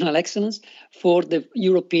Vocational Excellence for the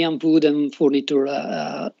European wood and furniture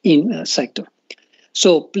sector.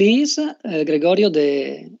 So please, Gregorio,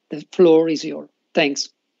 the floor is yours. Thanks.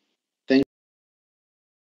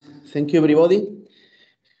 Thank you, everybody.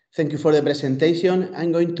 Thank you for the presentation.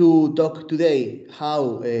 I'm going to talk today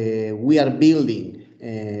how we are building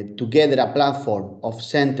together a platform of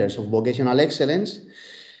centers of vocational excellence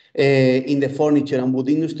in the furniture and wood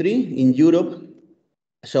industry in Europe.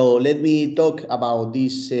 So let me talk about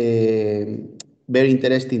this very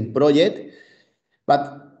interesting project.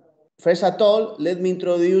 But first of all, let me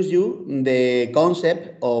introduce you the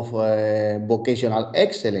concept of vocational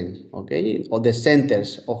excellence, okay, or the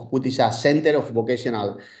centers of what is a center of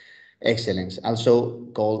vocational excellence, also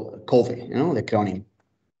called COVE, you know, the acronym.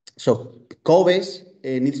 So COVEs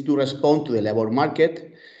needs to respond to the labor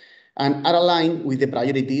market and are aligned with the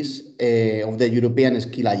priorities of the European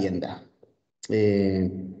skill agenda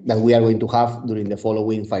that we are going to have during the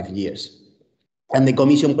following 5 years. And the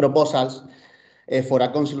Commission proposals for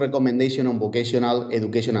a Council recommendation on vocational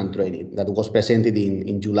education and training that was presented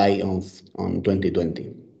in July on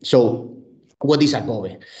 2020. So what is a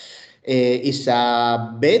COVE? It's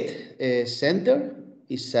a VET center.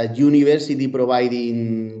 It's a university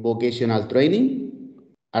providing vocational training.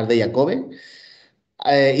 Are they a COVE?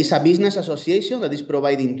 It's a business association that is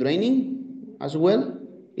providing training as well.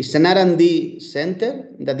 It's an R&D center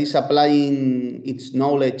that is applying its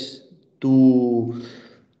knowledge to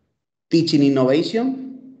teaching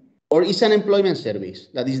innovation, or it's an employment service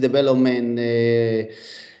that is development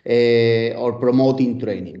or promoting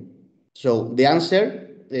training. So the answer,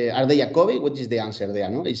 are they a COVE? What is the answer there?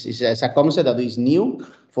 No? It's a concept that is new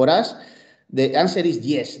for us. The answer is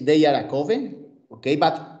yes, they are a COVE, okay,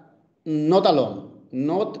 but not alone,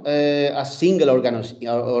 not as single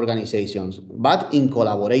organizations, but in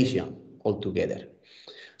collaboration altogether.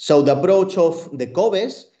 So the approach of the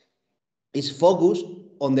COVEs is focused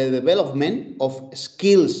on the development of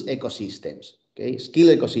skills ecosystems, okay,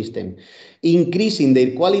 skill ecosystem, increasing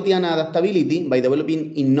their quality and adaptability by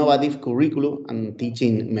developing innovative curriculum and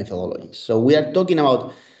teaching methodologies. So we are talking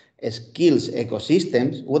about skills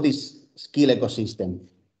ecosystems. What is skill ecosystem.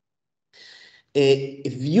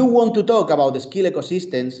 If you want to talk about the skill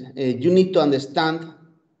ecosystems, you need to understand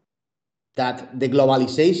that the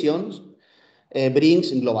globalization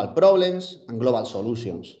brings global problems and global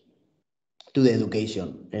solutions to the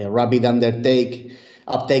education. Rapid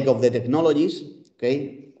uptake of the technologies,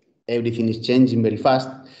 okay? Everything is changing very fast.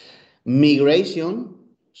 Migration,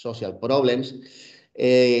 social problems,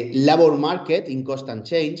 labor market in constant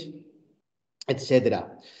change, etc.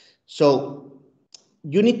 So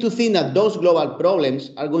you need to think that those global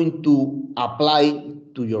problems are going to apply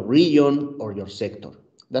to your region or your sector.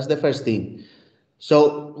 That's the first thing.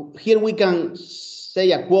 So here we can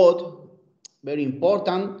say a quote, very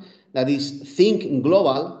important, that is think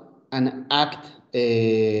global and act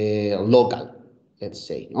local, let's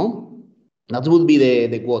say, no? That would be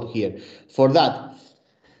the quote here. For that,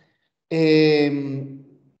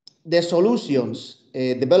 the solutions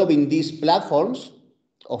developing these platforms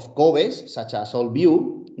of COBEs, such as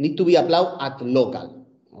ALLVIE, need to be applied at local,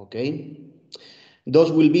 okay?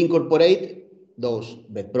 Those will be incorporated, those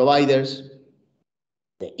bed providers,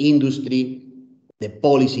 the industry, the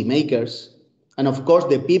policy makers, and of course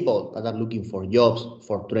the people that are looking for jobs,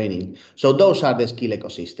 for training. So those are the skill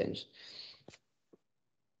ecosystems.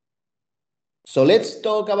 So let's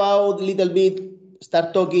talk about a little bit,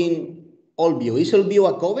 start talking ALLVIE. Is ALLVIE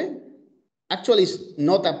a COBE? Actually, it's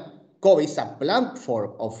not a COBE, it's a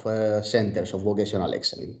platform of centers of vocational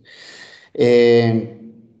excellence.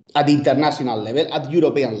 At the international level, at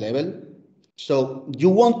European level. So you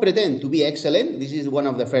won't pretend to be excellent. This is one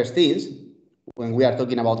of the first things when we are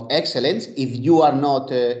talking about excellence, if you are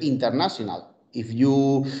not international, if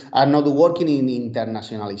you are not working in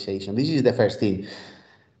internationalization. This is the first thing.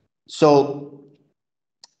 So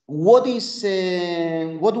what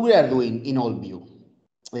we are doing in ALLVIE?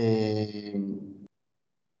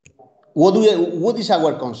 What is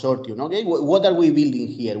our consortium? Okay, what are we building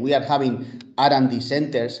here? We are having R&D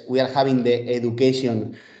centers. We are having the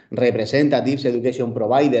education representatives, education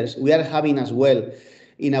providers. We are having as well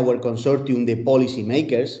in our consortium the policy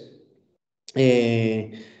makers.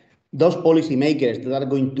 Those policy makers that are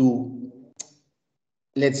going to,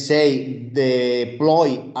 let's say,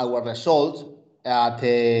 deploy our results at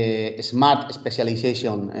a smart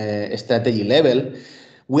specialization strategy level.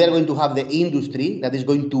 We are going to have the industry that is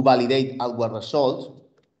going to validate our results.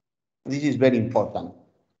 This is very important.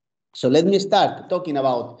 So let me start talking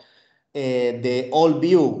about the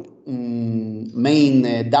ALLVIE main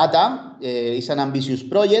data. It's an ambitious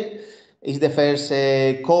project. It's the first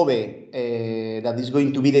COBE that is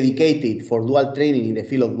going to be dedicated for dual training in the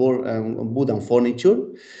field of wood and furniture.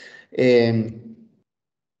 It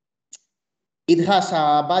has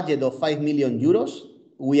a budget of 5 million euros.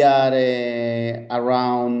 We are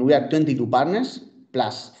 22 partners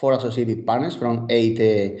plus 4 associated partners from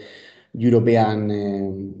 8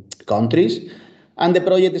 European countries. And the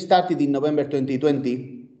project started in November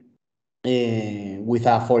 2020 with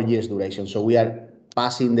a 4 years duration. So we are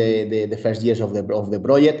passing the first years of the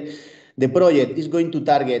project. The project is going to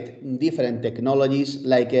target different technologies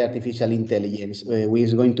like artificial intelligence. We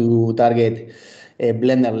is going to target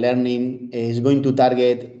blended learning, is going to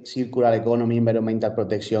target circular economy, environmental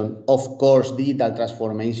protection, of course, digital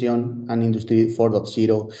transformation and Industry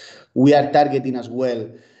 4.0. We are targeting as well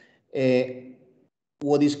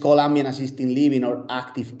what is called ambient assisted living or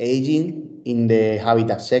active aging in the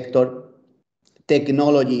habitat sector,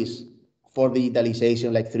 technologies for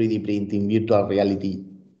digitalization like 3D printing, virtual reality,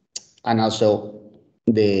 and also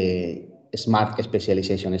the smart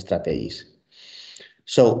specialization strategies.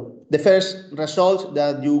 So the first results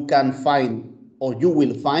that you can find or you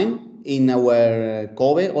will find in our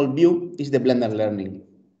COBE ALLVIE is the blended learning.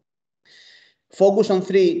 Focus on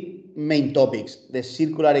 3 main topics: the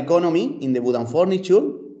circular economy in the wood and furniture,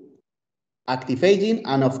 active aging,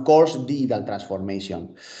 and of course, digital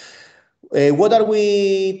transformation. What are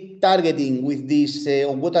we targeting with this,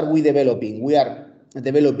 or what are we developing? We are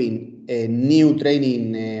developing new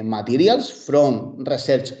training materials from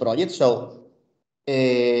research projects. So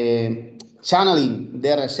channeling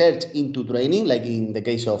the research into training, like in the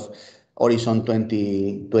case of Horizon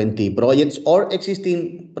 2020 projects, or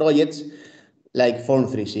existing projects like Form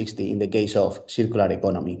 360 in the case of circular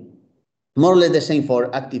economy. More or less the same for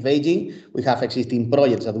active aging. We have existing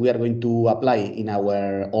projects that we are going to apply in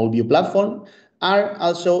our ALLVIE platform, are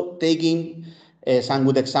also taking some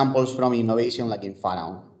good examples from innovation like in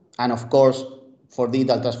Pharaon. And of course, for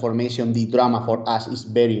digital transformation, DITRAMA for us is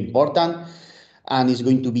very important and is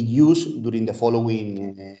going to be used during the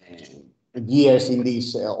following years in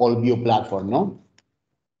this ALLVIE platform, no?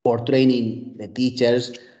 For training the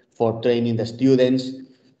teachers, for training the students.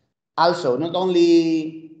 Also, not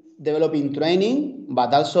only developing training,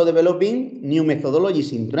 but also developing new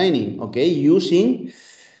methodologies in training, okay, using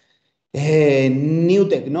new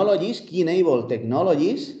technologies, key-enabled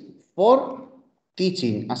technologies for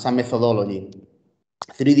teaching as a methodology.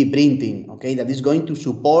 3D printing, okay, that is going to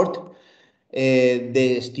support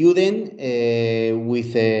the student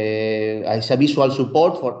with as a visual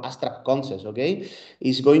support for abstract concepts, okay?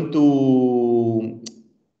 It's going to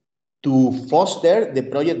foster the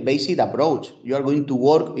project-based approach. You are going to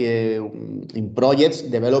work in projects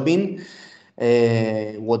developing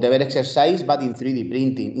whatever exercise, but in 3D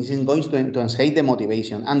printing. This is going to enhance the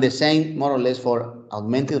motivation. And the same, more or less, for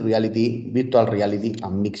augmented reality, virtual reality,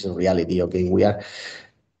 and mixed reality, okay? We are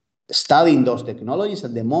studying those technologies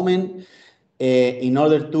at the moment in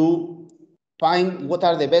order to find what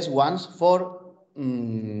are the best ones for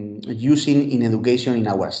using in education in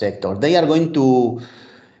our sector. They are going to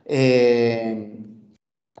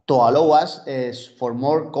allow us for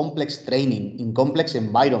more complex training in complex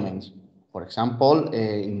environments. For example,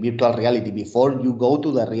 in virtual reality, before you go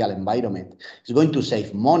to the real environment, it's going to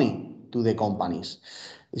save money to the companies.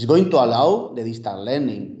 It's going to allow the distance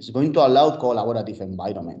learning. It's going to allow collaborative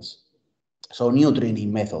environments. So new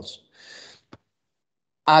training methods.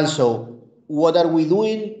 Also, what are we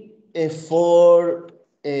doing for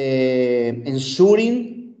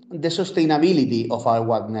ensuring the sustainability of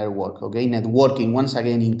our network? Okay, networking, once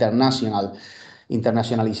again,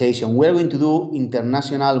 internationalization. We're going to do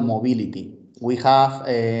international mobility. We have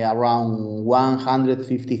around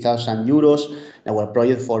 150,000 euros in our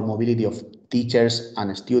project for mobility of teachers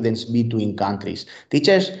and students between countries.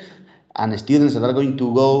 Teachers and students that are going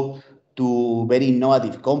to go to very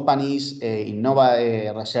innovative companies,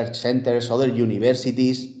 research centers, other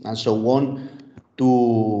universities, and so on,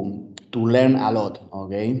 to learn a lot,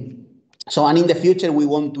 okay? So, and in the future, we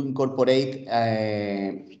want to incorporate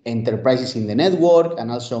enterprises in the network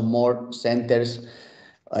and also more centers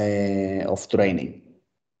of training.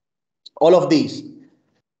 All of this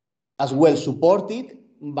as well supported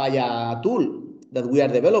by a tool that we are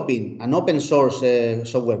developing, an open source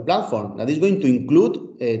software platform that is going to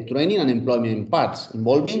include training and employment parts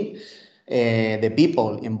involving the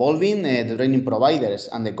people, involving the training providers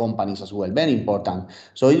and the companies as well. Very important.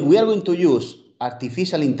 So we are going to use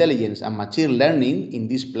artificial intelligence and machine learning in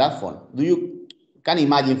this platform. You can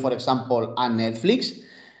imagine, for example, a Netflix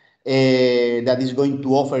that is going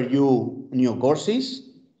to offer you new courses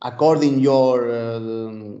according your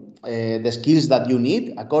the skills that you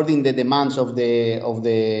need, according the demands of the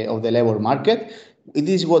labor market. It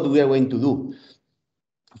is what we are going to do.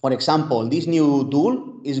 For example, this new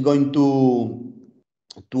tool is going to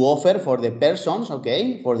offer for the persons,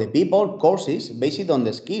 okay, for the people, courses based on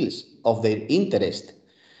the skills of their interest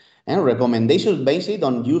and recommendations based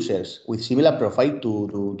on users with similar profile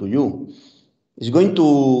to you. It's going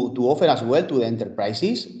to offer as well to the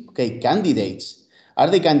enterprises, okay, candidates. Are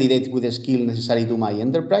the candidates with the skill necessary to my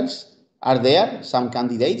enterprise? Are there some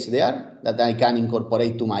candidates there that I can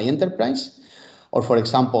incorporate to my enterprise? Or, for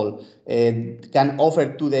example, can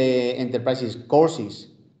offer to the enterprises courses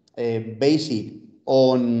based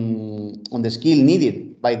on the skill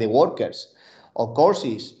needed by the workers, or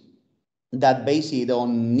courses that based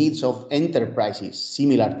on needs of enterprises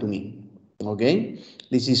similar to me, okay?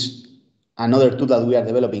 This is another tool that we are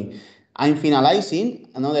developing. I'm finalizing.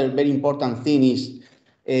 Another very important thing is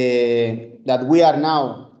that we are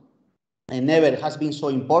now, and never has been so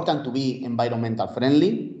important to be environmental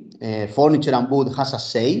friendly. Furniture and wood has a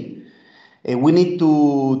say. We need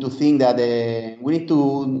to think that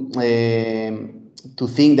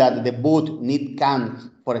think that the wood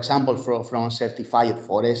can, for example, from certified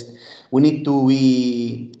forest. We need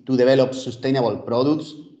to develop sustainable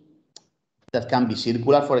products that can be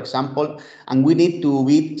circular, for example, and we need to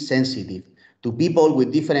be sensitive to people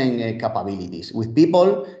with different capabilities, with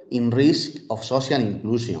people in risk of social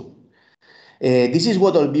inclusion. This is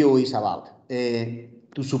what ALLVIE is about,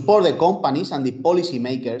 to support the companies and the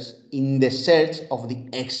policymakers in the search of the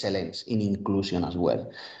excellence in inclusion as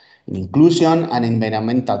well, in inclusion and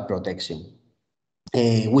environmental protection.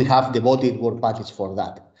 We have devoted work package for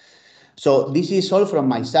that. So this is all from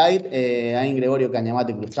my side. I'm Gregorio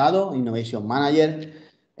Cañavate Cruzado, Innovation Manager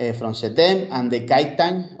from SETEM and the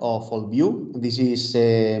Kaitan of ALLVIE. This is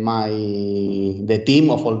the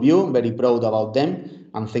team of ALLVIE. Very proud about them,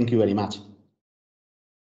 and thank you very much.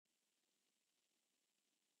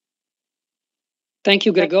 Thank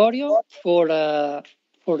you, Gregorio, for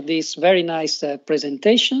this very nice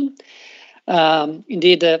presentation.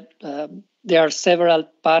 Indeed, there are several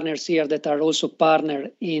partners here that are also partner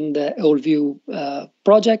in the ALLVIE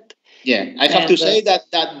project. Yeah, I have to say that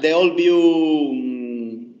the ALLVIE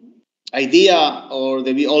idea or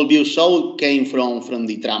the ALLVIE show came from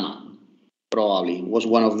DITRAMA, probably, was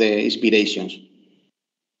one of the inspirations.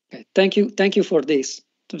 Okay, thank you for this.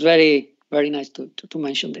 It was very nice to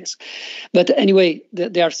mention this. But anyway,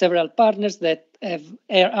 there are several partners that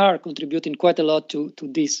are contributing quite a lot to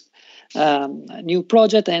this new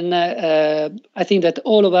project, and I think that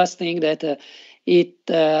all of us think that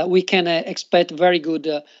we can expect very good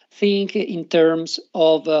thing in terms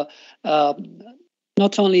of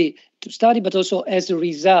not only to study, but also as a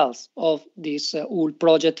result of this whole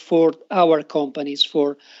project for our companies,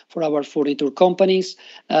 for our furniture companies,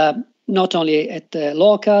 not only at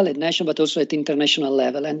local, at national, but also at international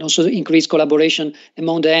level, and also increase collaboration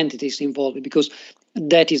among the entities involved, because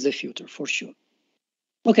that is the future for sure.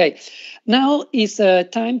 Okay, now it's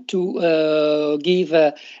time to give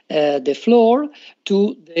the floor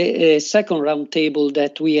to the second roundtable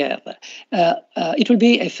that we have. It will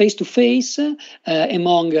be a face-to-face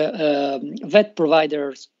among vet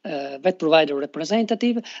provider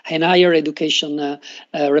representative and higher education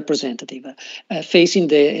representative facing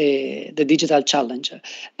the digital challenge.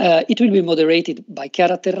 It will be moderated by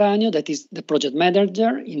Chiara Terraneo, that is the project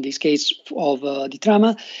manager, in this case of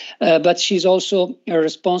DITRAMA, but she's also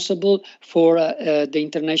responsible for the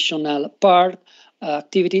international part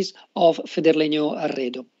activities of Federlegno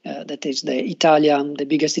Arredo. That is the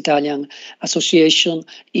biggest Italian association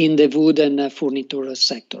in the wood and furniture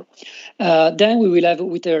sector. Then we will have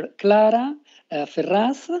with her Clara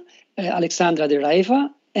Ferraz, Alexandra De Raeve,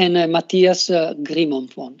 and Matthias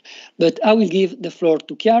Grymonpon. But I will give the floor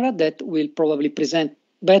to Chiara, that will probably present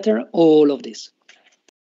better all of this.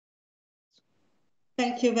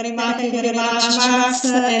 Thank you very much, Max,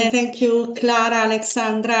 and thank you, Clara,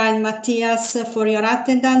 Alexandra, and Matthias, for your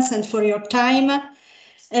attendance and for your time.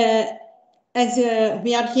 As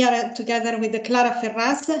we are here together with Clara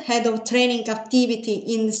Ferraz, Head of Training Activity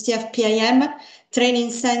in CFPIM, Training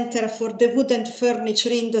Center for the Wood and Furniture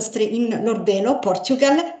Industry in Lordelo,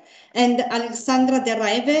 Portugal, and Alexandra De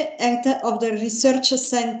Raeve, Head of the Research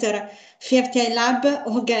Center FFTI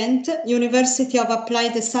Lab, Ghent, University of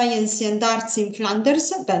Applied Science and Arts in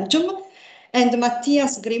Flanders, Belgium, and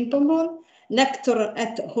Matthias Grymonpon, Lecturer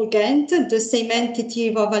at Ghent, the same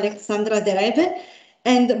entity of Alexandra De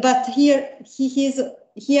Raeve, but here he is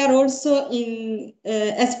here also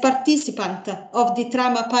as participant of the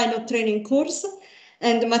DITRAMA pilot training course.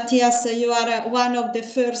 And Matthias, you are one of the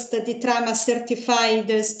first DITRAMA certified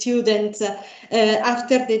students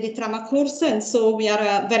after the DITRAMA course, and so we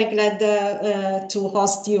are very glad to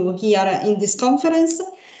host you here in this conference.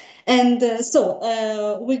 And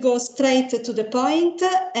so we go straight to the point,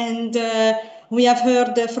 and we have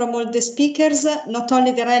heard from all the speakers not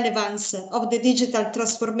only the relevance of the digital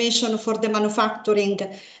transformation for the manufacturing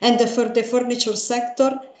and for the furniture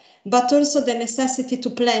sector, but also the necessity to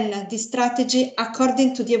plan the strategy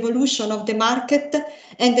according to the evolution of the market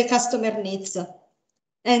and the customer needs.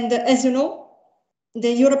 And as you know,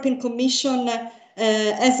 the European Commission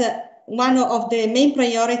as one of the main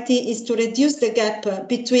priorities is to reduce the gap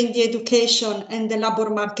between the education and the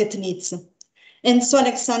labor market needs. And so,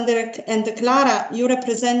 Alexander and Clara, you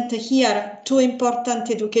represent here two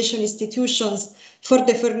important education institutions for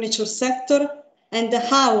the furniture sector, and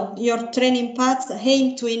how your training paths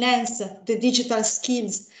aim to enhance the digital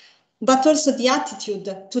skills, but also the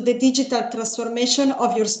attitude to the digital transformation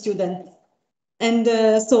of your students. And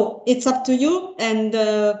so it's up to you, and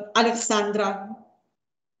Alexandra.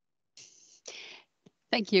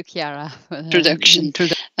 Thank you, Chiara, for the introduction.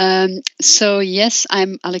 So yes,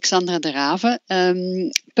 I'm Alexandra De Raeve.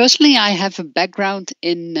 Personally, I have a background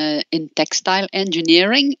in textile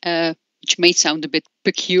engineering, which may sound a bit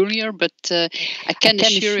peculiar, but I can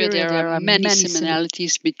assure you there are many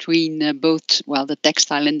similarities between both, well, the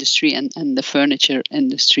textile industry and the furniture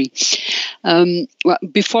industry. Well,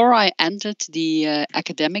 before I entered the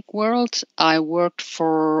academic world, I worked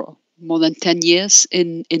for more than 10 years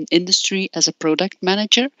in industry as a product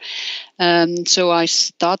manager. So I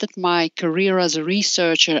started my career as a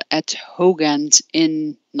researcher at Ghent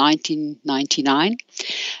in 1999.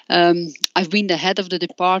 I've been the head of the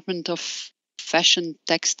Department of Fashion,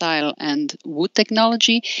 Textile and Wood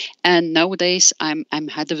Technology, and nowadays I'm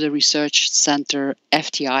head of the research center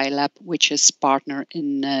FTI Lab, which is partner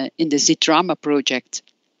in the DITRAMA project.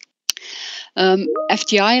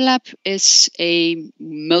 FTI Lab is a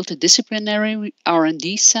multidisciplinary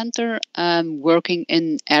R&D center working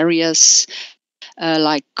in areas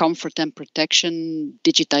like comfort and protection,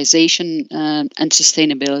 digitization, and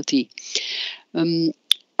sustainability.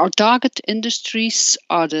 Our target industries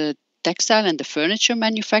are the textile and the furniture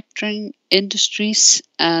manufacturing industries.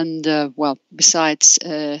 And well, besides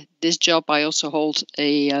this job, I also hold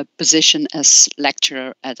a position as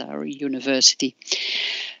lecturer at our university.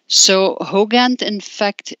 So HOGANT, in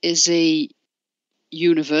fact, is a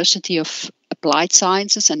university of applied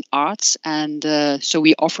sciences and arts, and so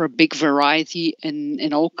we offer a big variety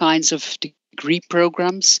in all kinds of degree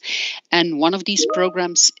programs. And one of these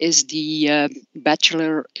programs is the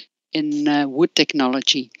Bachelor in Wood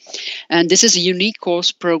Technology, and this is a unique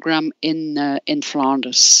course program in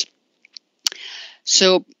Flanders.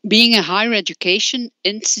 So, being a higher education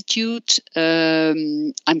institute,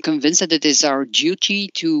 I'm convinced that it is our duty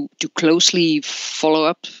to closely follow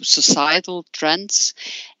up societal trends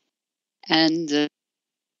and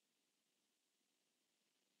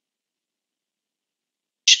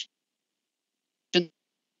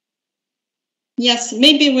yes,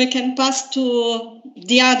 maybe we can pass to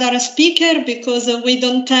the other speaker because we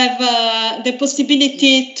don't have the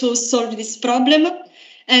possibility to solve this problem.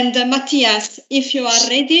 And Matthias, if you are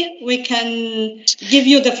ready, we can give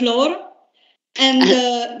you the floor. And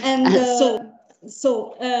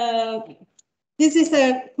this is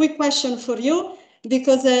a quick question for you,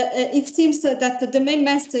 because it seems that the main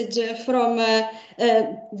message from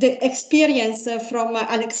the experience from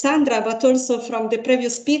Alexandra, but also from the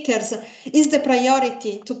previous speakers, is the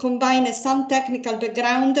priority to combine some technical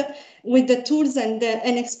background with the tools and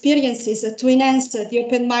experiences to enhance the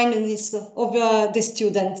open-mindedness of the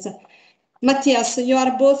students. Matthias, you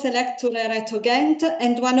are both a lecturer at HOGANT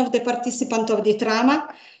and one of the participants of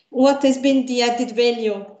DITRAMA. What has been the added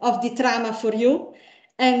value of DITRAMA for you?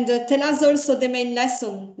 And tell us also the main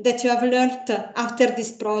lesson that you have learned after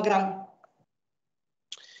this program.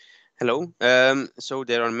 Hello. So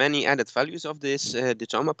there are many added values of this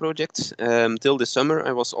DITRAMA project. Till the summer,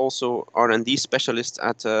 I was also R&D specialist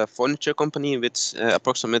at a furniture company with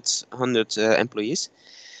approximately 100 employees.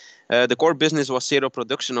 The core business was serial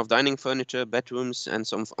production of dining furniture, bedrooms, and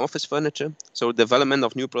some office furniture. So development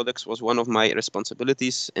of new products was one of my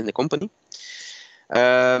responsibilities in the company.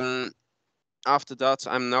 After that,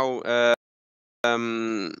 I'm now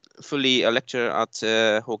fully a lecturer at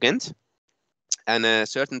HOGANT. And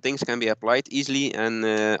certain things can be applied easily and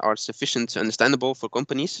are sufficient understandable for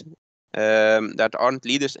companies that aren't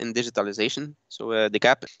leaders in digitalization. So the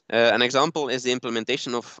gap. An example is the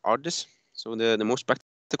implementation of ARDIS, so the most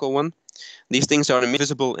practical one. These things are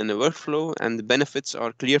visible in the workflow, and the benefits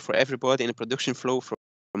are clear for everybody in the production flow, from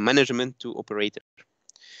management to operator.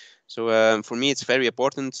 So for me, it's very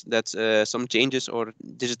important that some changes or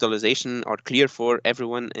digitalization are clear for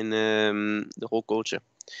everyone in the whole culture.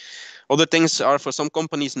 Other things are for some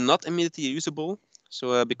companies not immediately usable,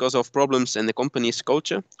 so because of problems in the company's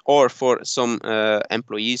culture, or for some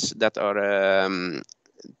employees that are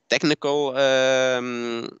technical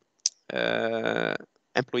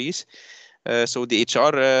employees. So the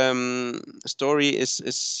HR story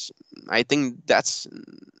is I think that's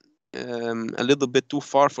a little bit too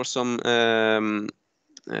far for some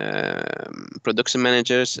production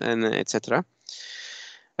managers and etc.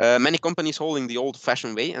 Many companies holding the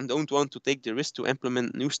old-fashioned way and don't want to take the risk to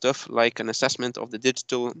implement new stuff like an assessment of the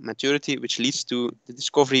digital maturity, which leads to the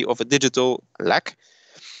discovery of a digital lack.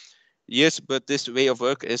 Yes, but this way of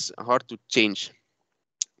work is hard to change.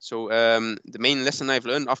 So the main lesson I've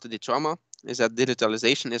learned after DITRAMA is that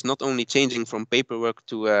digitalization is not only changing from paperwork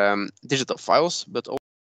to digital files, but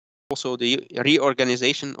also the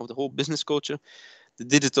reorganization of the whole business culture, the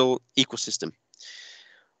digital ecosystem.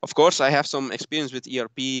 Of course, I have some experience with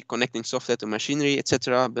ERP, connecting software to machinery,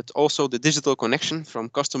 etc. But also the digital connection from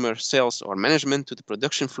customer, sales, or management to the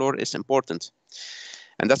production floor is important.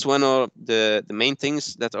 And that's one of the main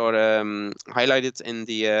things that are highlighted in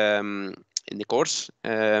the course,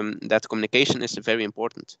 that communication is very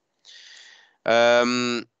important.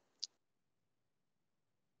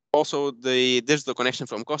 Also, the digital connection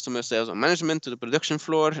from customer, sales, or management to the production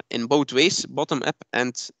floor in both ways, bottom up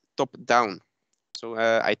and top down. So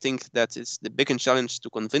I think that is the biggest challenge to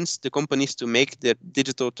convince the companies to make their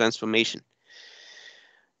digital transformation.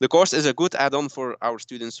 The course is a good add-on for our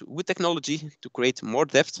students with technology to create more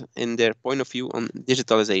depth in their point of view on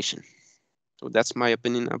digitalization. So that's my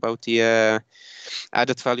opinion about the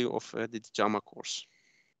added value of the DITRAMA course.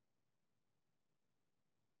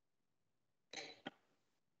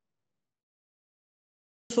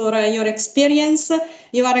 For your experience.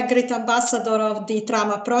 You are a great ambassador of the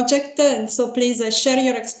DITRAMA project, and so please share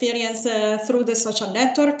your experience through the social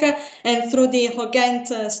network and through the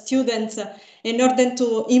HOGANT students in order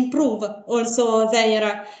to improve also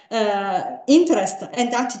their interest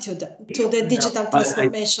and attitude to the digital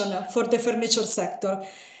transformation for the furniture sector.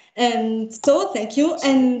 And so thank you.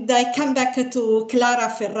 And I come back to Clara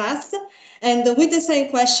Ferraz, and with the same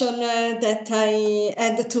question that I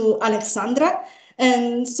had to Alexandra.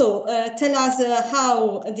 And so tell us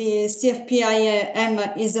how the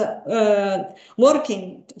CFPIM is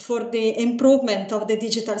working for the improvement of the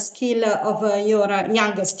digital skill of your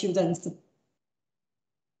young students.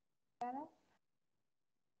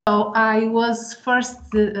 So I was first,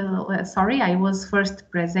 I was first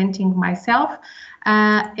presenting myself,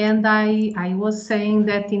 and I was saying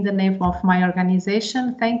that in the name of my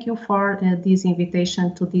organization, thank you for this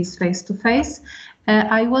invitation to this face-to-face.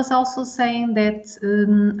 I was also saying that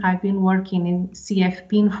I've been working in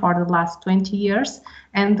CFPIN for the last 20 years,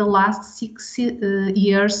 and the last 6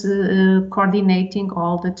 years coordinating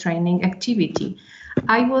all the training activity.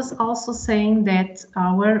 I was also saying that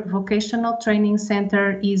our vocational training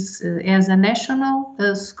center is as a national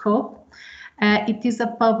scope. It is a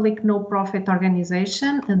public no-profit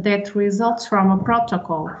organization that results from a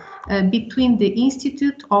protocol between the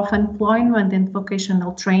Institute of Employment and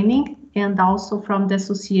Vocational Training and also from the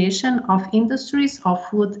Association of Industries of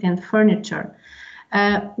Wood and Furniture.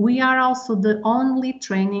 We are also the only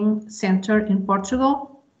training center in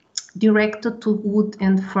Portugal directed to wood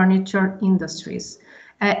and furniture industries.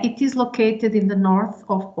 It is located in the north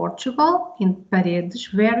of Portugal, in Paredes,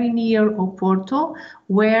 very near Oporto,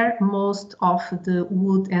 where most of the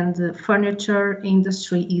wood and the furniture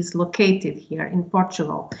industry is located here in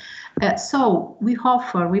Portugal. So we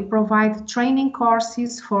provide training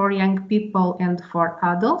courses for young people and for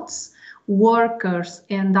adults, workers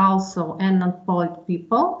and also unemployed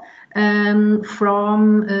people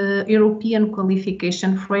from European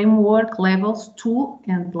qualification framework levels 2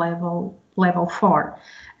 and level 4,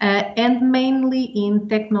 and mainly in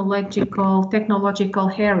technological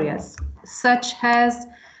areas such as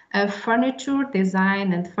furniture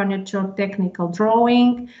design and furniture technical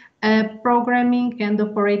drawing, programming and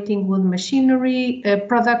operating wood machinery,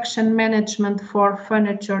 production management for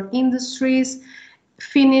furniture industries,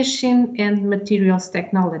 finishing and materials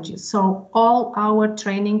technology. So all our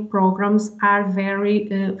training programs are very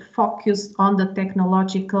focused on the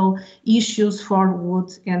technological issues for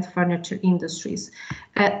wood and furniture industries.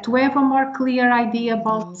 To have a more clear idea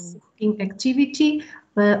about activity,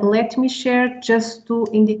 let me share just 2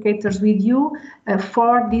 indicators with you.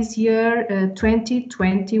 For this year,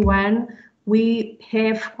 2021, we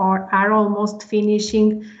have or are almost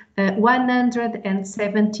finishing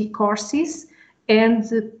 170 courses and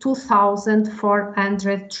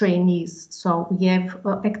 2,400 trainees. So we have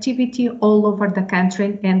activity all over the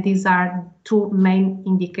country, and these are 2 main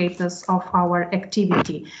indicators of our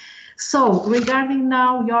activity. So regarding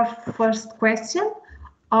now your first question,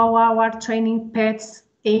 how our training paths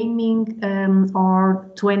aiming or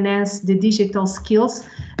to enhance the digital skills.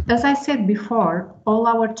 As I said before, all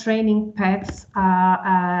our training paths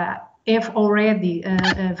have already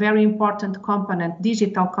a very important component,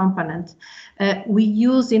 digital component. We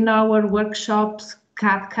use in our workshops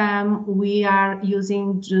CAD/CAM. We are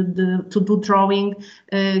using to do drawing,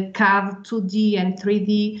 CAD 2D and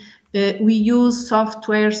 3D. We use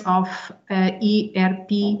softwares of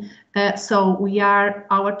ERP. So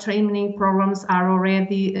our training programs are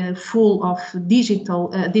already full of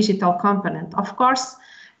digital component, of course,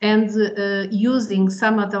 and using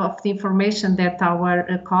some of the information that our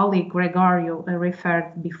colleague Gregorio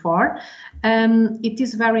referred before. It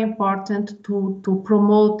is very important to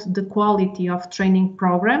promote the quality of training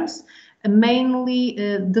programs, mainly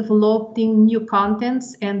developing new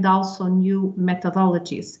contents and also new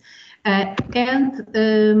methodologies. And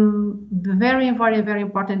very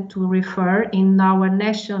important to refer in our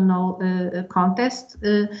national contest,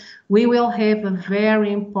 we will have a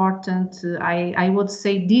very important, I would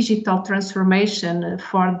say, digital transformation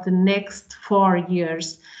for the next 4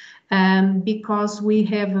 years, because we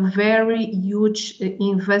have a very huge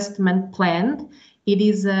investment plan. It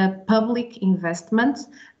is a public investment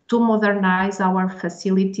to modernize our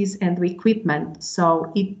facilities and equipment.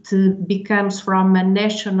 So it becomes from a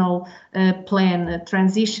national plan, a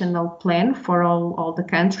transitional plan for all the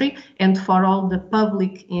country and for all the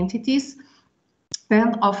public entities.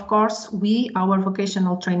 And of course, our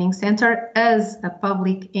vocational training center as a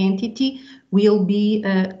public entity will be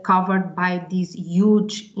covered by this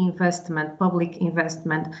huge investment, public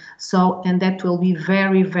investment. So, and that will be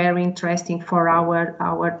very interesting for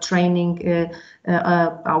our training,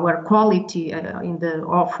 our quality in the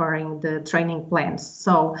offering the training plans.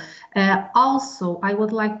 So, also I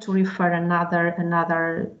would like to refer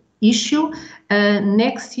another issue.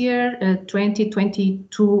 Next year,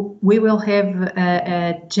 2022, we will have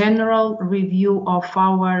a general review of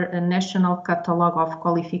our national catalog of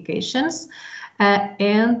qualifications.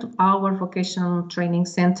 and our vocational training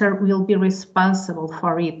center will be responsible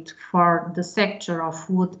for it, for the sector of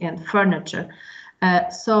wood and furniture.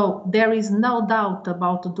 So there is no doubt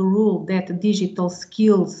about the role that digital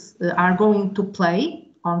skills are going to play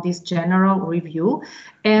on this general review,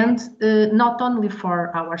 and not only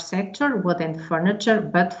for our sector, wood and furniture,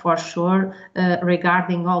 but for sure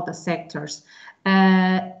regarding all the sectors.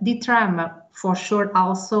 DITRAMA for sure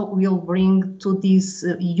also will bring to this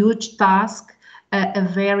huge task a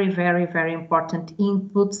very, very, very important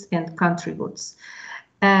inputs and contributes.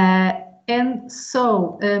 And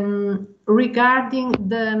so, regarding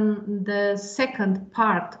the second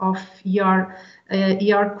part of your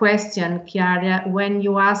question, Chiara, when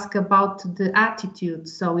you ask about the attitude,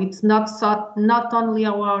 so it's not only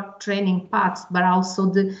our training paths, but also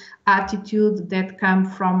the attitude that come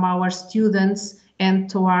from our students and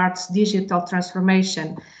towards digital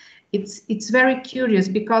transformation. It's very curious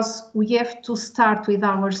because we have to start with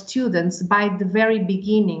our students by the very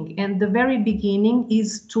beginning, and the very beginning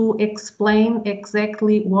is to explain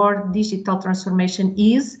exactly what digital transformation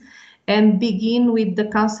is and begin with the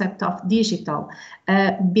concept of digital,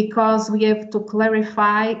 because we have to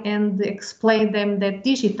clarify and explain them that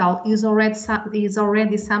digital is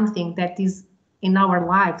already something that is in our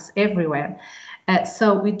lives everywhere.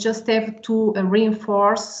 So we just have to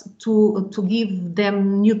reinforce, to give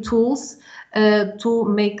them new tools to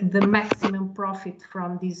make the maximum profit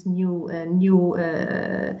from this new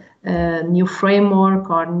framework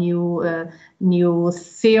or new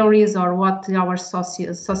theories, or what our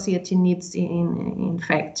society needs in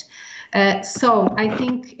fact. So I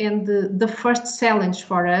think the first challenge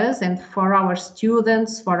for us and for our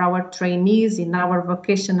students, for our trainees in our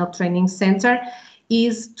vocational training center,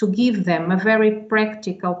 is to give them a very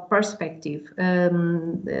practical perspective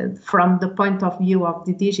from the point of view of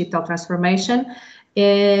the digital transformation,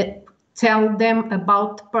 tell them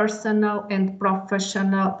about personal and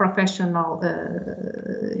professional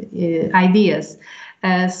ideas.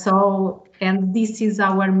 And this is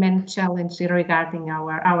our main challenge regarding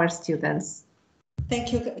our students.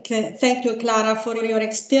 Thank you, Clara, for your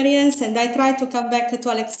experience. And I try to come back to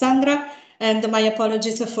Alexandra. And my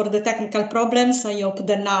apologies for the technical problems. I hope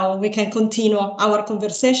that now we can continue our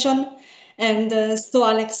conversation. And so,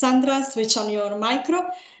 Alexandra, switch on your micro.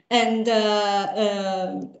 And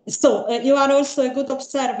so you are also a good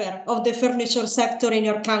observer of the furniture sector in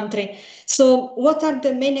your country. So what are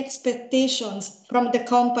the main expectations from the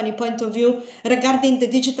company point of view regarding the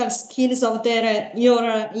digital skills of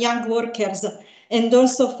your young workers, and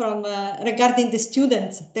also from regarding the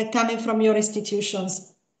students that are coming from your institutions?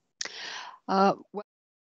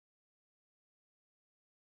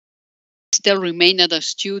 Still remain that our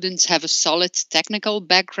students have a solid technical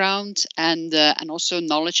background and also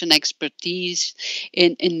knowledge and expertise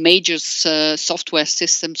in major software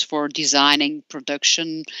systems for designing,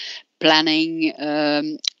 production, planning,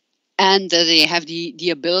 and they have the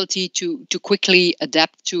ability to quickly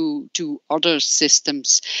adapt to other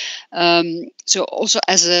systems. So also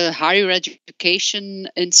as a higher education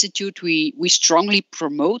institute, we strongly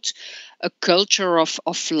promote a culture of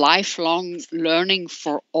lifelong learning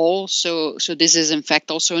for all. So this is in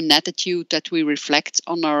fact also an attitude that we reflect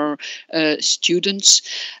on our students.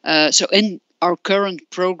 So in our current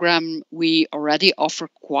program, we already offer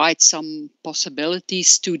quite some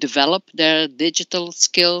possibilities to develop their digital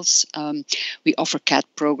skills. We offer CAD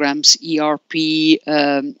programs, ERP,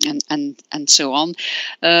 and so on.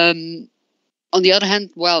 On the other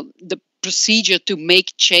hand, well, the procedure to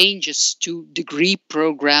make changes to degree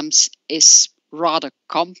programs is rather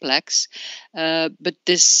complex, but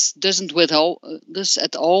this doesn't withhold this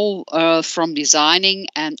at all from designing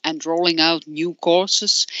and rolling out new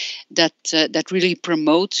courses that really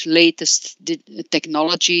promote latest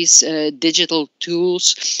technologies, digital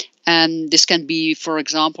tools. And this can be, for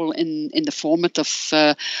example, in the format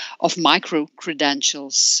of micro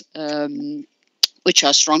credentials, which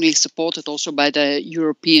are strongly supported also by the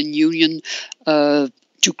European Union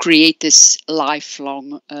to create this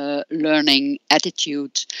lifelong learning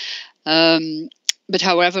attitude. But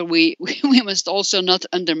however, we must also not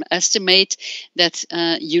underestimate that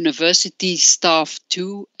university staff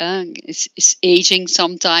too is aging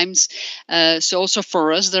sometimes. So also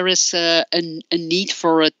for us, there is a need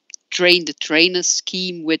for a train the trainer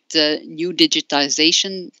scheme with new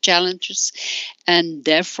digitization challenges, and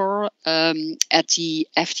therefore at the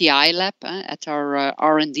FTI lab, at our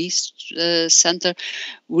R&D center,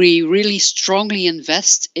 we really strongly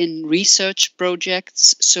invest in research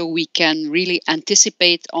projects so we can really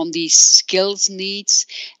anticipate on these skills needs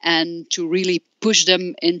and to really push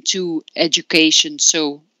them into education.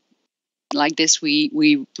 So like this, we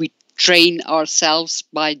train ourselves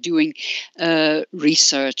by doing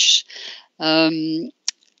research.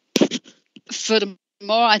 Furthermore,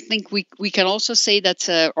 I think we can also say that,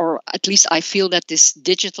 or at least I feel that this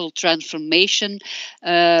digital transformation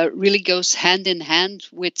really goes hand in hand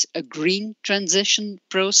with a green transition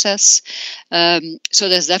process. So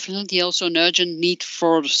there's definitely also an urgent need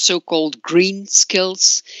for so-called green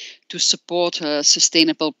skills to support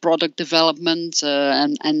sustainable product development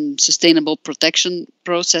and sustainable protection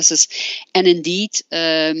processes. And indeed,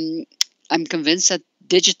 I'm convinced that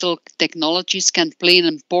digital technologies can play an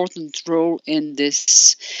important role in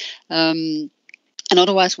this. And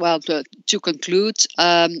otherwise, well, to conclude,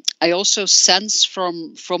 I also sense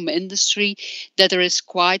from industry that there is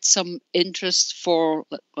quite some interest for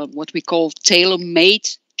what we call tailor-made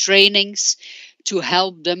trainings to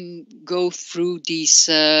help them go through these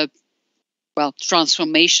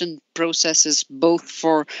transformation processes, both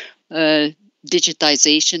for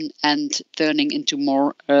digitization and turning into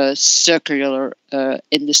more circular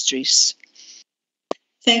industries.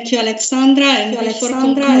 Thank you, Alexandra. And before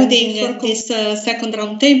concluding this second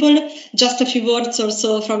roundtable, just a few words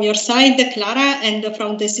also from your side, Clara, and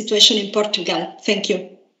from the situation in Portugal. Thank you.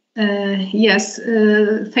 Yes,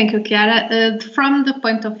 thank you, Chiara. From the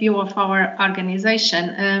point of view of our organization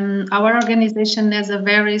has a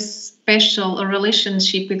very special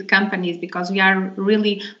relationship with companies because we are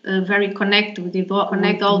really very connected with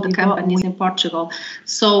all the companies in Portugal.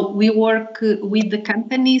 So we work with the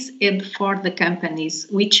companies and for the companies,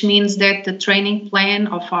 which means that the training plan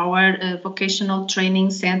of our vocational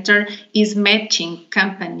training center is matching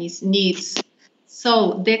companies' needs.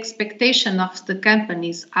 So the expectation of the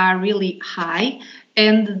companies are really high,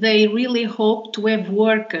 and they really hope to have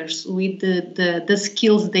workers with the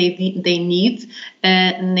skills they need,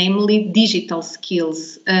 namely digital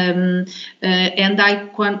skills. And I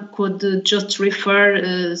could just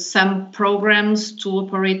refer some programs to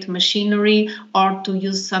operate machinery or to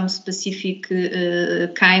use some specific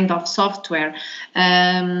kind of software.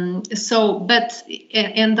 And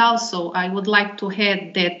also I would like to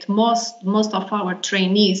add that most of our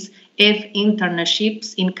trainees have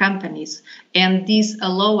internships in companies, and this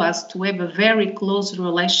allows us to have a very close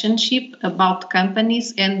relationship about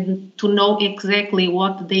companies and to know exactly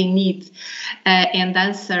what they need and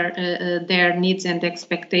answer their needs and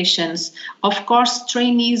expectations. Of course,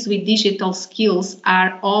 trainees with digital skills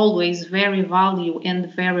are always very valued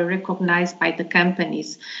and very recognized by the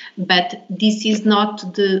companies, but this is not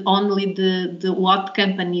only what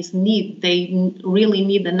companies need. They really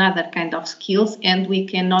need another kind of skills, and we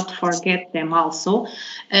cannot forget them also.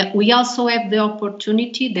 We also have the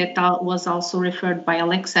opportunity that was also referred by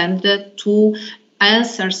Alexandra to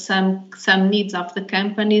answer some needs of the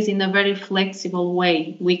companies in a very flexible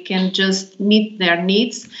way. We can just meet their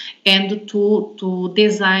needs and to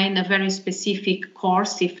design a very specific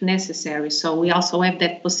course if necessary. So we also have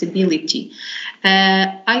that possibility.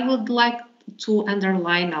 I would like to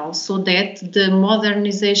underline also that the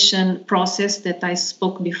modernization process that I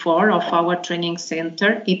spoke before of our training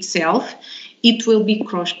center itself, it will be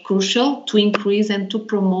crucial to increase and to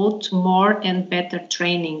promote more and better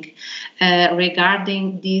training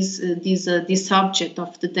regarding this subject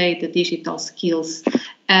of the day, the digital skills.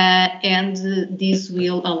 And this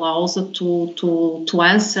will allow us to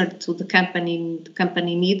answer to the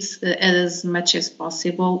company needs as much as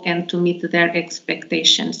possible and to meet their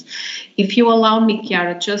expectations. If you allow me,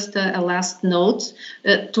 Chiara, just a last note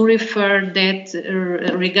to refer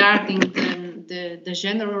that regarding the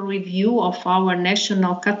general review of our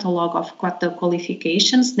national catalog of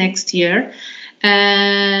qualifications next year,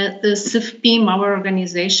 the CEFPIM, our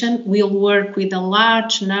organization, will work with a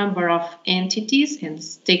large number of entities and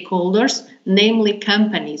stakeholders, namely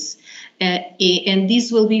companies. And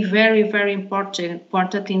this will be very, very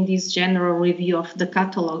important in this general review of the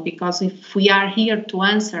catalog, because if we are here to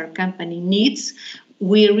answer company needs,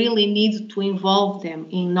 we really need to involve them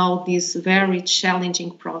in all this very challenging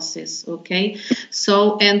process, okay?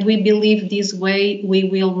 So, and we believe this way we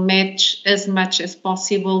will match as much as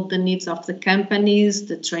possible the needs of the companies,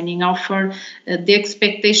 the training offer, the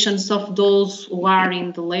expectations of those who are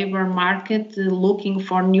in the labor market looking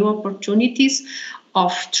for new opportunities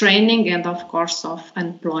of training and, of course, of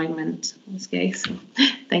employment. Okay, so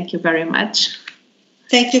thank you very much.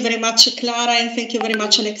 Thank you very much, Clara, and thank you very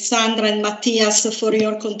much, Alexandra and Matthias, for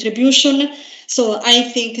your contribution. So I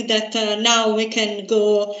think that now we can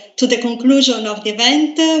go to the conclusion of the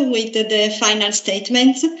event with the final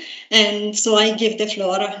statements. And so I give the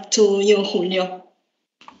floor to you, Julio.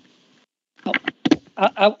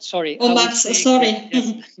 Sorry. Oh, Max, sorry.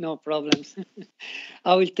 Yes, no problems.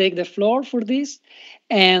 I will take the floor for this.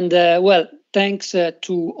 And well, thanks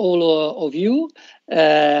to all of you,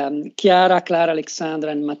 Chiara, Clara,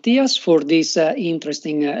 Alexandra, and Matthias, for this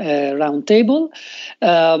interesting roundtable.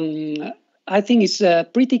 I think it's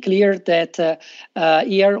pretty clear that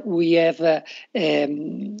here we have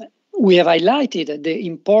highlighted the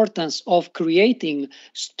importance of creating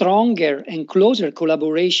stronger and closer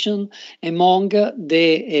collaboration among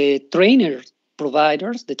the trainers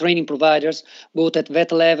providers, the training providers, both at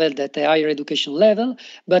vet level, at the higher education level,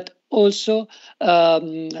 but also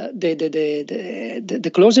the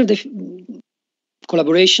closer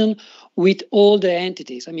collaboration with all the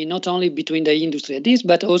entities. I mean, not only between the industry and this,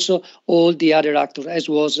 but also all the other actors, as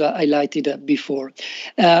was highlighted before.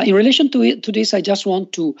 In relation to this, I just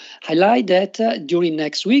want to highlight that during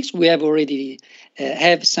next weeks, we have already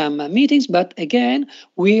have some meetings, but again,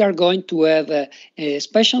 we are going to have a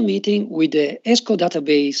special meeting with the ESCO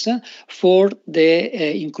database for the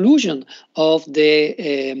inclusion of the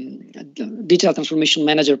Digital Transformation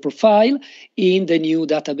Manager profile in the new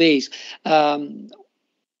database.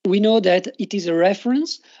 We know that it is a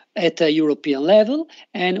reference at a European level,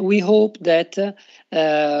 and we hope that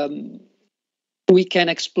we can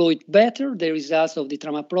exploit better the results of the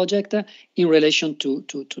DITRAMA project in relation to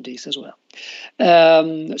this as well.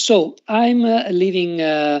 So I'm leaving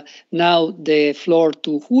now the floor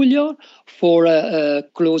to Julio for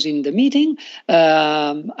closing the meeting.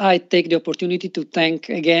 I take the opportunity to thank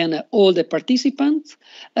again all the participants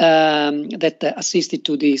that assisted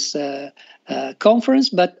to this conference,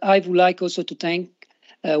 but I would like also to thank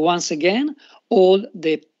once again all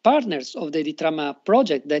the partners of the DITRAMA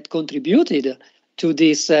project that contributed to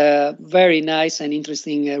this very nice and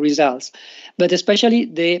interesting results, but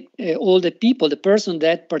especially all the people, the person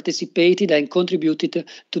that participated and contributed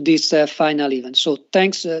to this final event. So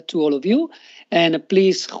thanks to all of you, and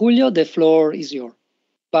please, Julio, the floor is yours.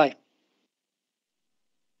 Bye.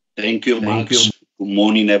 Thank you, Max. Good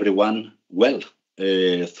morning, everyone. Well,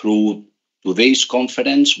 through today's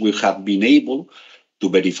conference, we have been able to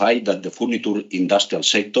verify that the furniture industrial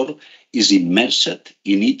sector is immersed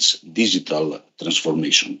in its digital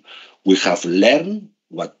transformation. We have learned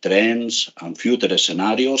what trends and future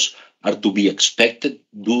scenarios are to be expected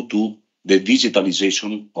due to the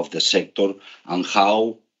digitalization of the sector and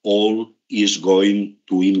how all is going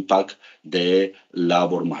to impact the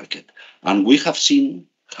labor market. And we have seen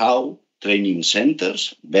how training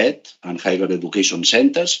centers, vet and higher education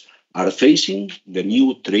centers are facing the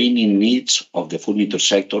new training needs of the furniture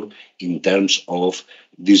sector in terms of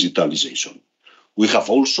digitalization. We have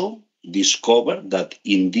also discovered that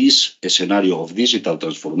in this scenario of digital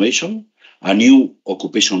transformation, a new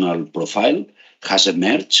occupational profile has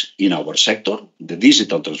emerged in our sector, the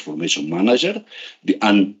Digital Transformation Manager,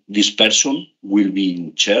 and this person will be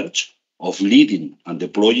in charge of leading and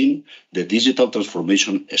deploying the digital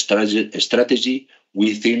transformation strategy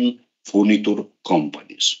within furniture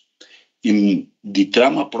companies. In the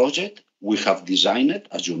DITRAMA project, we have designed,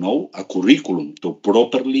 as you know, a curriculum to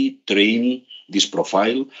properly train this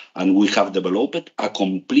profile, and we have developed a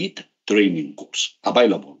complete training course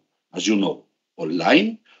available, as you know,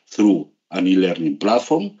 online through an e-learning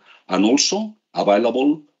platform, and also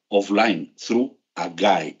available offline through a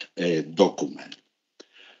guide document.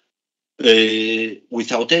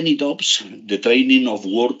 Without any doubts, the training of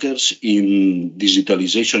workers in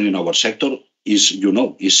digitalization in our sector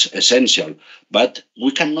is essential, but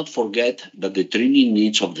we cannot forget that the training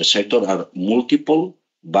needs of the sector are multiple,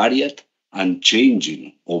 varied, and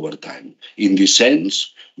changing over time. In this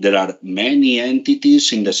sense, there are many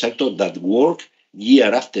entities in the sector that work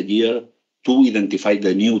year after year to identify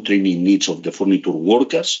the new training needs of the furniture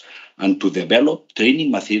workers and to develop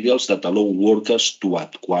training materials that allow workers to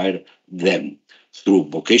acquire them through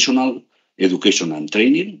vocational education and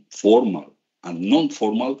training, formal and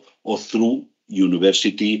non-formal, or through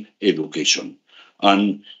university education.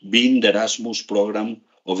 And being the Erasmus program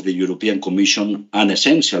of the European Commission an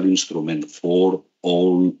essential instrument for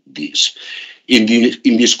all this. In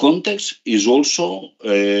this context, is also,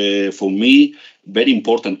 for me, very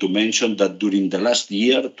important to mention that during the last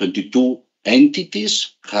year, 22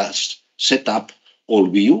 entities has set up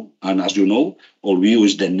ALLVIE, and as you know, ALLVIE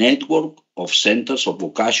is the network of centers of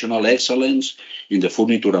vocational excellence in the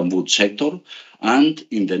furniture and wood sector, and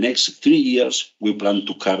in the next 3 years, we plan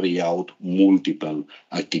to carry out multiple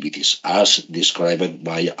activities, as described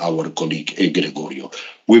by our colleague Gregorio.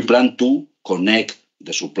 We plan to connect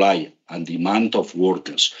the supply and demand of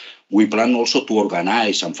workers We plan also to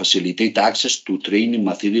organize and facilitate access to training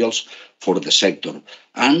materials for the sector.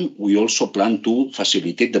 And we also plan to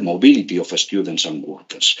facilitate the mobility of students and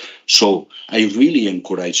workers. So I really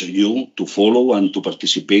encourage you to follow and to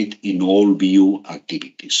participate in ALLVIE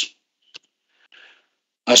activities.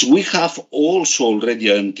 As we have also already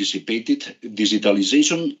anticipated,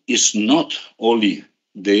 digitalization is not only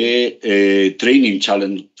the training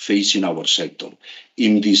challenge facing our sector.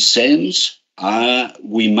 In this sense,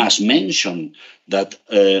 we must mention that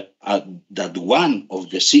that one of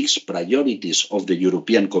the 6 priorities of the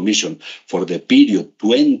European Commission for the period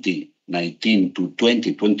 2019 to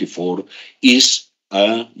 2024 is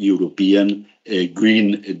a European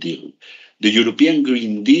Green Deal. The European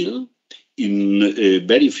Green Deal, in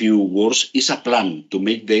very few words, is a plan to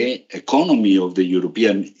make the economy of the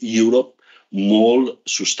Europe more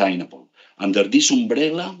sustainable. Under this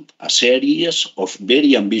umbrella, a series of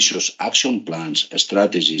very ambitious action plans,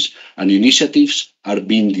 strategies, and initiatives are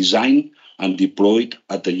being designed and deployed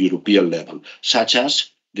at the European level, such as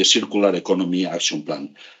the Circular Economy Action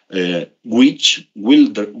Plan, which will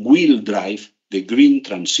drive the green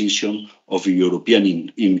transition of European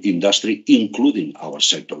industry, including our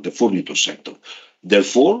sector, the furniture sector.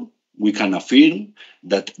 Therefore, we can affirm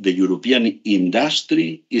that the European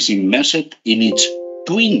industry is immersed in its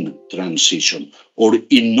twin transition, or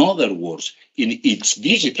in other words, in its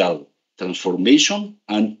digital transformation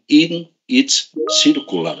and in its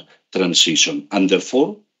circular transition. And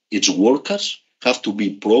therefore, its workers have to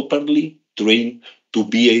be properly trained to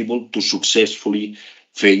be able to successfully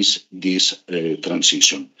face this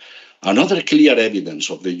transition. Another clear evidence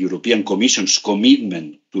of the European Commission's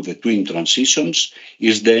commitment to the twin transitions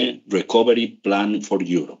is the Recovery Plan for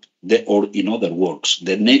Europe, or in other words,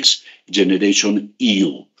 the Next Generation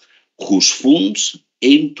EU, whose funds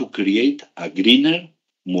aim to create a greener,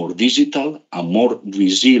 more digital and more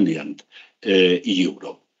resilient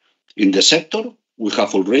Europe. In the sector, we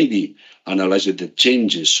have already analyzed the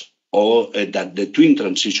changes that the twin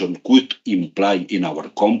transition could imply in our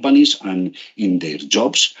companies and in their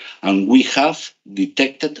jobs, and we have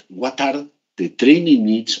detected what are the training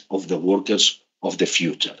needs of the workers of the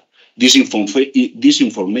future. This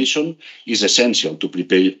information is essential to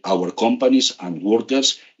prepare our companies and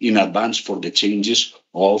workers in advance for the changes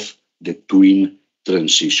of the twin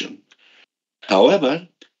transition. However,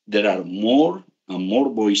 there are more and more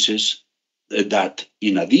voices that,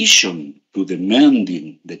 in addition to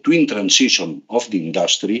demanding the twin transition of the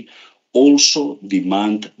industry, also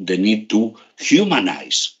demand the need to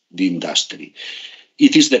humanize the industry.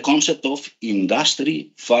 It is the concept of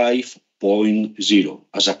Industry 5.0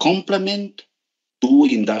 as a complement to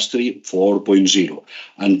Industry 4.0,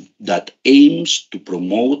 and that aims to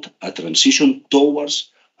promote a transition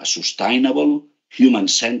towards a sustainable,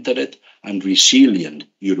 human-centered and resilient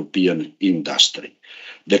European industry.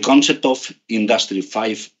 The concept of Industry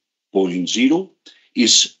 5.0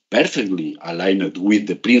 is perfectly aligned with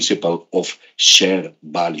the principle of shared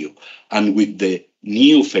value and with the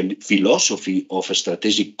new philosophy of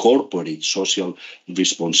strategic corporate social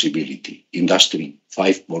responsibility. Industry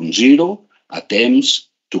 5.0 attempts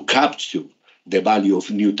to capture the value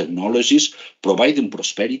of new technologies, providing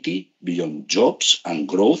prosperity beyond jobs and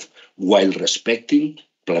growth while respecting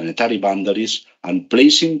planetary boundaries and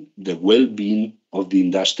placing the well-being of the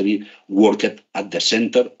industry worked at the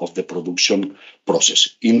center of the production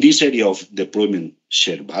process. In this area of deployment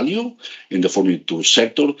shared value in the furniture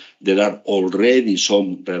sector, there are already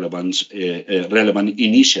some relevant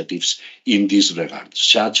initiatives in this regard,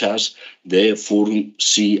 such as the Furn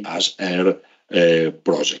CSR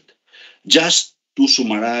project. Just to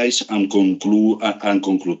summarize and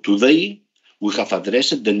conclude today, we have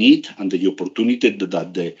addressed the need and the opportunity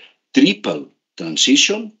that the triple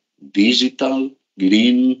transition, digital,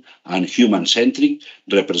 green and human-centric,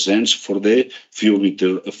 represents for the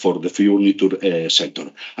furniture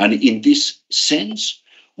sector. And in this sense,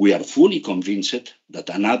 we are fully convinced that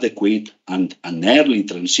an adequate and an early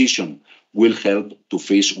transition will help to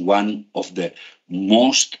face one of the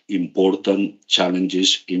most important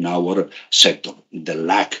challenges in our sector, the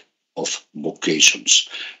lack of vocations.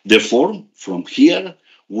 Therefore, from here,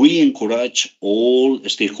 we encourage all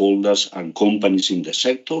stakeholders and companies in the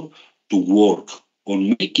sector to work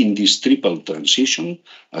on making this triple transition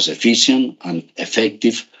as efficient and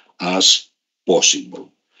effective as possible.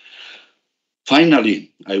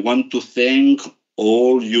 Finally, I want to thank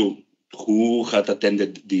all you who had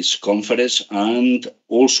attended this conference, and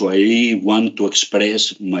also I want to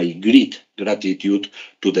express my great gratitude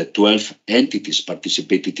to the 12 entities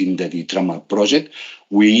participating in the DITRAMA project,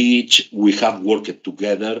 which we have worked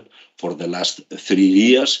together for the last 3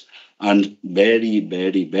 years. and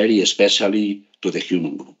very especially to the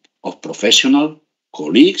human group of professional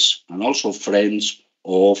colleagues and also friends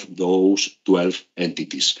of those 12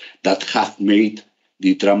 entities that have made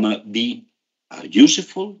DITRAMA be a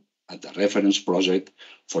useful and a reference project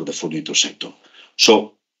for the furniture sector.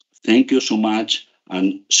 So thank you so much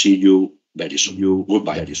and see you very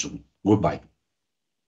soon. Goodbye.